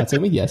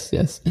 Tatsumi,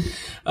 yes.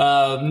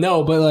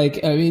 No, but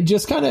like, I mean,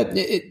 just kind of,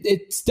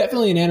 it's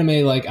definitely an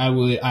anime. Like, I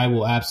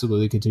will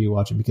absolutely continue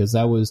watching, because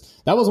that was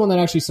one that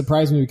actually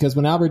surprised me, because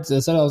when Albert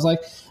said it, I was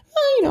like,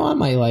 you know, I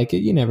might like it.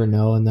 You never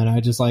know. And then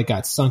I just like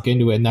got sunk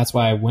into it, and that's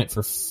why I went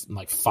for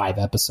like 5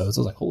 episodes.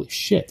 I was like, holy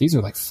shit, these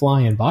are like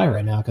flying by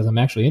right now, because I'm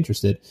actually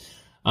interested.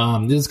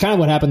 This is kind of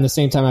what happened the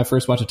same time I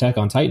first watched Attack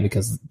on Titan,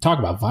 because talk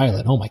about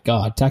violent. Oh my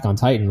god, Attack on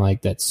Titan,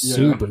 like, that's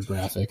super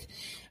graphic.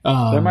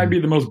 That might be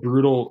the most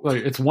brutal.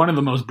 Like, it's one of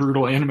the most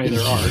brutal anime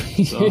there are.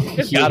 So.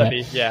 It's gotta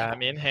be. Yeah, I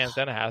mean, hands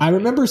down, it has. I to be.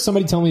 remember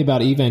somebody telling me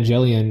about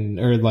Evangelion,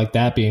 or like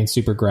that being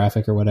super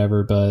graphic or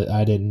whatever, but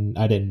I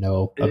didn't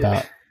know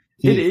about.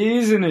 It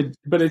is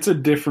but it's a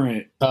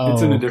different.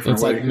 It's in a different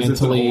it's way. like 'cause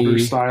it's an mentally older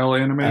style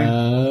anime.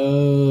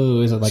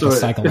 Oh, is it like So a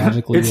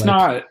psychologically? It's like,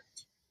 not.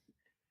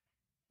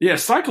 Yeah,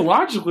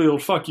 psychologically, it'll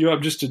fuck you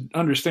up just to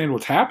understand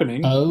what's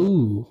happening.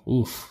 Oh,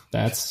 oof,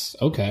 that's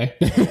okay.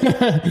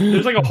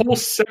 There's like a whole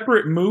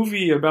separate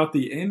movie about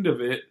the end of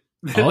it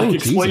that like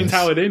explains Jesus.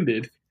 how it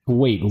ended.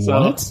 Wait, So-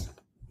 what?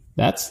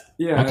 That's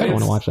Yeah, I kind of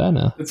want to watch that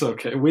now. It's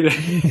okay. We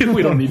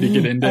don't need to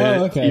get into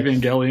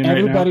Evangelion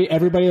right now.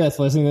 Everybody that's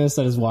listening to this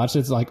that has watched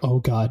it's like, oh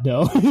god,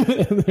 no.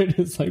 They're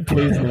just like,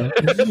 please no,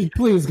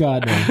 please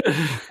God no.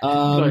 It's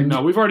like,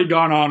 no, we've already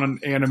gone on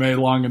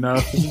anime long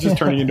enough. This is just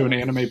turning into an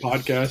anime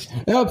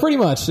podcast. No, pretty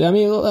much. I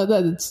mean,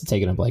 it's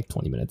taking up like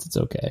 20 minutes. It's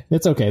okay.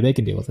 It's okay. They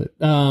can deal with it.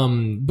 But I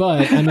mean,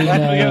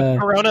 Last week is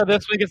Corona.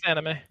 This week is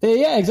anime.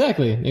 yeah,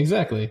 exactly.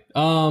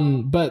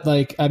 But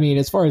like, I mean,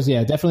 as far as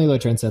definitely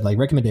like Trent said, like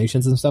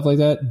recommendations and stuff like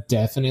that,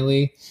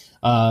 definitely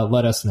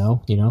let us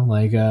know. You know,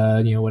 like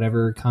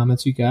whatever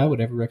comments you got,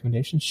 whatever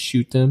recommendations,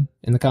 shoot them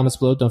in the comments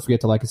below. Don't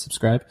forget to like and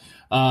subscribe.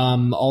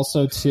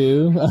 Also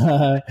too,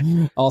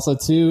 and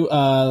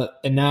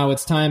now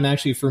it's time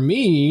actually for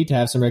me to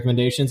have some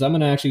recommendations. I'm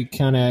gonna actually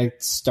kind of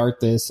start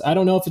this. I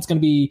don't know if it's gonna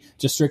be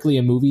just strictly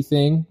a movie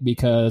thing,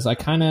 because I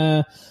kind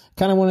of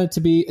want it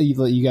to be,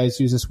 you guys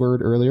used this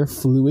word earlier,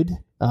 fluid.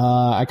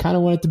 I kind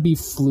of want it to be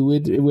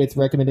fluid with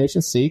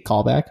recommendations. See,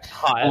 callback.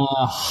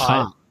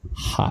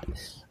 Hot.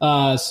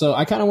 So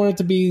I kind of want it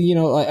to be,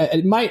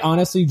 it might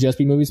honestly just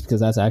be movies, because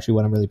that's actually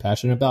what I'm really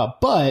passionate about.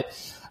 But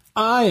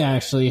I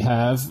actually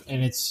have,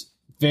 and it's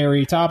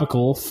very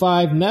topical,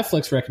 5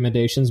 Netflix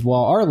recommendations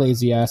while our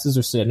lazy asses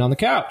are sitting on the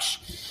couch.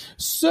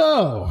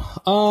 So,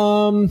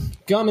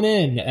 coming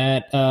in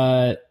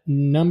at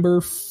number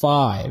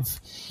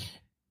 5.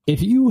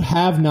 If you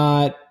have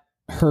not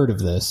heard of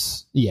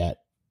this yet,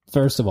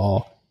 first of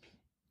all,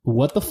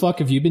 what the fuck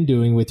have you been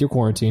doing with your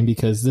quarantine?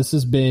 Because this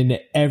has been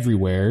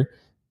everywhere.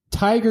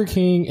 Tiger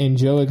King and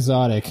Joe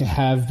Exotic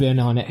have been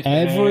on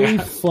every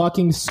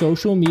fucking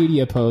social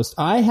media post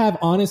I have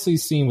honestly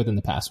seen within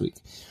the past week.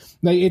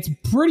 Like, it's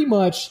pretty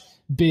much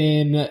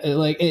been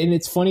like, and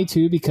it's funny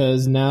too,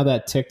 because now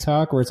that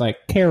TikTok where it's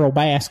like Carol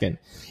Baskin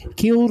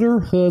killed her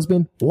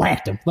husband,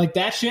 whacked him. Like,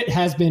 that shit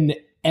has been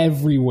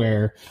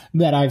everywhere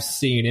that I've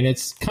seen. And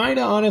it's kind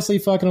of honestly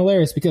fucking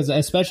hilarious because,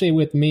 especially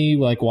with me,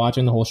 like,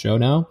 watching the whole show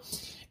now,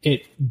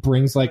 it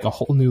brings like a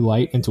whole new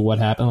light into what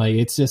happened. Like,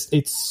 it's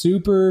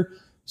super,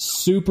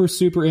 super,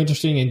 super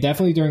interesting. And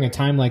definitely during a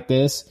time like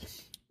this,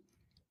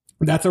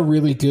 that's a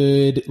really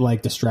good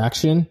like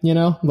distraction, you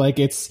know? Like,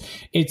 it's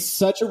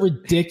such a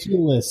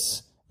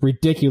ridiculous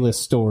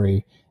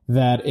story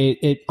that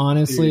it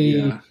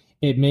honestly,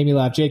 it made me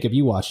laugh. Jacob,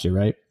 you watched it,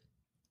 right?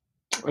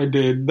 I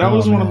did. That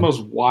was one of the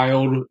most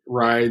wild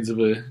rides of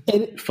a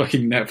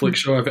fucking Netflix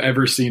show I've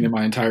ever seen in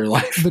my entire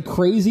life. The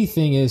crazy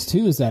thing is,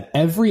 too, is that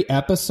every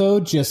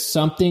episode, just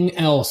something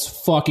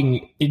else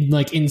fucking,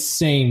 like,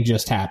 insane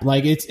just happened.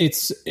 Like, and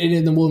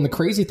the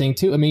crazy thing,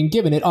 too, I mean,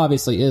 given it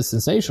obviously is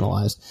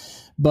sensationalized,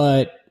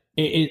 but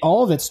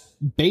all of it's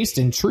based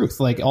in truth.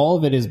 Like, all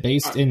of it is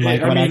based in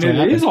like what actually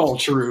happened. It is all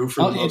true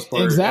for the most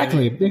part.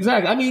 Exactly.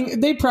 I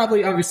mean, they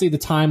probably, obviously, the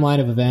timeline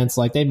of events,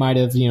 like, they might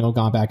have,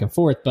 gone back and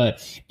forth,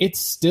 but it's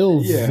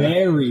still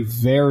very,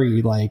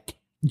 very, like,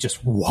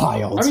 just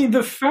wild. I mean,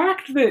 the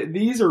fact that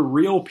these are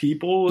real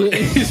people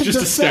is just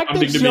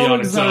astounding to me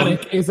on its own.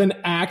 Exotic is an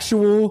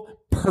actual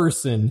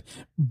person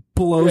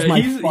blows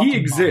my fucking mind. He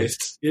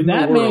exists in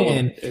that the world,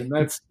 man, and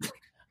that's.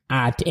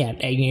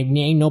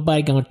 Ain't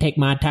nobody gonna take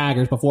my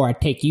tigers before I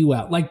take you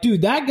out. Like,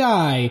 dude, that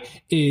guy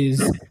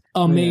is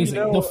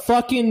amazing. The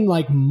fucking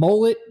like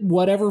mullet,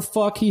 whatever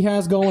fuck he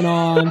has going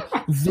on.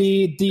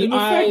 The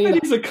fact that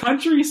he's a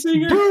country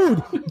singer,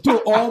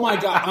 dude. Oh my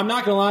god, I'm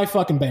not gonna lie,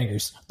 fucking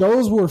bangers.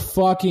 Those were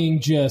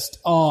fucking just.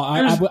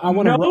 I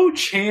want no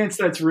chance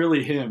that's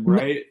really him,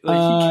 right?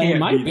 Like, he can't. It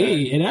might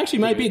be. It actually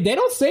might be. They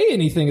don't say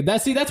anything.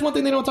 That's one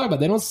thing they don't talk about.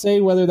 They don't say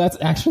whether that's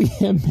actually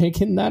him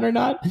making that or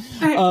not.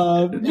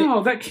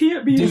 No, that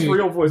can't be his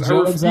real voice. I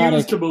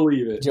refuse to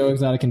believe it. Joe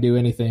Exotic can do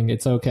anything.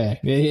 It's okay.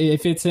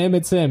 If it's him,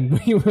 it's him.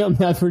 We'll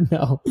never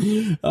know.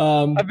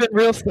 I've been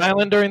real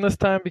silent during this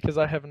time because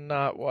I have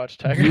not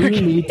watched Tiger King.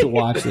 You need to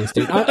watch this,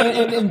 dude.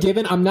 And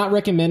given I'm not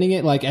recommending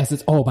it like as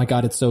it's, oh my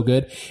god, it's so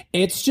good.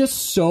 It's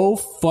just so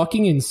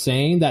fucking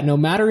insane that no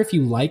matter if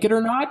you like it or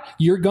not,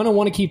 you're gonna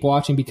want to keep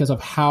watching because of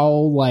how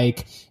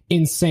like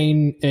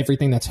insane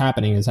everything that's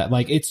happening is. That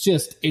like it's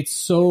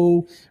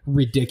so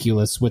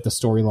ridiculous with the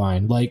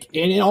storyline, like,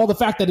 and all the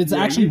fact that it's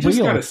actually you just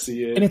real, gotta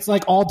see it. and it's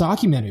like all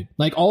documented,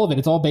 like all of it.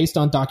 It's all based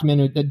on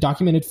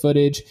documented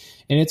footage,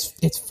 and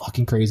it's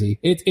fucking crazy.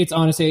 It's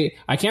honestly,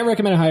 I can't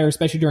recommend it higher,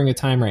 especially during a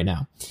time right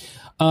now.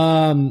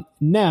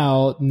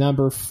 Now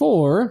number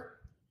 4.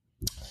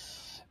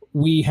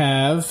 We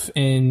have,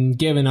 and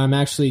given I'm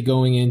actually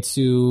going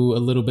into a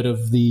little bit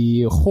of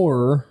the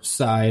horror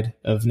side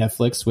of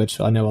Netflix,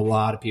 which I know a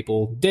lot of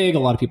people dig, a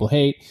lot of people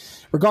hate.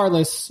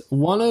 Regardless,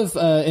 one of,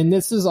 and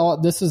this is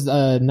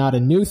not a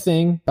new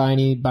thing by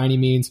any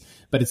means,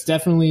 but it's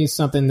definitely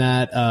something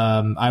that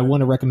I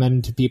want to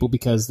recommend to people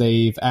because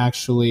they've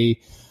actually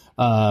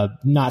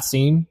not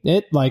seen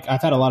it. Like,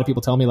 I've had a lot of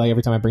people tell me, like,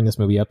 every time I bring this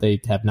movie up,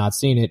 they have not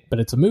seen it, but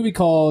it's a movie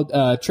called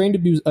Train to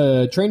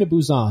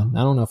Busan. I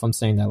don't know if I'm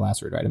saying that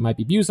last word right. It might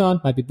be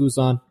Busan, might be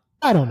Busan.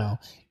 I don't know.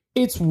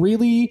 It's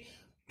really,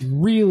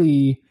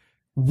 really,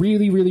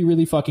 really, really,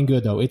 really fucking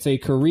good, though. It's a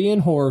Korean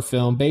horror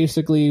film,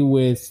 basically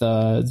with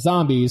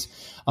zombies,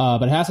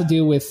 but it has to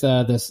deal with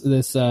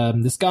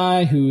this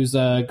guy who's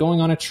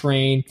going on a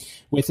train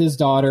with his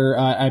daughter.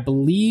 I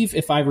believe,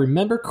 if I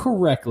remember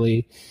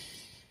correctly,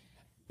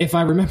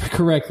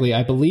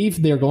 I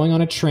believe they're going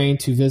on a train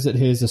to visit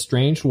his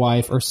estranged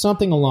wife or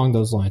something along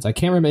those lines. I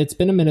can't remember. It's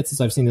been a minute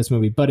since I've seen this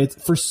movie, but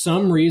it's, for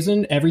some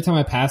reason, every time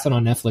I pass it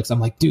on Netflix, I'm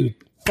like, dude,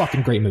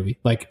 fucking great movie.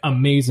 Like,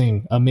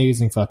 amazing,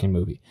 amazing fucking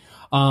movie.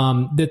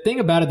 The thing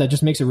about it that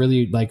just makes it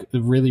really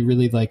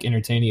like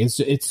entertaining is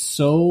it's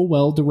so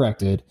well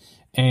directed,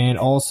 and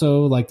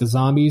also like the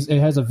zombies, it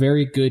has a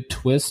very good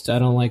twist. I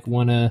don't like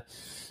want to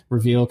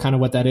reveal kind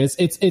of what that is.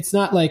 It's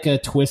not like a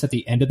twist at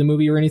the end of the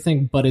movie or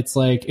anything, but it's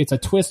like it's a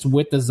twist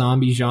with the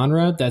zombie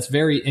genre that's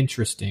very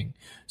interesting.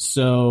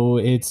 So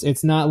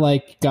it's not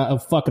like got a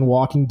fucking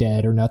Walking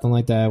Dead or nothing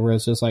like that, where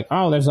it's just like,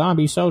 oh, the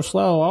zombie's so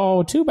slow.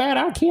 Oh, too bad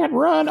I can't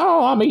run.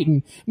 Oh, I'm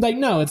eating. Like,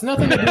 no, it's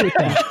nothing to do with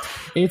that.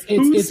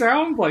 Who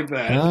sounds like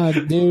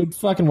that? Dude,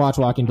 fucking watch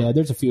Walking Dead.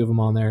 There's a few of them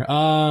on there.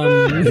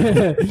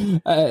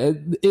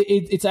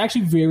 It's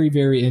actually very,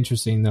 very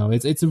interesting, though.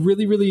 It's a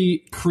really,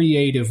 really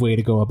creative way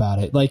to go about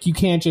it. Like, Like you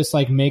can't just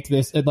like make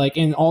this like,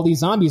 and all these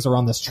zombies are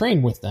on this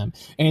train with them,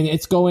 and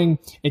it's going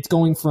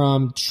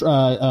from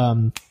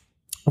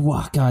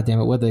wow, God damn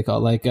it, what do they call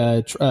it?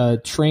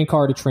 Like train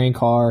car to train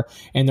car,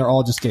 and they're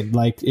all just getting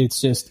like,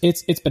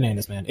 it's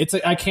bananas, man.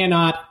 I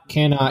cannot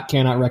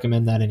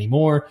recommend that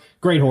anymore.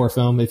 Great horror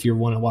film if you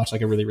want to watch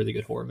like a really, really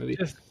good horror movie.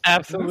 Just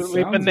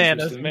absolutely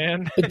bananas,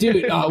 man.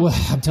 Dude,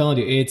 I'm telling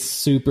you, it's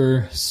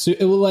super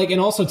like, and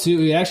also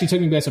too, it actually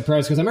took me by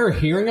surprise because I remember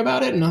hearing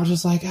about it and I was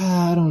just like,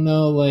 I don't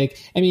know. Like,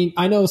 I mean,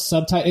 I know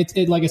subtitles.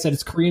 Like I said,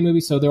 it's a Korean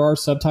movie, so there are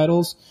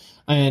subtitles.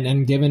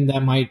 And given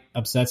that might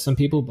upset some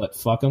people, but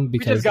fuck them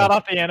because we just got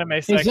off the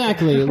anime section.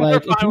 Exactly.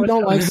 Like if you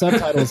don't like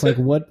subtitles, like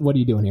what are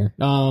you doing here?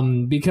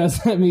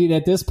 Because I mean,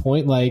 at this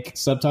point, like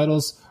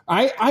subtitles,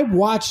 I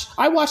watch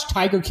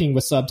Tiger King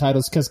with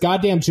subtitles because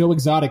goddamn Joe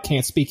Exotic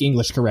can't speak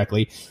English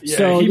correctly. Yeah,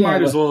 so he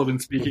might as well have been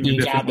speaking a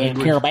different goddamn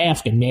language. Carol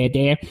Baskin, man,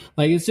 damn.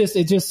 Like it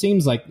just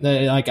seems like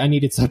I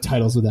needed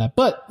subtitles with that.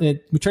 But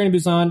Train to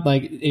Busan,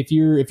 like if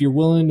you're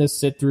willing to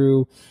sit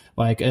through,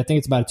 like I think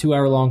it's about a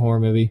 2-hour long horror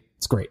movie.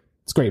 It's great.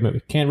 It's a great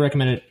movie. Can't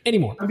recommend it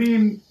anymore. I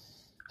mean,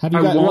 have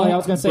you got? Well, I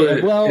was gonna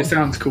say. Well, it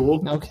sounds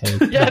cool. Okay.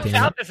 Yeah,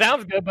 it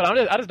sounds good, but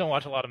I just don't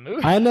watch a lot of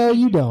movies. I know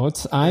you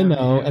don't. I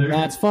know, and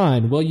that's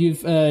fine. Well,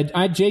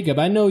 Jacob.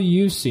 I know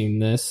you've seen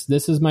this.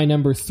 This is my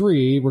number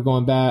 3. We're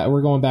going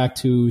back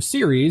to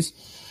series,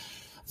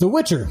 The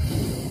Witcher.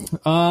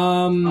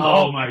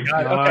 Oh my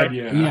god! Okay.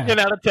 Yeah. 10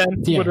 out of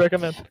 10 would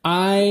recommend.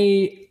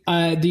 I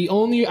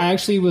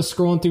actually was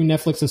scrolling through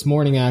Netflix this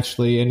morning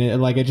actually, and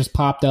it just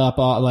popped up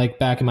like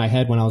back in my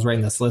head when I was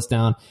writing this list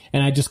down,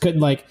 and I just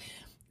couldn't like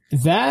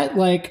that.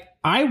 Like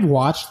I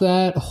watched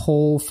that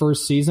whole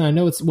first season. I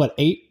know it's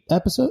 8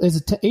 episodes. Is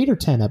it 8 or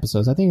 10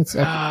 episodes? I think it's.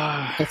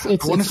 I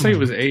want to say it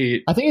was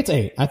 8. I think it's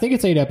 8. I think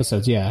it's 8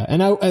 episodes. Yeah,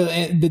 and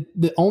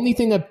the only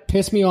thing that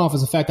pissed me off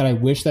is the fact that I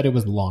wish that it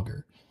was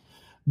longer.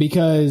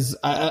 Because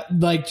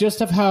like just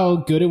of how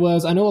good it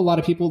was. I know a lot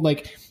of people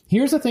like,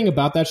 here's the thing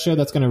about that show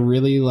that's going to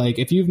really like,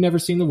 if you've never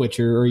seen The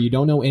Witcher or you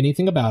don't know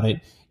anything about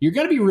it, you're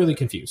going to be really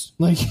confused.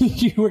 Like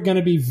you are going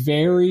to be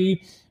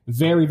very,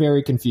 very,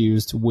 very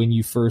confused when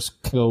you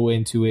first go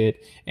into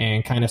it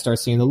and kind of start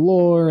seeing the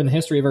lore and the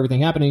history of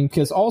everything happening.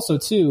 Because also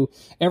too,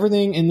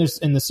 everything in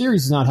the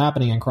series is not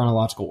happening in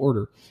chronological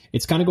order.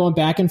 It's kind of going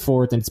back and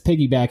forth, and it's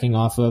piggybacking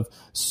off of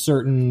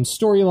certain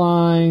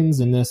storylines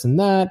and this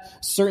and that.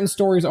 Certain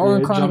stories are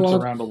in chronological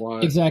order. Around a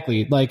lot.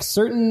 Exactly. Like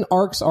certain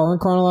arcs are in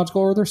chronological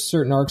order,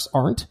 certain arcs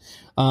aren't.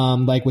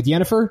 Like with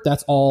Yennefer,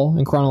 that's all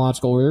in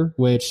chronological order,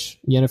 which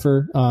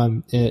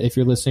Yennefer, if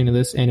you're listening to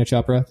this, Anna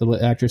Chopra,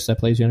 the actress that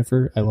plays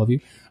Yennefer, I love you.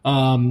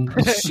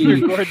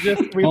 You're gorgeous.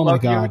 We oh my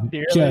love God.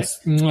 you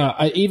Just,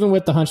 even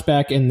with the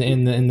hunchback in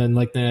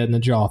the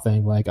jaw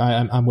thing, like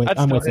I'm with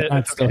it.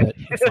 I'd still hit.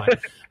 It's fine.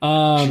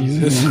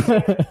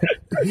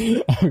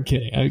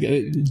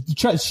 Okay.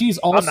 She's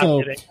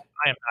also,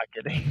 I am not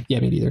kidding. Yeah,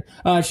 me neither.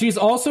 She's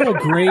also a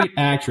great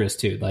actress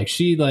too. Like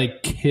she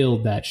like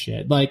killed that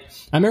shit. Like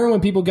I remember when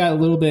people got a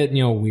little bit,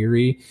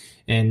 weary,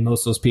 and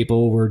most of those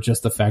people were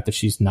just the fact that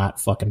she's not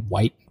fucking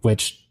white,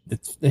 which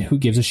who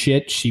gives a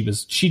shit? She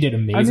did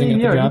amazing at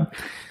the job.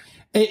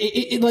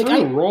 Like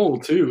a role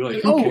too.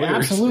 Like, who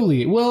cares?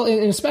 Absolutely. Well,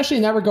 and especially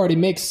in that regard, it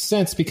makes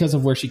sense because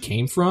of where she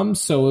came from.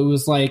 So it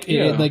was like,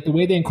 like the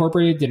way they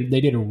incorporated it, they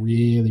did a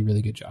really,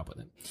 really good job with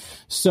it.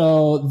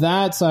 So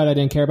that side I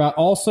didn't care about.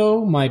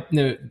 Also, I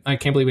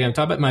can't believe we haven't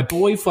talked about my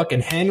boy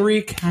fucking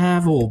Henry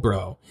Cavill,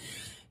 bro.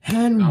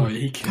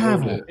 Henry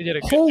Cavill. He did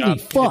a good Holy job.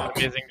 fuck!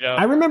 He did an amazing job.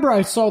 I remember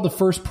I saw the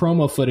first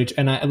promo footage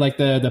and I like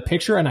the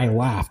picture and I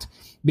laughed.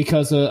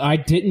 Because I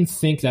didn't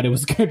think that it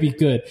was going to be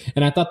good.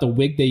 And I thought the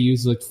wig they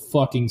used looked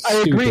fucking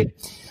stupid.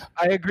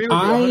 I agree with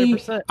you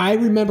 100%. I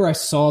remember I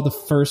saw the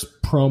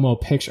first promo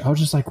picture. I was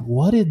just like,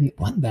 what in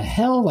the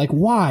hell? Like,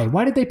 why?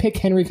 Why did they pick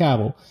Henry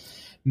Cavill?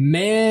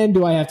 Man,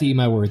 do I have to eat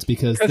my words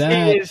because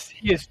that...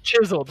 He is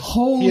chiseled.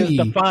 Holy he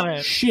is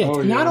defined. Shit. Oh,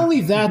 yeah. Not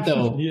only that,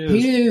 though,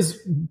 he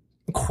is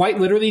quite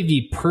literally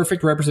the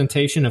perfect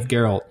representation of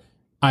Geralt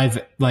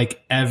I've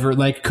ever...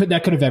 that could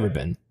have ever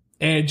been.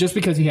 And just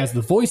because he has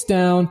the voice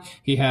down,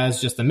 he has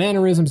just the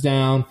mannerisms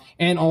down,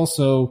 and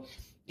also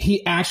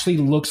he actually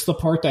looks the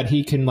part that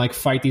he can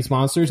fight these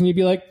monsters, and you'd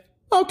be like,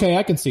 okay,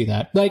 I can see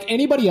that. Like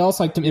anybody else,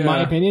 in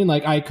my opinion,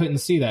 I couldn't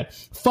see that.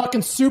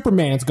 Fucking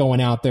Superman's going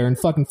out there and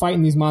fucking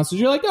fighting these monsters.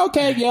 You're like,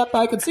 okay, yep,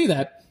 I can see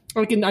that.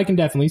 I can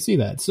definitely see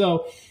that.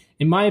 So,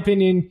 in my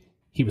opinion,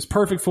 he was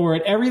perfect for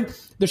it.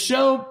 The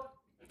show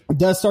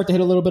does start to hit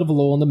a little bit of a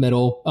lull in the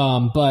middle,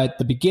 but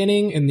the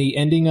beginning and the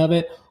ending of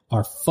it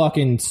are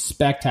fucking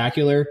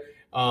spectacular.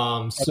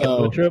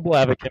 So Butcher of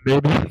Blaviken,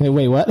 baby. Hey,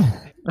 wait, what?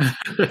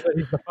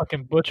 He's the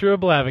fucking Butcher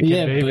of Blaviken,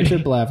 Yeah, baby. Butcher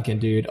Blaviken,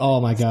 dude.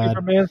 Oh my god.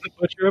 Superman's the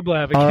Butcher of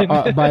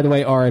Blaviken. By the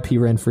way, R.I.P.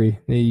 Renfrey.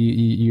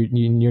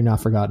 You're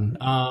not forgotten.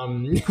 I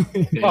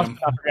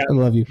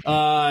love you.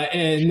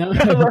 And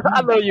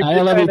I love you.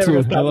 I love you too.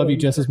 I love you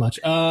just as much.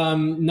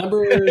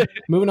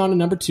 Moving on to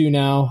number 2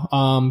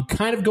 now.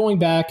 Kind of going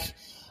back.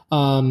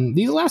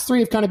 These last three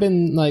have kind of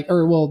been like,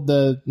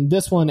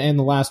 this one and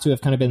the last two have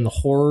kind of been the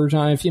horror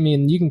genre. I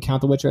mean, you can count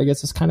The Witcher, I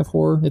guess, as kind of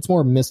horror. It's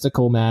more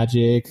mystical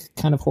magic,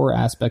 kind of horror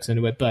aspects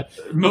into it, but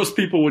most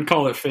people would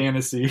call it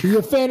fantasy.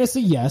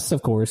 Fantasy, yes,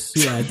 of course.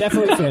 Yeah,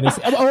 definitely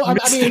fantasy. I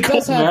mean, it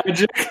does have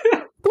magic.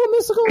 Well,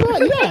 mystical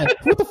magic. Yeah.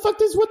 What the fuck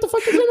does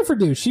Jennifer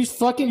do? She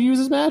fucking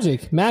uses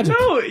magic. Magic.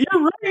 No,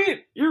 you're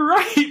right. You're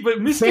right.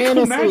 But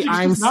mystical magic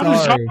is not a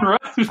genre.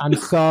 I'm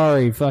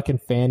sorry. Fucking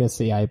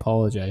fantasy. I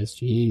apologize.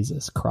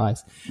 Jesus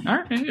Christ. All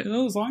right.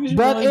 As long as you're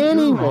But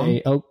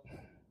right,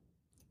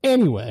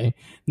 anyway,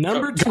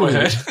 number 2. Go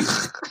ahead.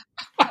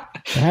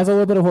 It has a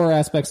little bit of horror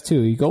aspects too.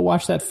 You go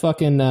watch that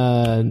fucking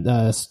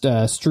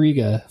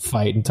Striga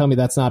fight and tell me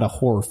that's not a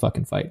horror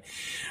fucking fight.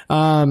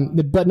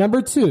 But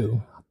number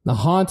 2, The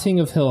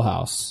Haunting of Hill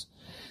House.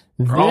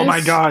 Oh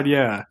my god,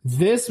 yeah.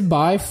 This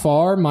by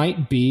far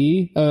might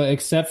be,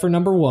 except for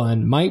number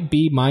 1, might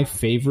be my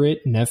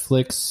favorite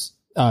Netflix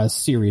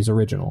series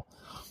original.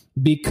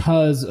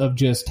 Because of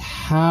just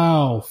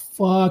how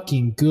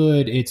fucking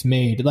good it's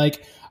made.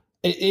 Like,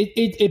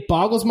 it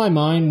boggles my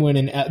mind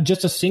when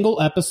just a single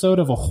episode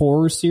of a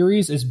horror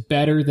series is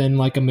better than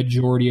like a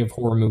majority of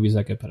horror movies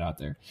I could put out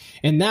there.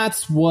 And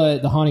that's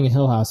what The Haunting of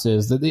Hill House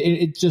is.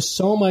 It just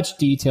so much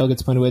detail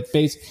gets put into it.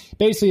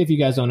 Basically, if you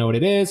guys don't know what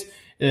it is,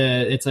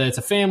 it's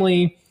a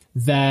family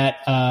that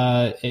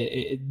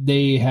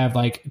they have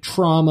like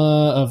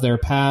trauma of their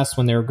past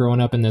when they were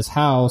growing up in this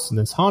house, in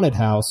this haunted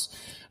house.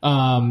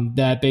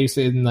 That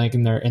basically, like,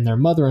 and their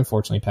mother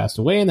unfortunately passed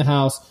away in the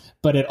house,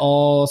 but it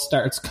all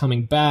starts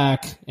coming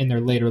back in their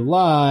later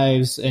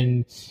lives,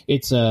 and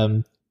it's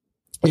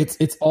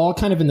all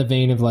kind of in the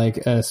vein of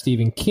like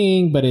Stephen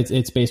King, but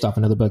it's based off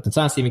another book that's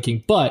not Stephen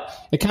King, but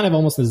it kind of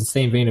almost is the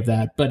same vein of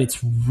that. But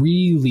it's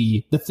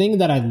really the thing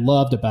that I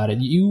loved about it.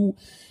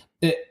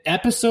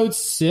 Episode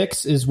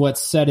 6 is what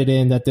set it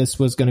in that this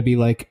was going to be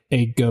like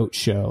a GOAT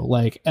show.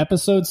 Like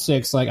episode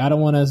 6, like I don't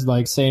want to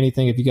like say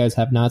anything if you guys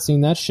have not seen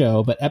that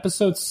show, but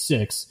episode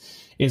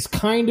 6 is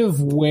kind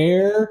of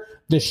where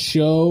the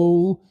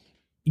show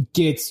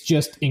gets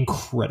just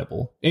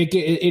incredible.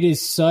 It is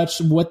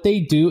such what they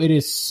do. It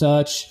is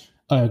such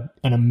an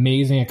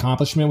amazing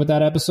accomplishment with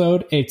that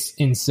episode. It's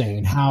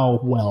insane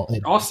how well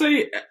it. I'll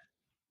say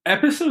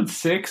episode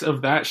 6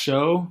 of that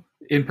show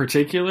in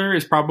particular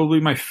is probably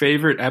my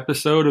favorite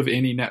episode of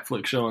any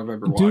Netflix show I've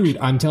ever watched. Dude,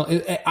 I'm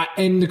telling.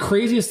 And the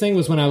craziest thing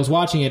was when I was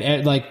watching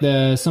it, like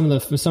some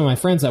of my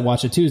friends that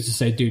watch it too, is to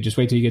say, "Dude, just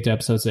wait till you get to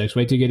episode 6.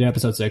 Wait till you get to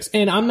episode 6."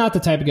 And I'm not the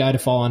type of guy to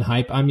fall on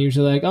hype. I'm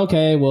usually like,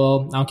 okay,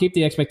 well, I'll keep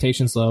the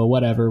expectations low.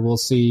 Whatever, we'll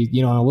see.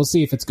 We'll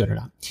see if it's good or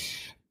not.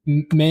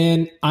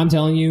 Man, I'm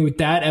telling you,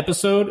 that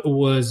episode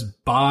was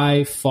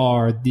by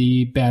far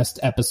the best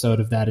episode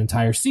of that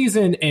entire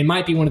season, and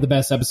might be one of the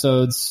best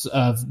episodes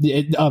of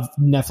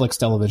Netflix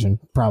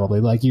television, probably.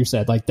 Like you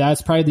said, like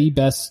that's probably the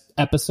best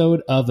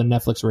episode of a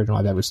Netflix original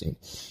I've ever seen.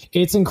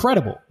 It's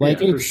incredible.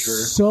 Like, yeah,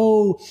 it's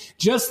so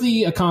just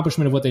the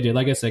accomplishment of what they did.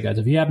 Like I said, guys,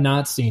 if you have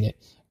not seen it,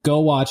 go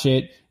watch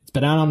it. It's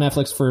been out on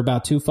Netflix for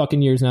about 2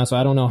 fucking years now, so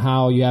I don't know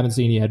how you haven't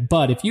seen it yet.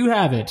 But if you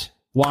haven't,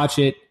 watch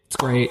it. It's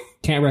great.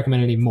 Can't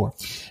recommend it anymore.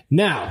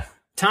 Now,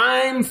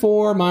 time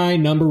for my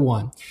number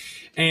 1.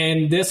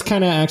 And this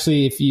kind of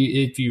actually, if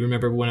you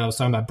remember when I was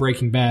talking about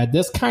Breaking Bad,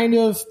 this kind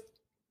of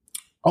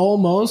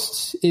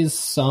almost is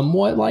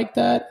somewhat like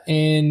that.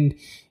 And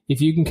if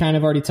you can kind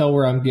of already tell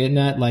where I'm getting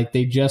at, like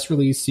they just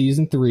released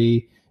season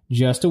 3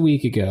 just a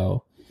week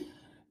ago.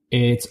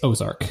 It's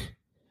Ozark.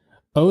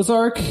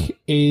 Ozark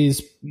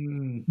is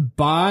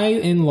by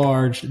and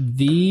large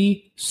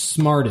the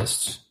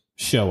smartest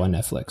show on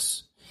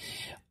Netflix.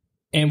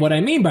 And what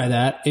I mean by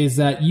that is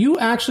that you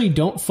actually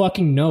don't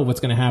fucking know what's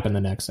going to happen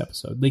the next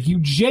episode. Like, you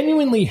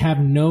genuinely have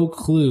no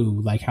clue,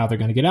 like, how they're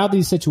going to get out of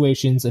these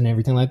situations and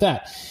everything like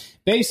that.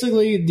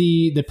 Basically,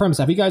 the premise.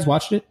 Have you guys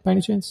watched it by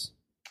any chance?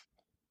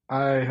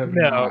 I have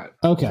No. not.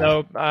 Okay.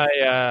 So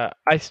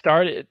I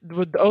started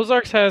with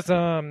Ozarks has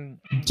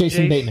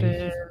Jason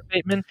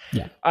Bateman.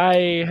 Yeah.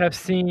 I have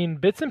seen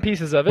bits and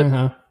pieces of it.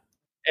 Uh-huh.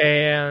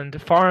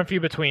 And far and few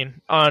between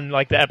on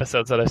like the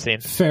episodes that I've seen.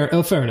 Fair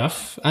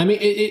enough. I mean,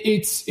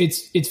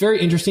 it's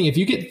very interesting. If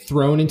you get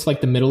thrown into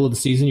like the middle of the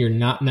season, you're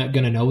not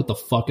going to know what the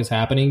fuck is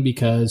happening,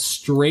 because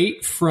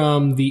straight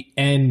from the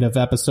end of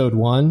episode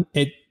 1,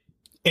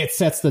 it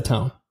sets the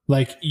tone.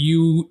 Like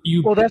you.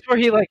 Well, that's where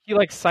he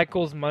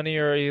cycles money,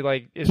 or he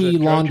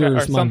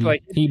launders money.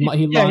 Like, he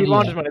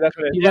launders money. That's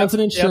what it is. He runs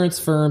an insurance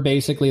firm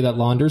basically that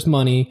launders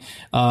money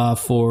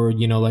for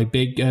like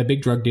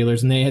big drug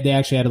dealers, and they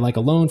actually had like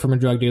a loan from a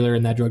drug dealer,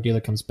 and that drug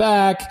dealer comes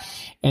back,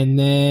 and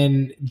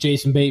then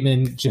Jason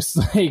Bateman, just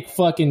like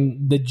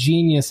fucking the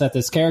genius that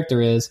this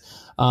character is.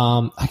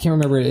 I can't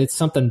remember. It's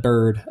something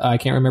Bird. I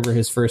can't remember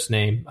his first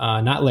name.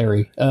 Not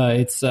Larry.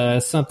 It's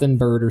something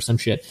Bird or some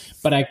shit.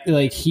 But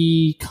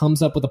he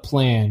comes up with a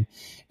plan,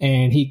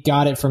 and he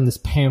got it from this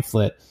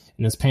pamphlet,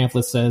 and this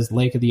pamphlet says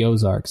Lake of the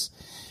Ozarks.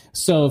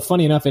 So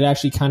funny enough, it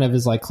actually kind of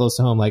is like close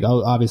to home. Like,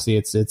 oh, obviously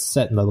it's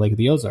set in the Lake of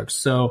the Ozarks.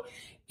 So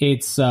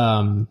it's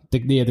and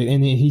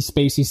he's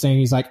basically saying,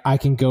 he's like, I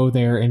can go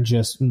there and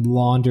just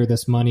launder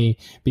this money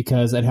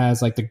because it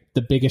has like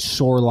the biggest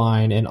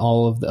shoreline in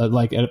all of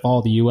the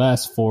all the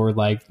US for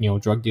like, you know,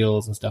 drug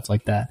deals and stuff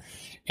like that.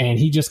 And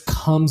he just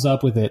comes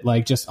up with it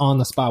like just on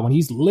the spot when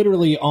he's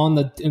literally on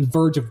the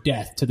verge of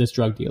death to this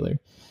drug dealer.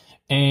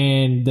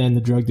 And then the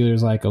drug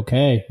dealer's like,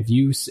 okay, if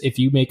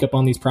you make up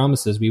on these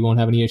promises, we won't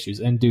have any issues.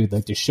 And dude,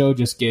 like the show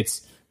just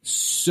gets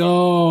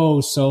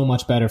so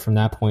much better from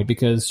that point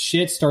because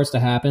shit starts to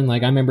happen.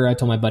 Like I remember I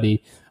told my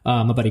buddy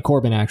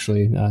Corbin,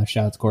 actually,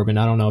 shout out to Corbin.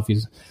 I don't know if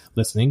he's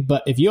listening,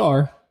 but if you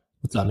are,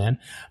 what's up, man?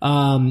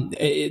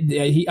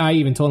 I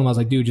even told him, I was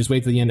like, dude, just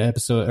wait till the end of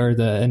episode or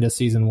the end of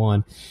season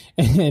 1.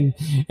 And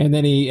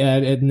then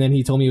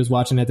he told me he was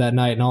watching it that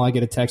night, and all I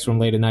get a text from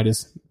late at night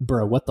is,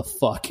 bro, what the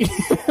fuck?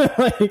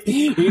 Like,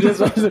 he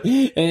just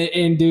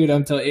and dude,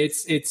 I'm telling you,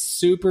 it's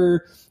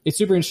super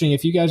interesting.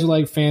 If you guys are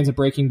like fans of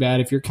Breaking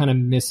Bad, if you're kind of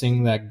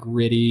missing that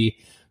gritty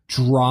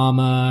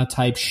drama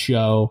type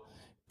show,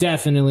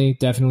 definitely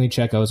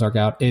check Ozark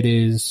out. It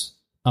is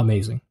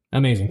amazing.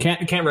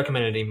 Can't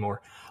recommend it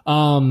anymore.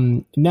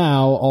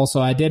 Now also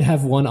I did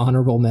have one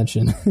honorable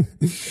mention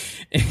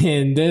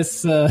and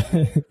this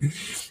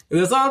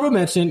honorable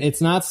mention,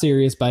 it's not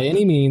serious by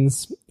any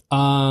means.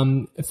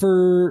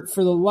 For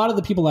a lot of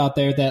the people out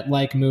there that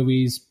like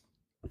movies,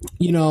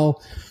 you know,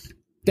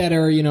 that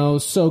are, you know,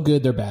 so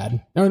good they're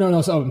bad.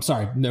 No. So I'm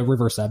sorry. No,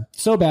 reverse that.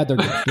 So bad they're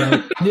good.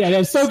 Right?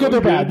 Yeah, so good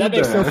they're bad. That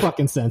makes no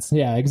fucking sense.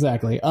 Yeah,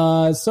 exactly.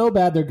 So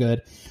bad they're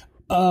good.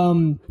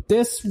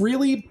 This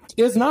really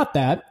is not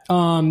that,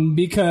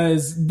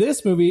 because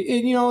this movie,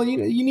 you know,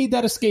 you need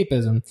that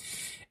escapism,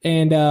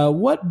 and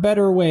what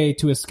better way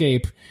to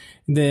escape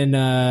than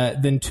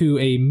to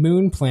a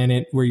moon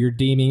planet where you're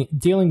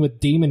dealing with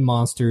demon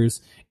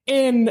monsters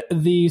in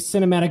the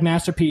cinematic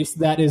masterpiece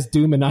that is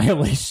Doom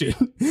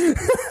Annihilation.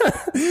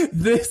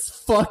 This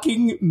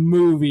fucking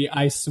movie,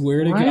 I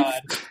swear to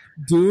God.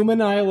 Doom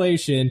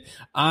Annihilation.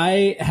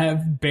 I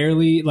have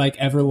barely like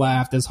ever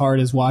laughed as hard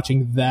as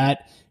watching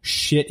that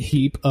shit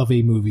heap of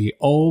a movie.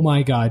 Oh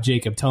my God,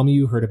 Jacob, tell me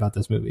you heard about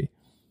this movie.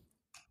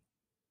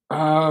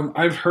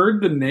 I've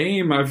heard the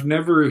name. I've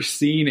never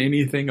seen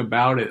anything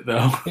about it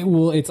though.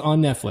 It's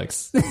on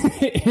Netflix.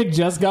 It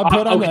just got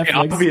put on Netflix.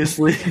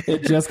 Obviously.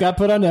 It just got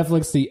put on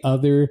Netflix the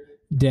other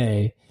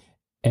day.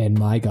 And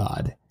my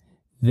God,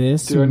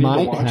 this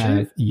might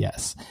have,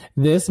 yes,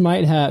 this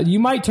might have, you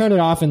might turn it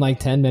off in like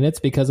 10 minutes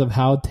because of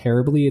how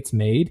terribly it's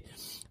made,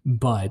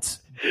 but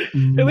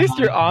at least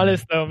you're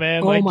honest though,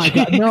 man. Oh like, my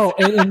God. No,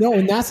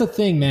 and that's the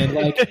thing, man.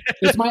 Like,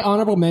 it's my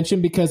honorable mention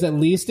because at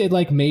least it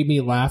like made me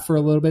laugh for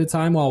a little bit of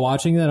time while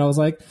watching it. I was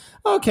like,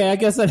 okay, I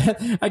guess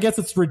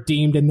it's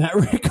redeemed in that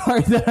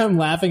regard that I'm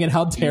laughing at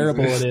how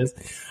terrible it is.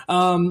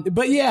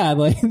 But yeah,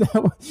 like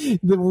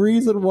the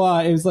reason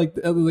why it was like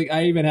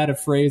I even had a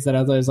phrase that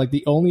I was like,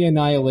 the only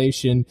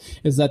annihilation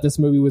is that this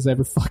movie was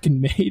ever fucking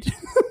made.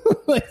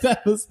 Like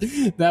that was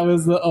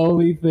the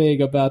only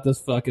thing about this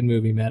fucking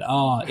movie, man.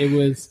 It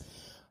was,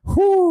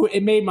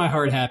 it made my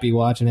heart happy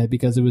watching it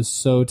because it was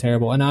so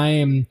terrible. And I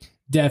am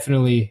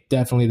definitely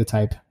the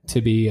type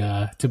to be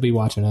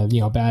watching a, you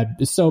know,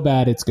 so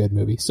bad it's good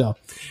movie. So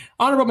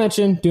honorable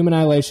mention, Doom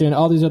Annihilation.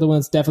 All these other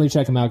ones, definitely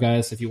check them out,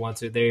 guys, if you want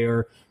to. They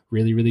are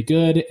really, really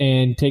good,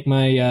 and take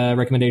my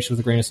recommendation with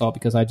a grain of salt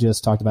because I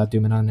just talked about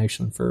Doom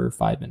Annihilation for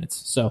 5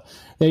 minutes. So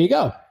there you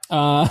go.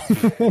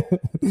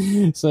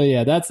 So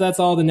yeah, that's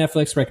all the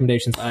Netflix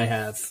recommendations I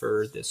have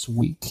for this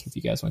week, if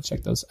you guys want to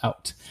check those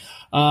out.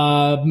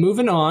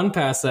 Moving on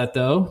past that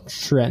though,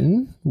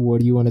 Trenton, what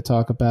do you want to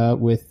talk about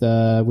with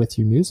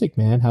your music,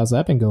 man? How's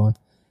that been going?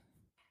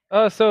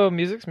 So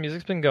music's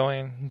been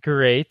going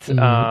great.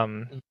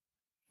 Mm-hmm.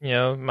 You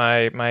know,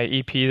 my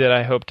EP that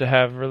I hope to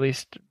have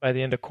released by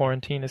the end of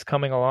quarantine is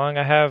coming along.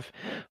 I have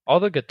all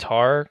the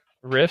guitar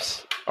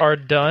riffs are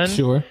done.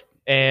 Sure.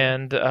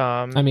 And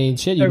I mean,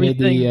 shit, you made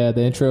the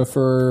intro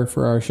for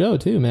our show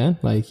too, man.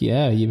 Like,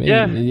 yeah, you made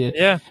it.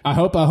 Yeah. I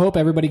hope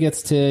everybody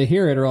gets to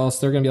hear it, or else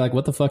they're gonna be like,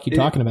 "What the fuck you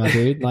talking about,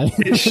 dude?" Like,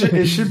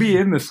 it should be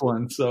in this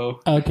one. So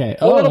okay,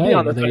 it'll be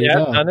on this one.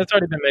 Yeah, and it's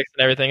already been mixed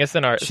and everything. It's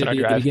in our drive.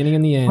 The beginning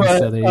and the end. But,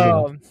 so there you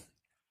go.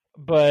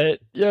 But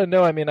yeah,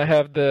 no, I mean, I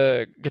have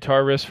the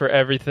guitar riffs for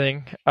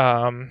everything,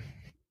 and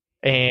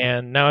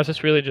now it's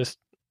just really just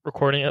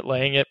recording it,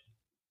 laying it.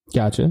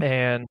 Gotcha.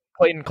 And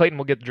Clayton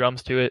will get the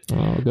drums to it.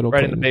 Oh, good old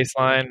writing the bass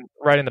line.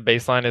 Writing the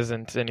bass line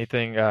isn't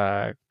anything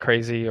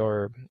crazy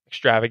or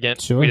extravagant.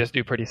 Sure. We just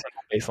do pretty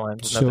simple bass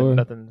lines. Sure.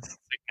 Nothing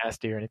sick,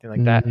 nasty or anything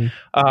like that.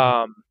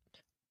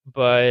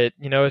 But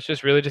you know, it's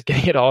just really just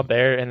getting it all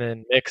there and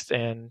then mixed,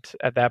 and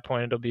at that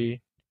point it'll be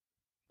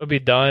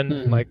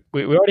done. Like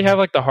we already have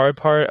like the hard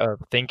part of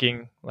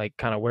thinking like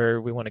kind of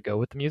where we want to go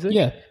with the music.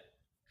 Yeah.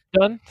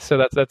 Done. So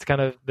that's kind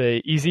of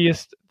the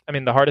easiest. I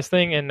mean, the hardest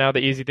thing, and now the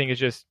easy thing is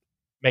just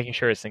making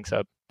sure it syncs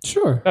up.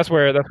 Sure. That's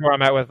where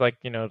I'm at with like,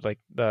 you know, like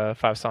the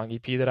 5-song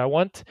EP that I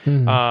want.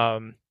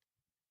 My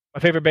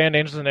favorite band,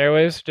 Angels and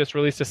Airwaves, just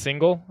released a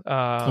single.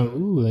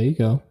 There you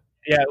go.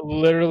 Yeah,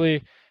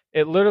 literally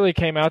It literally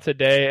came out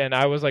today, and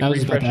I was like I was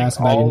just about to refreshing ask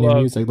about your all new of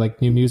music,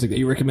 like new music that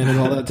you recommended,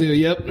 all that too.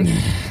 Yep. There you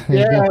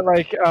yeah, go.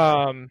 like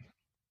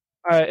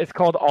it's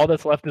called All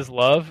That's Left Is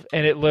Love,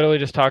 and it literally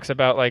just talks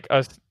about like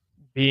us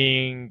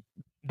being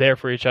there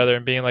for each other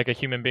and being like a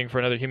human being for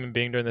another human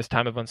being during this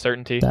time of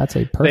uncertainty. That's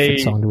a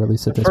perfect song to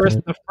release at this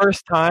point. The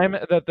first time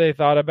that they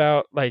thought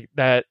about like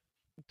that,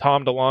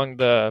 Tom DeLonge,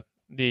 the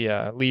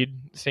lead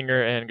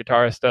singer and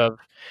guitarist of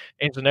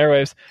Angels and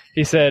Airwaves,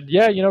 he said,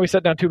 "Yeah, you know, we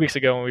sat down 2 weeks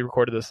ago when we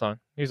recorded this song."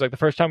 He was like, "The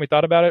first time we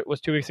thought about it was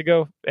 2 weeks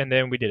ago, and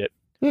then we did it."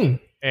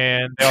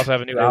 And they also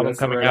have a new album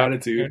coming out.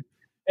 Attitude.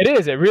 It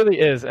is. It really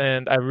is,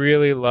 and I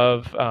really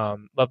love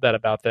that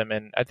about them.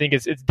 And I think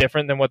it's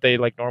different than what they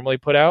like normally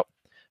put out.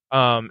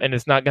 And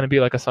it's not going to be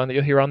like a song that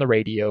you'll hear on the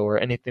radio or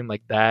anything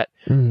like that.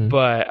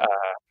 But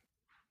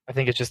I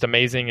think it's just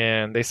amazing.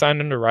 And they signed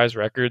under Rise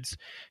Records.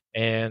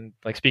 And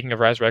like speaking of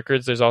Rise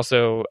Records, there's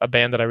also a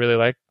band that I really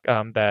like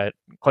that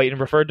Clayton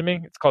referred to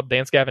me. It's called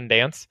Dance Gavin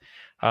Dance.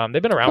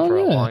 They've been around for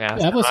a long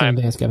ass I've listened time.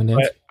 to Dance Gavin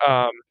Dance.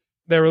 But,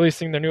 they're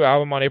releasing their new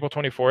album on April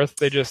 24th.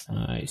 They just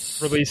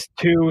released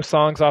 2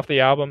 songs off the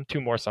album, 2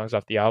 more songs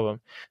off the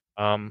album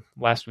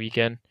last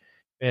weekend.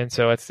 And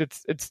so it's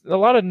a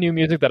lot of new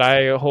music that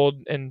I hold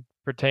and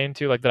pertain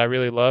to, like that I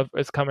really love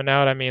is coming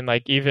out. I mean,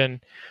 like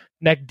even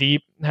Neck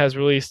Deep has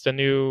released a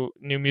new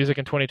music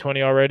in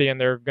 2020 already,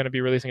 and they're going to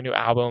be releasing a new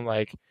album.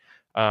 Like,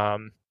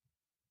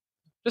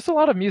 just a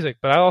lot of music.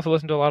 But I also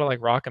listen to a lot of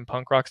like rock and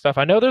punk rock stuff.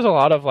 I know there's a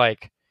lot of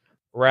like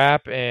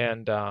rap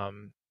and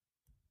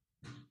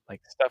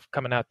like stuff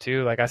coming out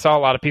too. Like I saw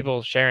a lot of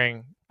people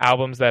sharing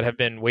albums that have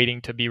been waiting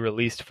to be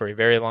released for a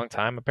very long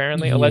time,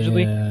 apparently,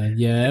 allegedly.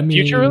 Yeah. I mean,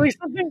 Future released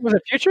something? Was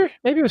it Future?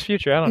 Maybe it was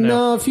Future. I don't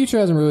know. No, Future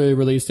hasn't really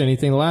released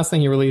anything. The last thing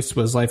he released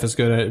was Life is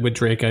Good with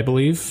Drake, I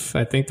believe.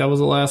 I think that was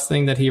the last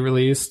thing that he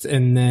released.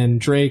 And then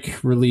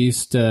Drake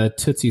released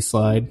Tootsie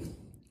Slide,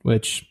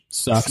 which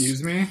sucks.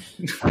 Excuse me?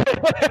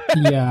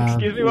 Yeah.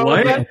 Excuse me,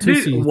 What? was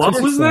that?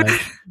 What was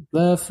that?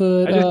 Left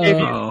foot I just gave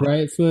up,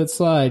 right foot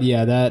slide.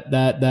 Yeah,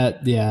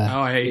 that. Yeah.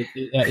 Oh, I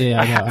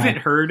Yeah, I haven't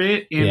heard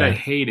it, and yeah. I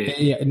hate it.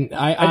 Yeah, and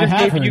I just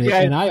have gave heard you it,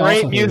 guys and I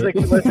great also hate music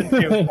it. to listen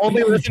to.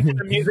 Only listen to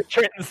the music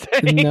Trenton's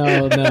saying.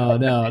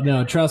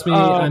 No. Trust me.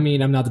 I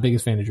mean, I'm not the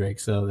biggest fan of Drake,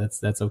 so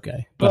that's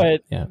okay.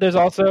 But yeah. there's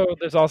also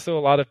a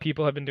lot of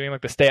people have been doing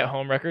like the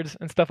stay-at-home records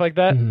and stuff like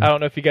that. I don't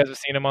know if you guys have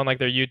seen them on like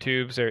their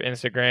YouTubes or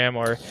Instagram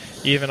or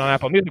even on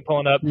Apple Music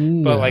pulling up.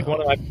 But like one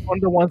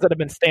of the ones that have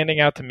been standing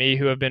out to me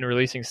who have been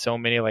releasing so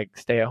many like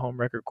stay-at-home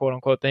record quote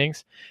unquote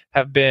things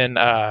have been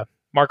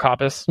Mark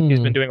Hoppus. He's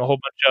been doing a whole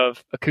bunch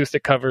of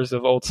acoustic covers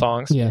of old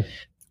songs. Yeah. So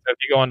if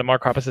you go onto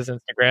Mark Hoppus's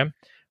Instagram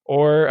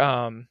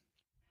or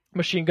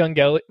Machine Gun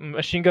Kelly,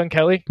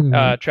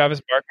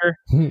 Travis Barker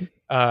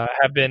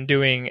have been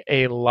doing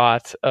a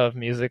lot of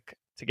music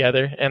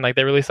together, and like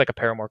they released like a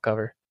Paramore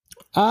cover.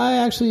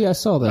 I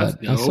saw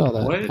that. That's I saw dope.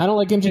 that. What? I don't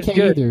like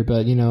MGK either,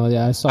 but you know,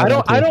 yeah, I saw. I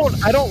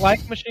that don't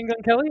like Machine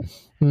Gun Kelly.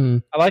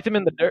 I liked him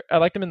in the dirt.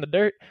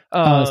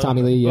 It's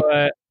Tommy Lee.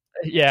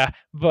 Yeah.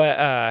 But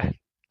I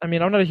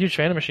mean, I'm not a huge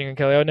fan of Machine Gun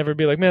Kelly. I would never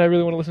be like, man, I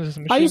really want to listen to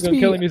some Machine Gun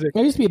Kelly music.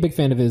 I used to be a big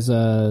fan of his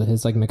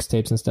like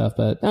mixtapes and stuff,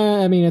 but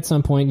I mean, at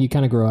some point, you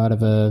kind of grow out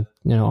of a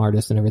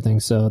artist and everything.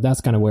 So that's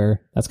kind of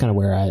where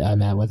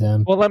I'm at with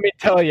him. Well, let me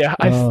tell you,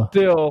 I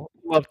still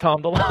love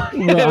Tom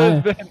DeLonge. It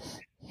has been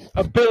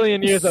a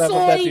billion years that I've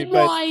loved that dude.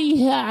 But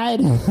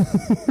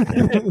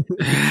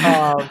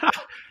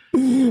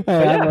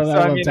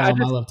I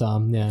love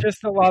Tom. Yeah,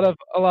 just a lot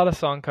of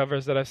song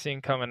covers that I've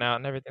seen coming out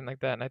and everything like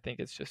that, and I think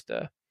it's just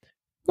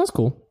that's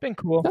cool. Been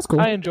cool. That's cool.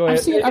 I enjoy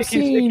it. It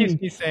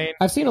keeps me sane.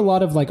 I've seen a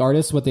lot of like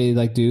artists what they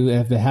like do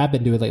have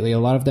been doing lately. A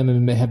lot of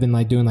them have been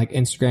like doing like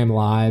Instagram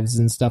lives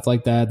and stuff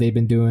like that. They've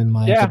been doing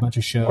like a bunch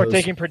of shows or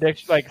taking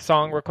like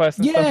song requests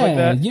and stuff like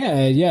that.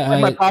 Yeah.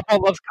 Like my papa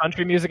loves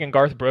country music, and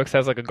Garth Brooks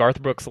has like a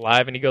Garth Brooks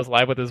live, and he goes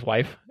live with his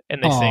wife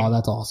and they sing. Oh,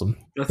 that's awesome.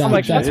 That's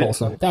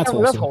wholesome. That's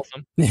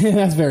wholesome.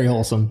 That's very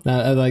wholesome.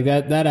 Like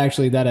that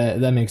actually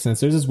that makes sense.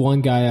 There's this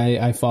one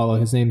guy I follow.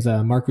 His name's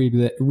Mark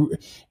Reblier,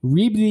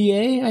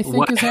 I think.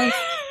 What? Is that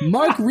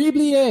Mark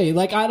Reblier?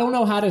 Like I don't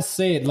know how to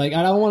say it. Like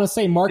I don't want to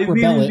say Mark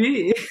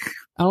Rebellet.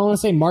 I don't want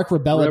to say Mark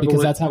Rebellet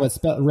because that's how it's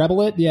spelled.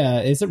 Rebellet?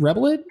 Yeah. Is it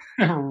Rebellet?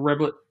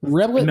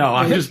 Rebellet? No,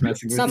 I'm just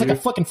messing with you. Sounds like a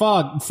fucking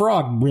frog,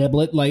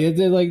 Rebellet. Like,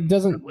 it like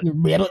doesn't...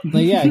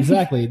 Like, yeah,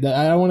 exactly.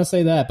 I don't want to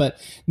say that. But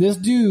this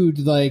dude,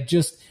 like,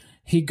 just...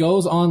 He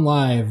goes on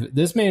live.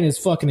 This man is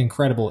fucking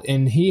incredible.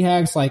 And he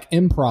has, like,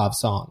 improv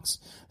songs.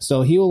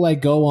 So he will,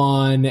 like, go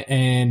on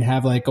and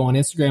have, like, go on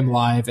Instagram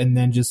Live and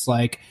then just,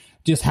 like...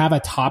 Just have a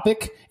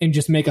topic and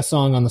just make a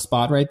song on the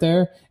spot right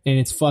there. And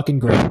it's fucking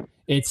great.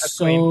 It's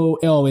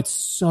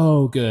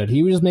so good.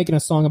 He was just making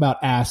a song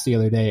about ass the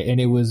other day, and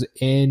it was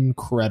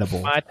incredible.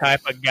 My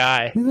type of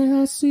guy.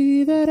 I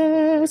see that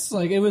ass.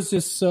 Like, it was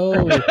just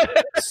so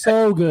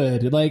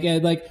good. Like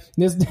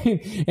this,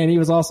 and he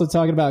was also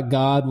talking about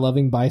God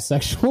loving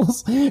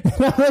bisexuals. And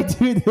I'm like,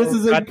 dude, this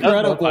is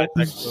incredible.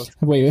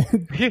 Wait.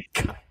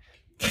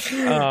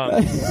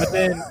 But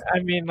then, I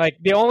mean, like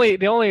the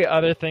only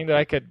other thing that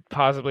I could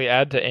possibly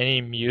add to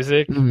any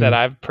music that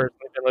I've personally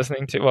been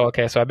listening to. Well,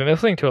 okay, so I've been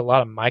listening to a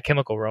lot of My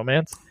Chemical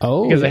Romance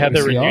because they had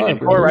their reunion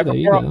tour right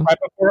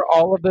before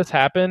all of this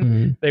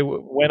happened. They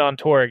went on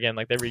tour again,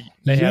 like they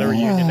had a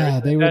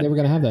reunion. They were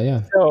going to have that,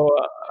 yeah. So,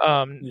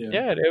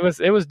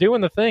 it was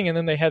doing the thing, and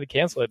then they had to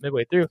cancel it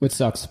midway through, which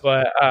sucks.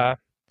 But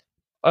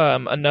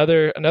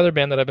another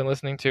band that I've been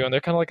listening to, and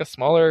they're kind of like a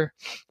smaller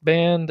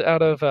band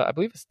out of I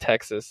believe it's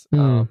Texas.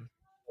 They're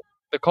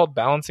called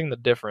Balancing the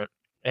Different,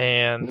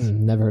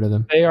 and never heard of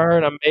them. They are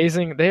an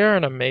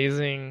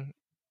amazing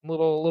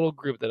little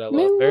group that I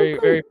love. Very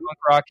very punk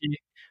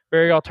rocky,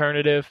 very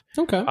alternative.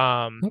 Okay.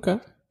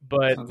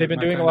 But Sounds they've been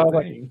like doing my a lot of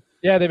kind like thing.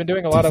 they've been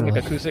doing a lot of like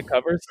Definitely. acoustic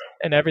covers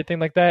and everything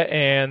like that,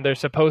 and they're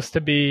supposed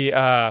to be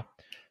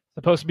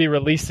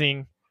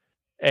releasing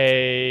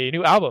a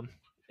new album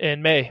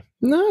in May.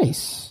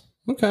 Nice.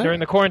 Okay. During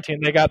the quarantine,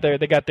 they got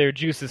their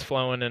juices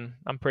flowing, and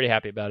I'm pretty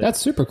happy about it. That's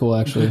super cool,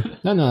 actually.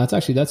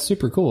 That's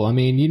super cool. I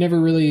mean, you never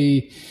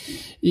really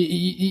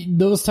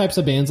those types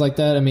of bands like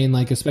that. I mean,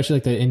 like especially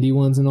like the indie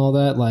ones and all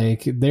that.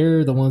 Like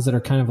they're the ones that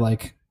are kind of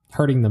like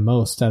hurting the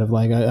most out of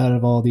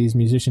all these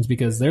musicians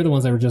because they're the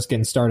ones that were just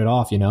getting started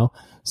off, you know.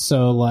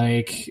 So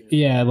like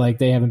like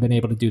they haven't been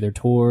able to do their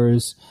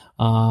tours.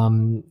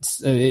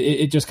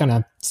 It just kind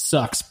of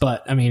sucks.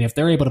 But I mean, if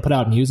they're able to put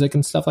out music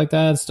and stuff like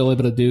that, still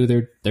able to do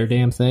their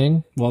damn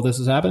thing while this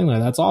is happening,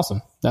 like, that's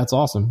awesome. That's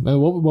awesome.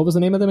 What was the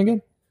name of them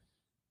again?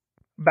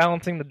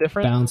 Balancing the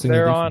Different. Balancing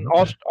They're the on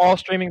Different. all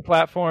streaming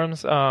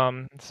platforms. So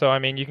I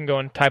mean, you can go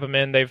and type them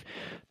in. They've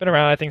been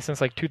around, I think,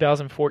 since like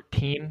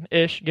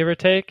 2014-ish, give or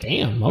take.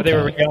 Damn. But Okay. they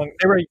were young.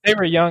 They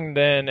were young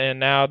then, and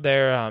now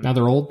they're Now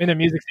they're old. I mean, the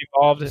music's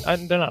evolved.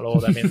 They're not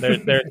old. I mean, they're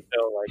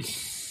still like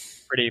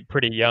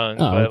pretty young.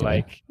 Oh, but okay.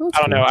 like That's I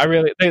don't cool. know. I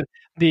really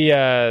the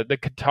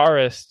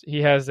guitarist,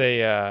 he has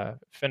a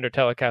Fender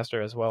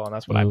Telecaster as well, and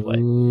that's what I play.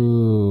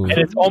 Ooh. And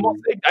it's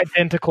almost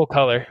identical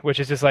color, which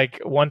is just like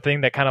one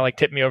thing that kind of like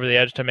tipped me over the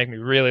edge to make me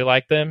really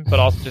like them, but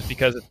also just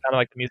because it's kind of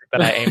like the music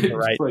that I aim to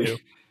write Like, to.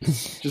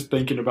 Just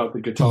thinking about the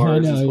guitar I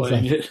as know, he's he's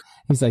playing like- it.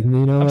 He's like, you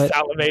know I'm what?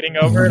 salivating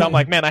over it. I'm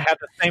like, man, I have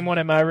the same one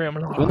in my room.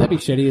 Wouldn't that be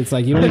shitty? It's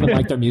like you don't even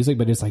like their music,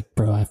 but it's like,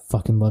 bro, I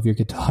fucking love your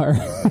guitar.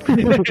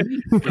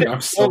 Yeah,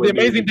 I'm so Well, the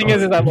into amazing thing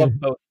is I love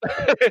both.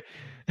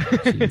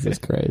 Jesus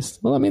Christ.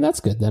 Well, I mean, that's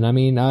good then. I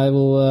mean, I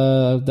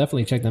will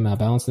definitely check them out.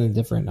 Balancing the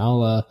Different.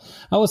 I'll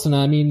listen.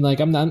 I mean, like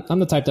I'm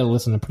the type that will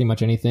listen to pretty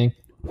much anything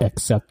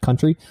except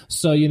country.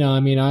 So, you know, I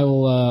mean,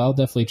 I'll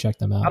definitely check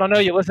them out. I don't know.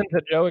 You listen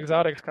to Joe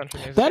Exotic's country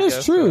music. That I is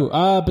guess, true.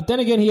 so- But then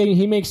again,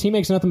 he makes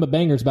nothing but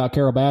bangers about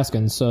Carol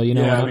Baskin. So, you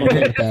know, Yeah, I'm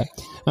okay with that.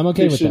 I'm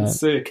okay This with shit's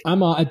that.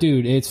 sick.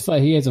 Dude,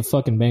 he has a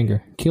fucking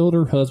banger. Killed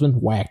her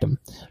husband, whacked him.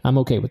 I'm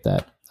okay with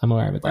that. I'm all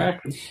right with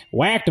that.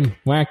 Whacked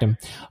him.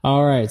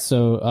 All right,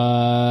 so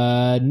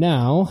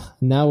now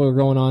we're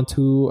going on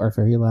to our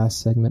very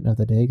last segment of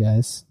the day,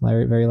 guys. My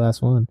very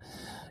last one,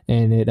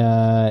 and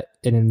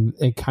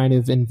it kind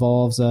of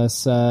involves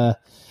us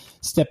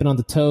stepping on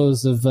the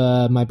toes of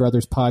my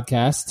brother's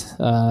podcast,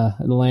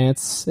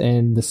 Lance,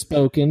 and the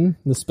Spoken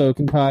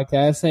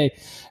podcast. Hey,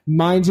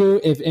 mind you,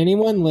 if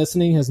anyone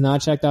listening has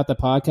not checked out the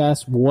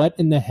podcast, what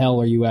in the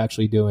hell are you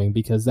actually doing?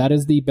 Because that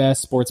is the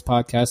best sports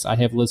podcast I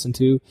have listened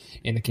to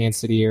in the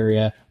Kansas City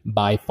area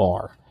by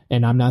far.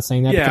 And I'm not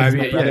saying that Yeah, I because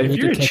mean, my brother if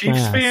needs you're a to kick my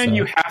Chiefs ass, fan, so.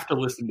 you have to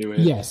listen to it.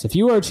 Yes, if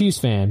you are a Chiefs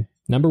fan,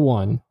 number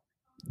one,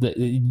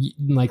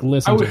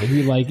 listen to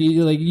it.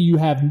 You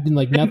have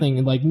like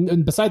nothing like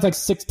besides like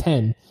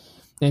 6'10"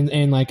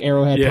 and like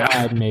Arrowhead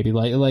Pride maybe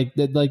like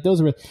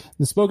those are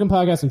the Spoken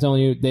podcast. I'm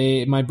telling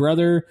you, my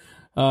brother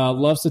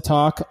loves to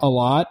talk a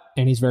lot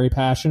and he's very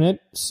passionate.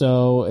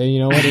 So you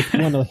know what, if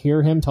you want to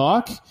hear him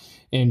talk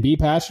and be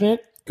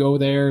passionate, go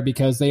there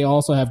because they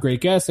also have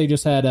great guests. They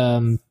just had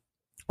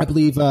I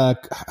believe I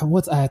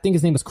think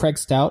his name was Craig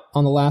Stout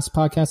on the last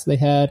podcast they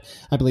had.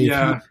 I believe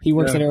he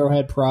works at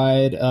Arrowhead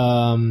Pride.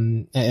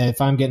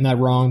 If I'm getting that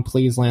wrong,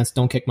 please, Lance,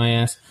 don't kick my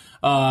ass.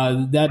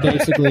 That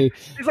basically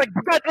He's like,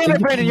 God damn it,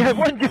 Brandon, you have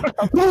one job.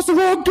 what's the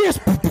wrong guess?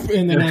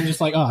 And then I'm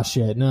just like, oh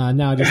shit, no,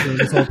 now I just doing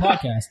this whole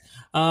podcast.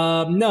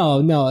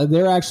 No,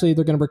 they're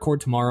going to record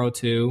tomorrow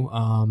too.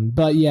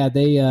 But yeah,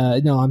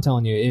 I'm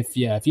telling you, if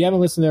you haven't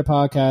listened to their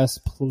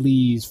podcast,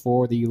 please,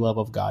 for the love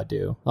of God,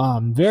 do.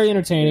 Very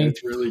entertaining.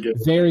 It's really good.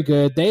 Very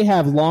good. They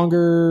have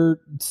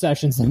longer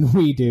sessions than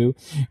we do,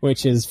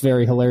 which is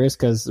very hilarious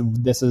because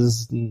this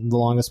is the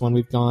longest one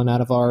we've gone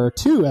out of our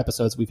 2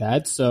 episodes we've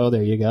had. So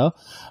there you go.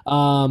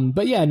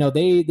 But yeah, no,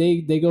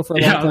 they go for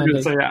a long Yeah, I was time. going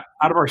to say,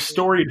 out of our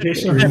storied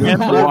history, Out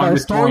of our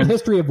longest storied one.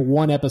 history of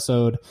 1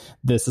 episode,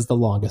 this is the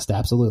longest,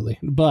 absolutely.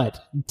 But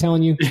I'm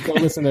telling you, go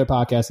listen to their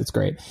podcast. It's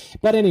great.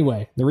 But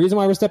anyway, the reason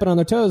why we're stepping on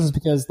their toes is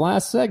because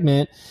last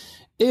segment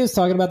is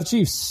talking about the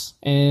Chiefs.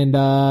 And,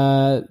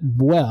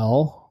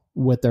 well,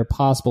 with their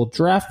possible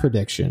draft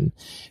prediction.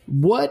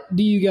 What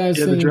do you guys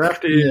think? The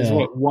draft is,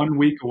 1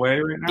 week away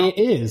right now? It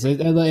is.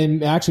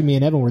 And actually, me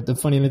and Evan were the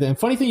funny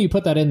thing you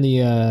put that in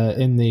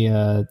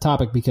the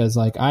topic, because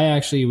like I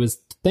actually was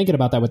thinking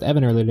about that with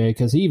Evan earlier today,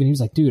 because he was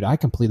like, dude, I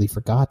completely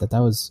forgot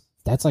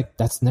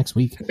that's next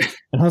week.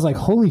 And I was like,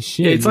 holy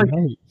shit. Yeah, it's like,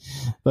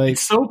 right.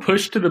 it's so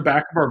pushed to the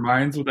back of our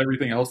minds with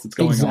everything else that's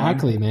going on.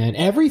 Exactly, man.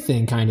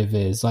 Everything kind of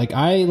is. Like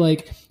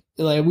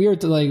we were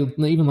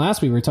even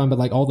last week we were talking about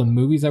like all the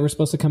movies that were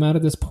supposed to come out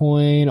at this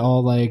point,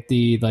 all like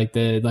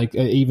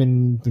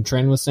even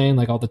Trent was saying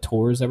like all the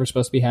tours that were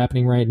supposed to be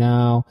happening right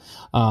now,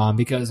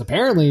 because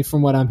apparently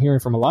from what I'm hearing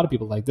from a lot of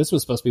people, like this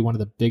was supposed to be one of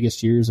the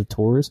biggest years of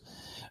tours,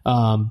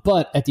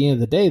 but at the end of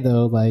the day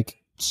though, like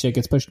shit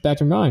gets pushed back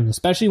to mind,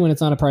 especially when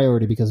it's not a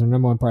priority, because the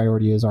number one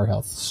priority is our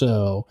health.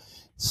 So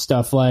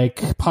stuff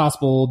like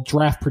possible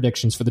draft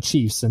predictions for the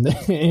Chiefs and the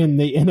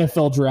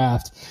NFL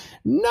draft,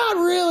 not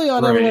really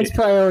on everyone's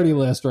priority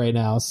list right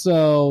now.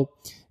 So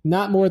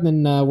not more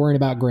than worrying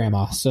about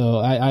grandma. So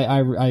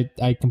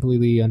I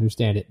completely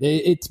understand it.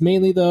 It's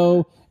mainly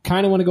though,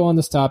 kind of want to go on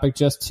this topic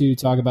just to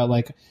talk about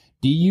like,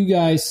 do you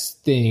guys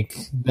think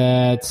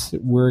that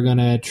we're going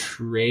to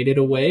trade it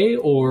away,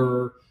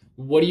 or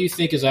what do you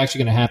think is actually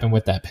going to happen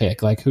with that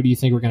pick? Like, who do you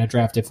think we're going to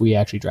draft if we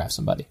actually draft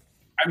somebody?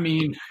 I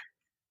mean,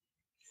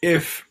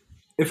 if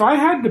I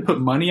had to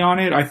put money on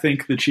it, I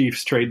think the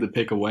Chiefs trade the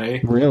pick away.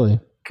 Really?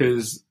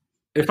 Because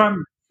if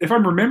I'm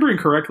remembering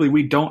correctly,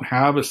 we don't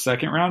have a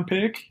second round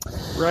pick,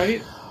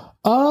 right?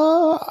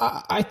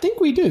 I think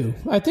we do.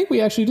 I think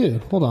we actually do.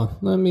 Hold on.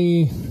 Let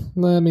me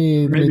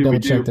double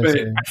check this.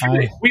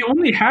 We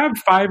only have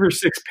 5 or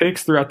 6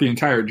 picks throughout the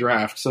entire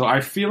draft, so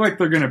I feel like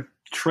they're going to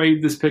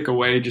trade this pick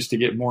away just to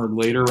get more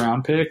later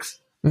round picks.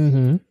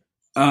 Mm-hmm.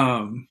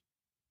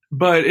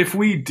 But if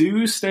we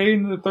do stay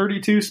in the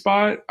 32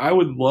 spot, I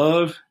would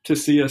love to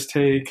see us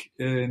take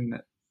an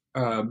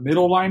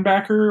middle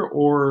linebacker,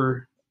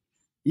 or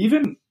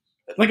even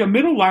like a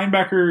middle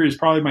linebacker is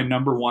probably my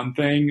number one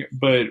thing,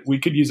 but we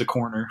could use a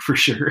corner for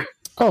sure.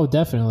 Oh,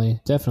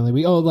 definitely. I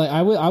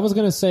was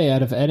going to say,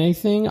 out of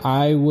anything,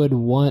 I would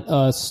want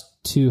us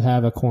to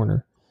have a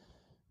corner.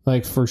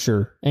 Like, for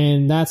sure.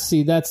 And that's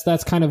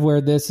kind of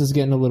where this is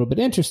getting a little bit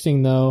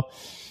interesting, though,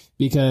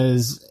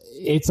 because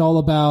it's all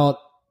about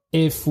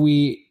if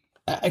we,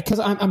 because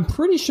I'm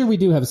pretty sure we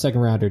do have a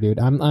second rounder, dude.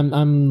 I'm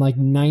like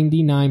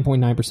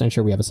 99.9%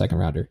 sure we have a second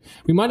rounder.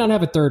 We might not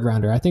have a third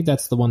rounder. I think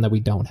that's the one that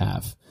we don't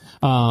have.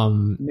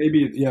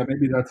 Maybe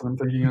that's what I'm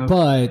thinking of.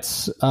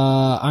 But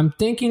I'm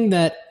thinking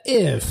that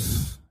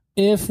if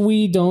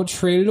we don't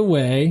trade it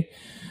away,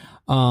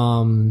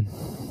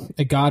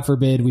 God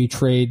forbid we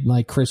trade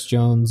like Chris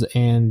Jones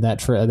and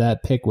that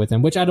pick with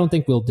him, which I don't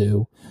think we'll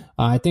do.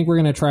 I think we're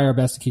going to try our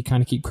best to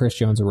keep Chris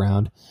Jones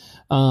around.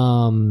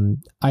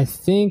 I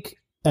think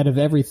out of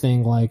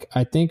everything, like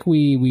I think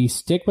we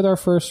stick with our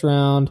first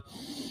round,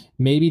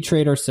 maybe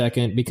trade our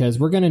second, because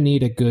we're going to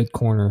need a good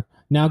corner.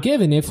 Now,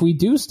 given if we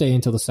do stay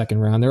until the second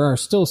round, there are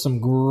still some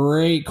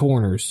great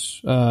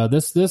corners.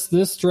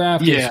 This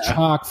draft is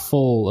chock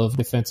full of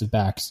defensive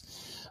backs.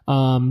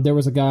 There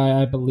was a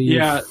guy, I believe.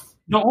 Yeah.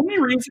 The only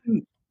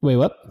reason. Wait,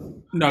 what?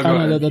 No, go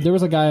ahead. There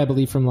was a guy, I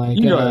believe, from like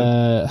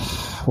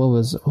what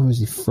was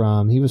he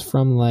from? He was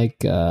from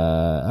like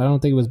I don't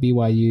think it was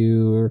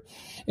BYU, or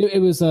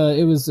it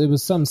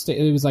was some state.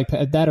 It was like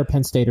that or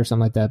Penn State or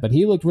something like that. But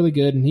he looked really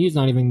good, and he's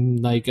not even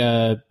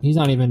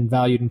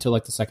valued until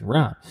like the second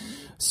round.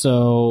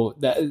 So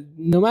that,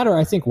 no matter,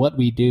 I think what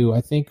we do,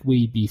 I think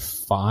we'd be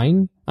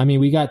fine. I mean,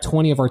 we got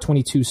 20 of our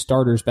 22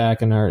 starters back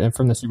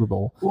from the Super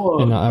Bowl,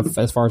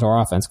 as far as our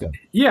offense goes.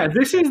 Yeah,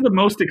 this is the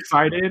most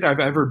excited I've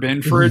ever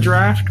been for a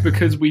draft,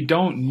 because we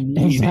don't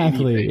need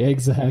anything.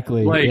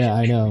 Exactly. Like, yeah,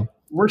 I know.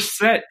 We're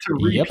set to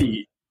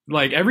repeat. Yep.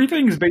 Like,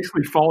 everything's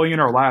basically falling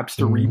in our laps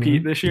to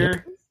repeat this year.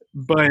 Yep.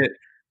 But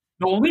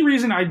the only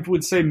reason I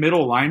would say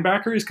middle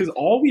linebacker is because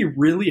all we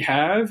really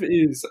have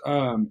is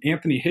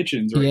Anthony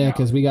Hitchens right now. Yeah,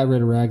 because we got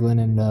rid of Ragland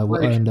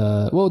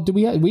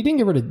we didn't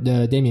get rid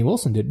of Damian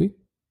Wilson, did we?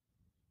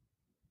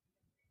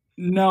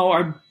 No,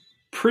 I'm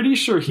pretty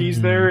sure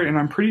he's there, and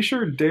I'm pretty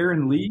sure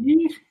Darren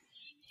Lee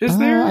is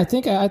there. I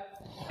think we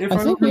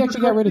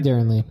actually got rid of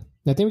Darren Lee.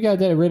 I think we got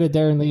rid of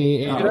Darren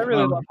Lee.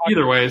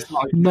 Either way, it's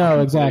not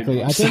no,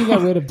 exactly. I think we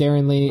got rid of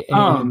Darren Lee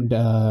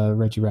and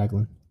Reggie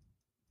Ragland.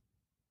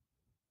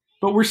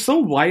 But we're so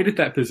light at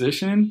that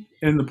position,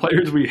 and the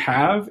players we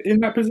have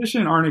in that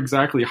position aren't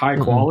exactly high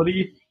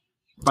quality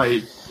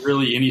by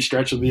really any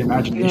stretch of the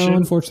imagination. No,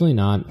 unfortunately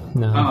not.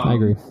 No, I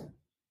agree.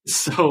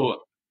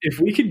 So if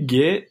we could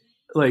get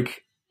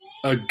like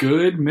a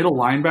good middle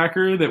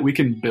linebacker that we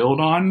can build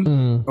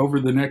on over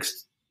the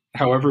next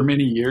however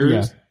many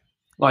years,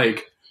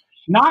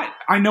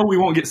 I know we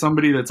won't get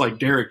somebody that's like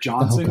Derek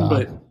Johnson,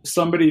 but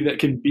somebody that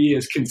can be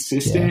as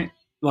consistent,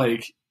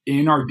 like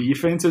in our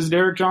defense as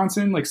Derek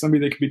Johnson, like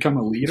somebody that could become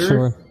a leader.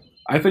 Sure.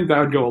 I think that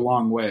would go a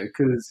long way,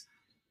 because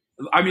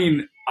I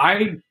mean,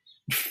 I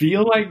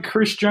feel like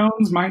Chris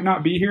Jones might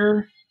not be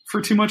here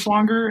for too much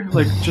longer.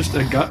 Like, just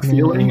a gut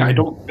feeling. I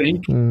don't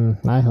think.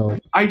 I hope.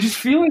 I just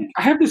feel like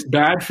I have this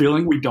bad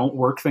feeling we don't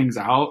work things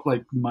out,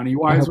 like money I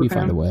wise hope we with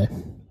find a him. way.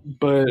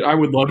 But I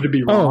would love to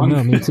be Oh wrong.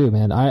 no, me too,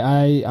 man.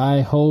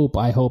 I hope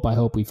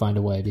we find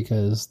a way,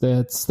 because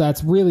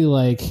that's really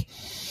like,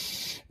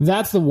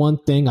 that's the one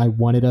thing I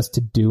wanted us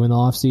to do in the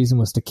offseason,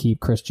 was to keep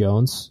Chris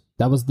Jones.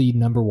 That was the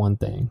number one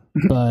thing.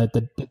 But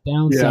the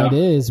downside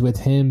is, with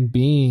him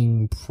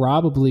being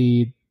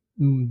probably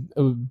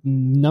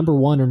number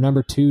one or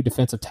number two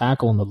defensive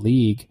tackle in the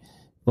league,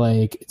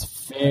 like,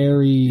 it's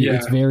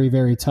very,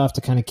 very tough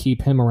to kind of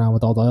keep him around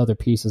with all the other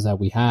pieces that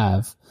we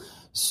have.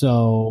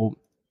 So,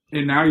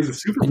 and now he's a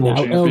Super Bowl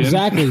champion. Oh,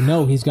 exactly.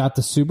 No, he's got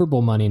the Super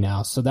Bowl money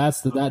now, so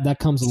that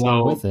comes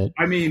along with it.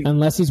 I mean,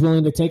 unless he's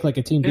willing to take like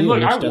a team deal.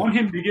 Look, I want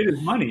him to get his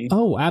money.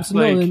 Oh,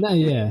 absolutely. Like,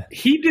 yeah,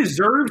 he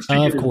deserves to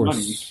get his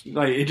course. money.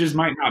 Like, it just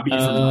might not be for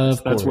us.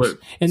 That's what.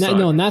 And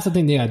that's the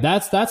thing. Yeah,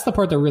 that's the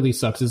part that really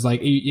sucks. Is like,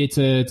 it's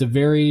a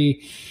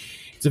very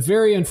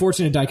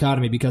unfortunate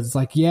dichotomy, because it's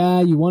like, yeah,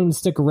 you want him to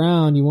stick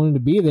around, you want him to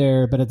be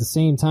there, but at the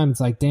same time,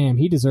 it's like, damn,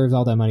 he deserves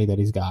all that money that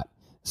he's got.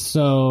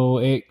 So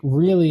it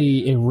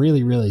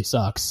really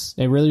sucks.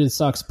 It really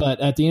sucks.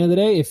 But at the end of the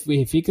day,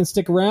 if he can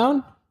stick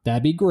around,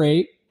 that'd be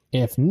great.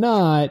 If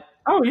not,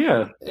 oh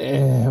yeah,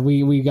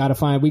 we gotta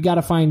find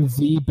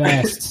the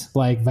best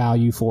like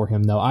value for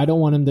him, though. I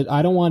don't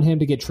want him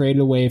to get traded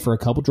away for a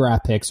couple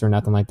draft picks or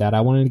nothing like that.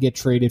 I want him to get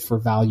traded for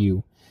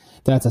value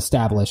that's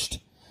established.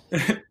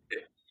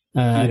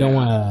 I don't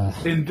want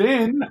to. And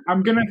then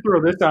I'm gonna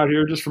throw this out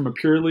here, just from a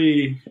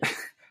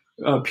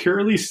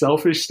purely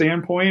selfish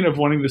standpoint of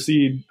wanting to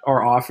see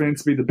our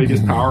offense be the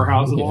biggest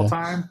powerhouse of all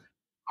time.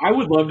 I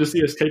would love to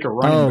see us take a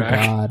running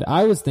back. Oh God,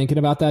 I was thinking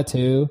about that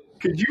too.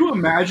 Could you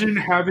imagine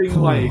having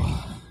like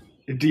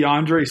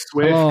DeAndre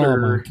Swift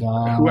or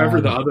whoever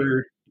the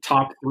other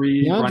top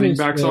three running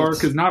backs are?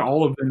 Because not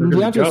all of them are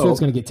going to go. DeAndre Swift's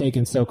going to get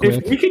taken so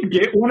quick. If we could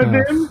get one of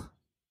them,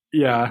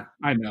 yeah,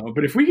 I know.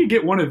 But if we could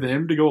get one of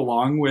them to go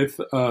along with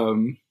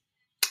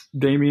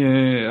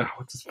Damian,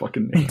 what's his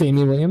fucking name?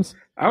 Damian Williams.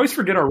 I always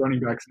forget our running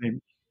back's name.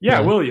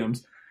 Yeah,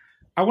 Williams.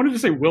 I wanted to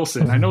say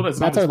Wilson. I know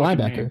that's not our his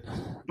linebacker.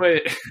 Name,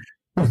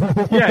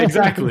 but yeah,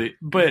 exactly.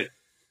 But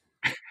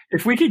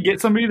if we could get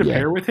somebody to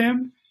pair with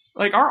him,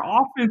 like, our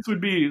offense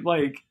would be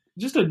like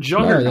just a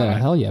juggernaut. Oh yeah,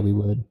 hell yeah, we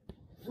would.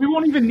 We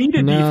won't even need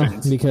a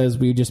defense, because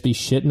we would just be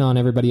shitting on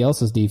everybody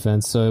else's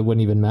defense, so it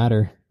wouldn't even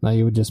matter. Like,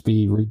 it would just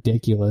be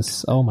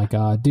ridiculous. Oh my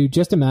God, dude,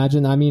 just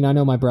imagine. I mean, I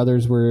know my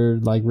brothers were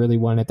like really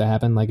wanting it to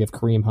happen, like if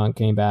Kareem Hunt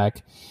came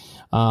back,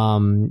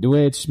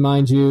 which,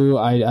 mind you,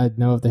 I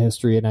know of the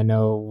history and I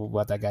know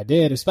what that guy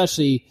did,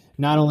 especially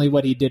not only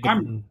what he did.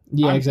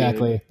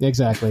 Exactly.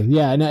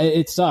 Yeah, and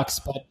it sucks,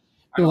 but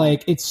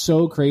like, it's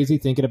so crazy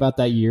thinking about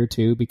that year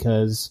too,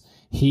 because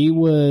he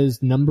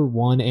was number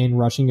one in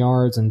rushing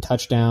yards and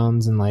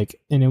touchdowns, and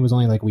it was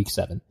only like week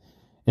 7.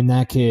 And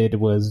that kid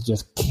was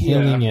just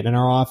killing it, and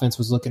our offense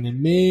was looking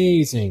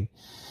amazing.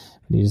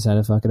 He just had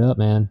to fuck it up,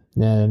 man.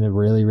 Yeah, and it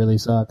really, really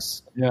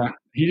sucks. Yeah,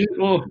 he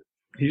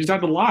just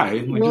had to lie.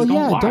 Like,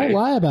 don't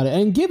lie about it.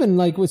 And given,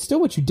 like,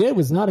 what you did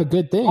was not a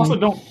good thing. Also,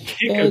 don't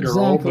kick a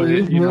girl, but,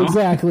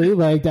 exactly.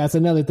 Like, that's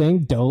another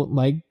thing. Don't,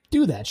 like,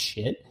 do that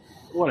shit.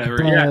 Whatever.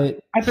 But,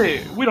 I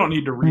think we don't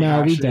need to rehash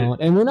No, we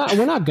don't, and we're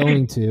not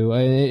going to.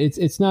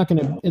 It's not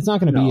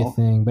gonna be a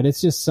thing. But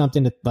it's just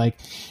something that, like,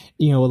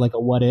 like a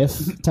what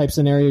if type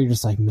scenario. You're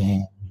just like,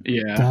 man,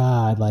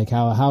 God, like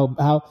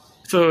how.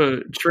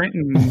 So,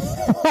 Trenton,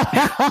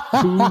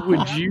 who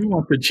would you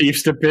want the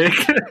Chiefs to pick?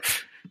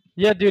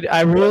 Yeah, dude,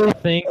 I really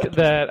think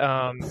that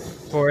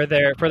for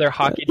their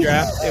hockey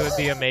draft, it would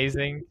be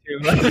amazing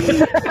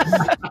to.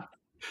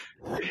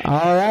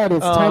 All right,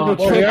 it's time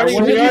to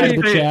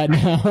the chat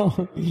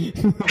now.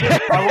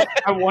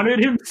 I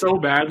wanted him so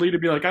badly to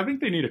be like, I think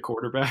they need a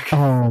quarterback.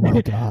 Oh my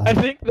God! I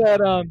think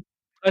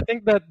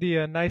that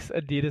the nice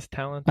Adidas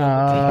talent.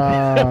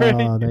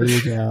 Oh, there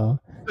you go.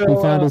 So, he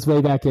found his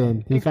way back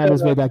in. He found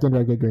his way back into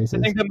our good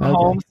graces. I think that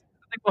Mahomes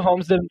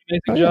did an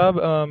amazing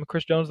job.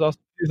 Chris Jones is also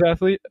a youth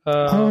athlete.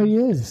 He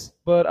is.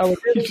 But I would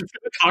really, he's just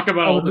going to talk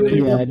about all the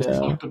names.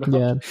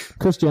 Yeah,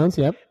 Chris Jones.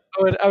 Yep.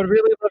 I would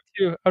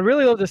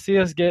really love to see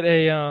us get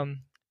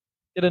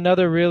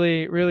another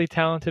really, really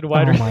talented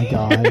wide receiver.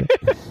 Oh my God.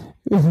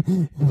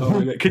 Oh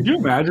my God. Could you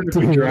imagine if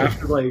we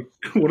drafted like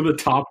one of the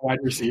top wide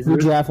receivers? We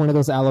draft one of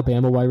those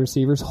Alabama wide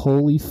receivers.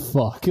 Holy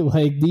fuck!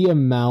 Like, the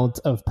amount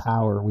of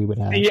power we would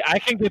have. Yeah, I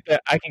can get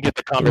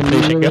the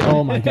conversation going.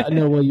 Oh my God!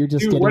 No, well, you're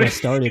just getting us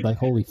started. Like,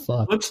 holy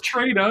fuck! Let's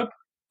trade up.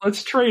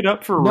 Let's trade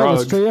up for Ruggs.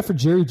 Let's trade up for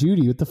Jerry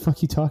Jeudy. What the fuck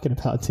are you talking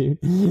about, dude?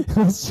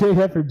 Let's trade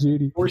up for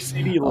Jeudy. Or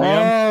CeeDee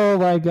Lamb. Oh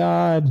my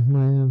God,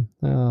 man.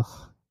 Ugh.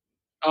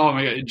 Oh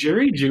my God,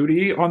 Jerry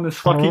Jeudy on this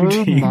fucking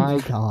team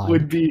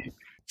would be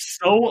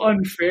so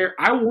unfair.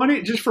 I want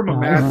it just from a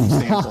Madden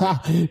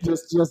standpoint.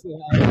 just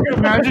Can you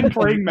imagine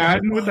playing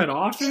Madden with that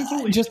offense?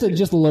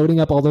 Just loading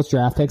up all those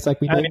draft picks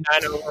like we did.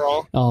 99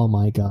 overall. Oh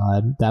my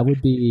God, that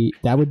would be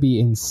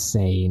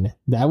insane.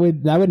 That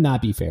would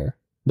not be fair.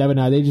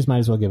 They just might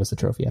as well give us a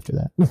trophy after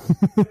that.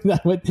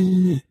 that would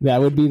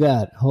be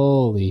that.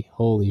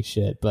 Holy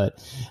shit. But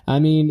I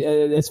mean,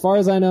 as far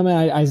as I know,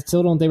 man, I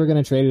still don't think we're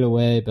going to trade it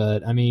away.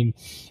 But I mean,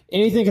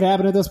 anything could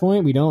happen at this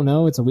point. We don't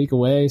know. It's a week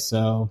away,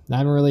 so I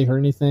haven't really heard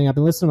anything. I've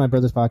been listening to my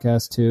brother's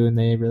podcast too, and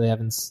they really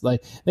haven't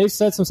they've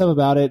said some stuff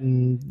about it,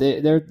 and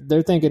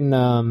they're thinking.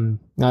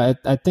 I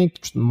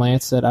think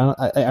Lance said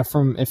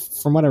from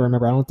what I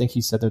remember, I don't think he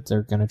said that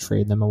they're going to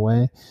trade them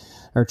away.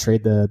 Or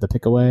trade the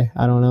pick away.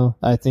 I don't know.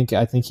 I think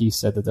he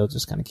said that they'll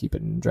just kind of keep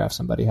it and draft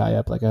somebody high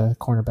up like a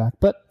cornerback.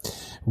 But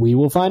we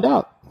will find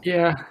out.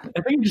 Yeah,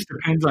 I think it just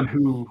depends on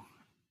who.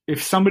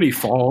 If somebody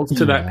falls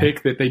to that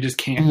pick that they just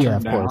can't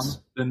turn down,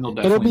 then they'll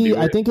definitely do it.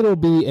 I think it'll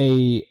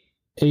be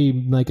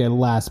a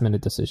last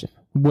minute decision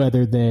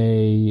whether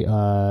they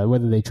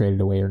trade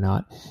it away or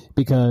not,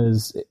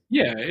 because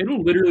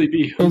it'll literally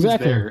be who's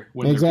there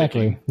when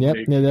exactly. Yep,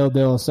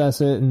 they'll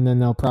assess it, and then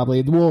they'll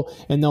probably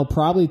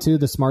too.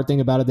 The smart thing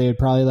about it, they would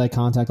probably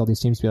contact all these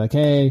teams to be like,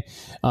 hey,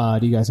 do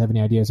you guys have any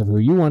ideas of who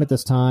you want at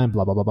this time?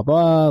 Blah blah blah blah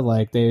blah.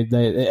 Like they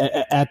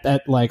at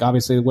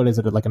obviously, what is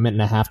it, like a minute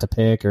and a half to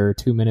pick or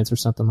 2 minutes or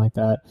something like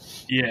that.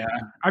 Yeah,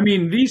 I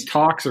mean, these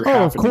talks are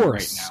happening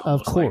right now.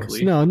 Of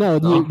course, no,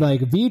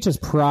 Veach is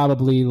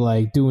probably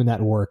doing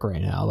that work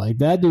right now. Like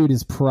that dude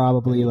is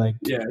probably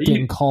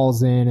getting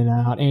calls in and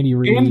out. Andy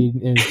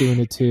Reid is doing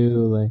it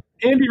too.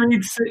 Andy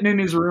Reid's sitting in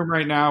his room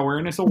right now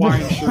wearing his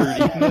Hawaiian shirt,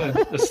 eating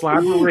a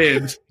slab of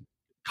ribs,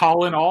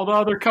 calling all the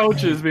other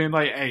coaches, being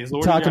like, "Hey,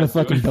 so talking to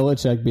fucking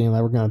Belichick, being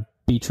like, we're gonna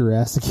beat your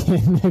ass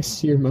again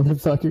next year,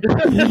 motherfucker."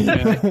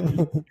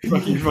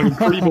 fucking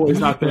pretty boy's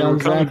not there. Yeah,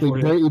 exactly.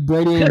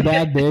 Brady ain't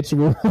bad, bitch.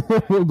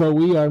 But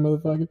we are,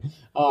 motherfucker.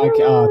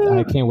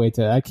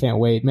 I can't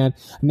wait, man.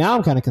 Now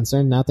I'm kind of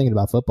concerned. Now thinking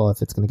about football,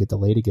 if it's going to get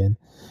delayed again,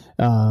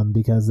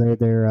 because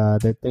they're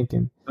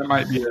thinking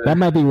that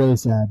might be really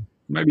sad.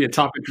 Might be a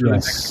topic for the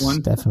next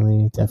one.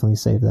 Definitely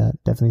save that.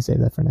 Definitely save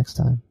that for next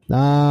time.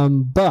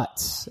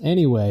 But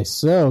anyway,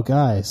 so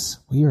guys,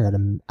 we are at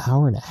an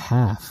hour and a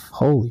half.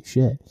 Holy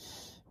shit.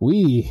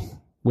 We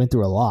went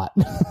through a lot.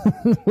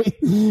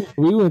 we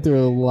went through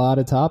a lot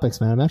of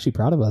topics, man. I'm actually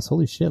proud of us.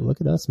 Holy shit, look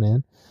at us,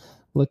 man.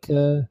 Look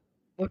at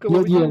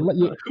what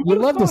you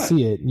love to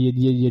see it.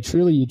 You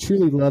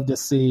truly love to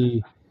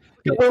see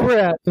where we're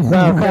at.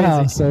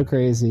 Wow, so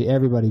crazy.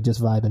 Everybody just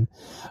vibing.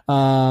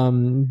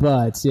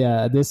 But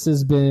yeah, this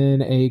has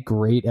been a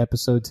great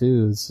episode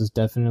too. This is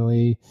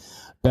definitely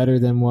better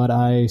than what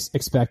I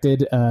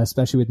expected,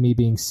 especially with me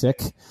being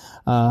sick,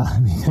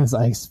 because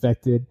I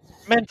expected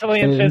mentally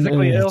and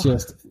physically ill.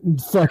 Just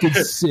fucking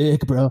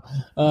sick, bro.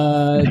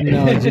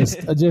 No,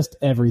 just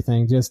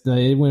everything. Just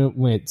it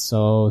went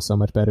so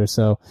much better.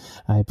 So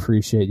I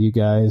appreciate you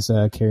guys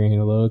carrying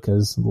the load,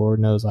 because Lord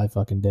knows I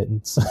fucking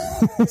didn't.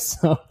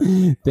 So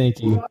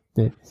thank you.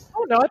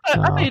 Oh no, I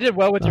thought you did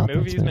well with your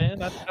movies, man.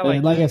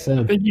 Like I said,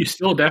 I think you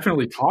still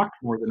definitely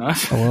talked more than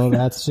us. Well,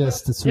 that's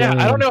really,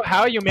 I don't know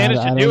how you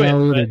managed to do it. I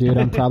don't know either, dude.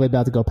 I'm probably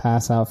about to go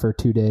pass out for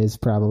 2 days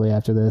probably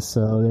after this.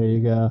 So there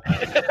you go.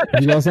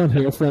 If you guys don't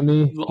hear from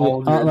me,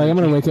 I'm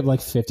gonna wake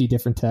up 50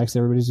 different texts.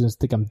 Everybody's just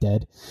think I'm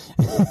dead.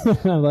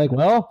 I'm like,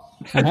 well,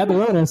 I had the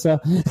Rona, so.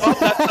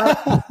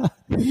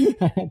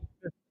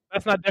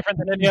 That's not different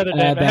than any other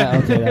day,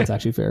 man. Okay, that's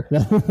actually fair.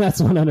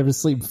 That's when I never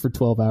sleep for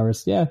 12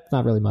 hours. Yeah,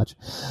 not really much.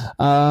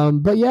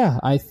 But yeah,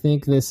 I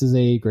think this is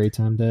a great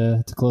time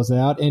to close it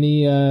out.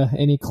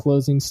 Any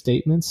closing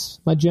statements,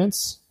 my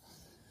gents?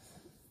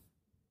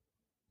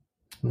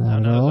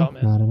 Not at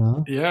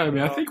all. Yeah, I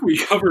mean, I think we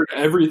covered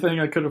everything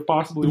I could have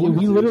possibly wanted.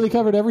 We literally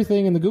covered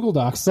everything in the Google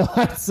Docs, so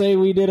I'd say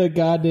we did a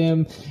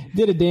damn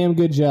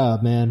good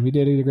job, man. We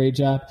did a great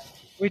job.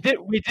 We did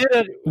a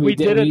job. We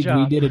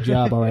did a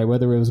job, all right.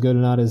 Whether it was good or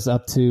not is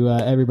up to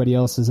everybody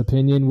else's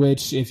opinion,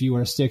 which, if you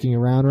are sticking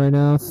around right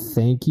now,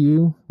 thank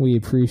you. We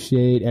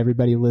appreciate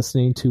everybody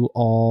listening to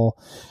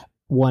all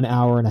 1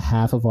 hour and a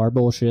half of our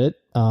bullshit.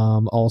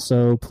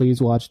 Also, please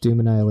watch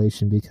Doom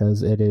Annihilation,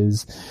 because it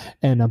is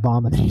an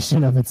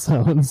abomination of its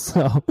own.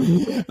 So,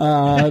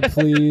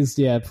 please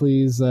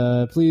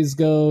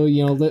go,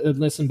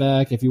 listen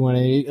back if you want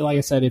to. Like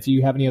I said, if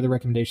you have any other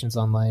recommendations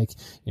on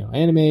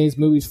animes,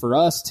 movies for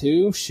us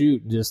too,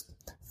 shoot, just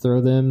throw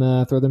them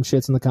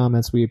shits in the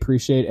comments. We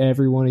appreciate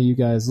every one of you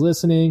guys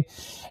listening.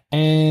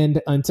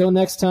 And until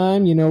next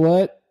time, you know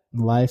what?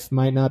 Life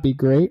might not be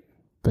great,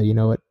 but you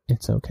know what?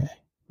 It's okay.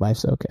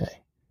 Life's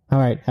okay. All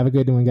right. Have a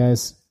good one,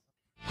 guys.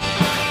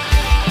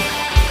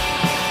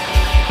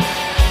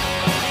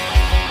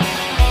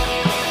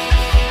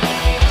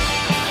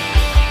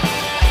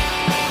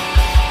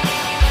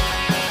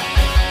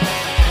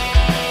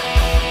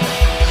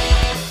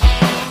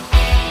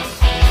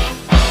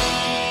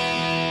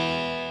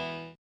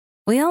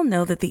 We all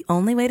know that the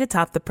only way to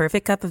top the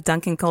perfect cup of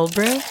Dunkin' Cold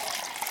Brew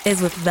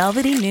is with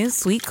velvety new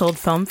sweet cold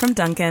foam from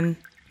Dunkin'.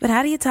 But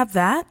how do you top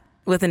that?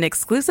 With an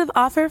exclusive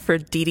offer for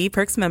DD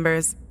Perks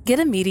members. Get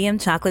a medium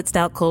chocolate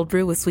stout cold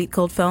brew with sweet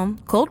cold foam,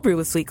 cold brew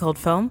with sweet cold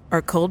foam,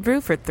 or cold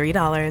brew for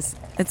 $3.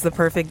 It's the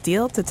perfect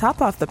deal to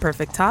top off the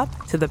perfect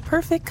top to the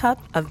perfect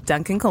cup of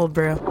Dunkin' Cold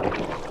Brew.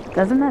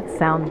 Doesn't that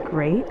sound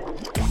great?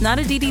 Not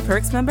a DD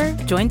Perks member?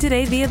 Join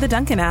today via the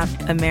Dunkin' app.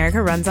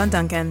 America runs on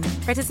Dunkin'.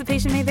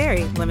 Participation may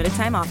vary. Limited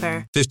time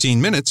offer. 15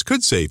 minutes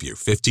could save you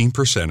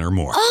 15% or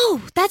more.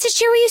 Oh, that's a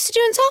cheer we used to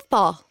do in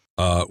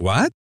softball.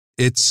 What?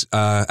 It's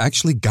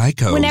actually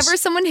Geico. Whenever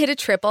someone hit a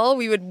triple,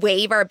 we would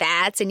wave our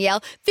bats and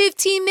yell,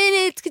 15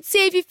 minutes could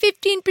save you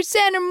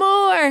 15% or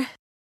more.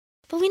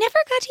 But we never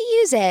got to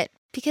use it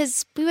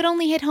because we would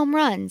only hit home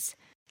runs.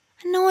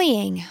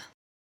 Annoying.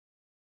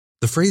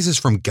 The phrase is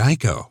from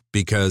Geico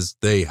because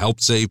they help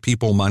save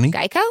people money.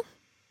 Geico?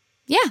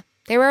 Yeah,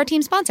 they were our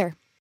team sponsor.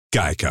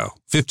 Geico.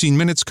 15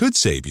 minutes could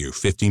save you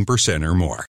 15% or more.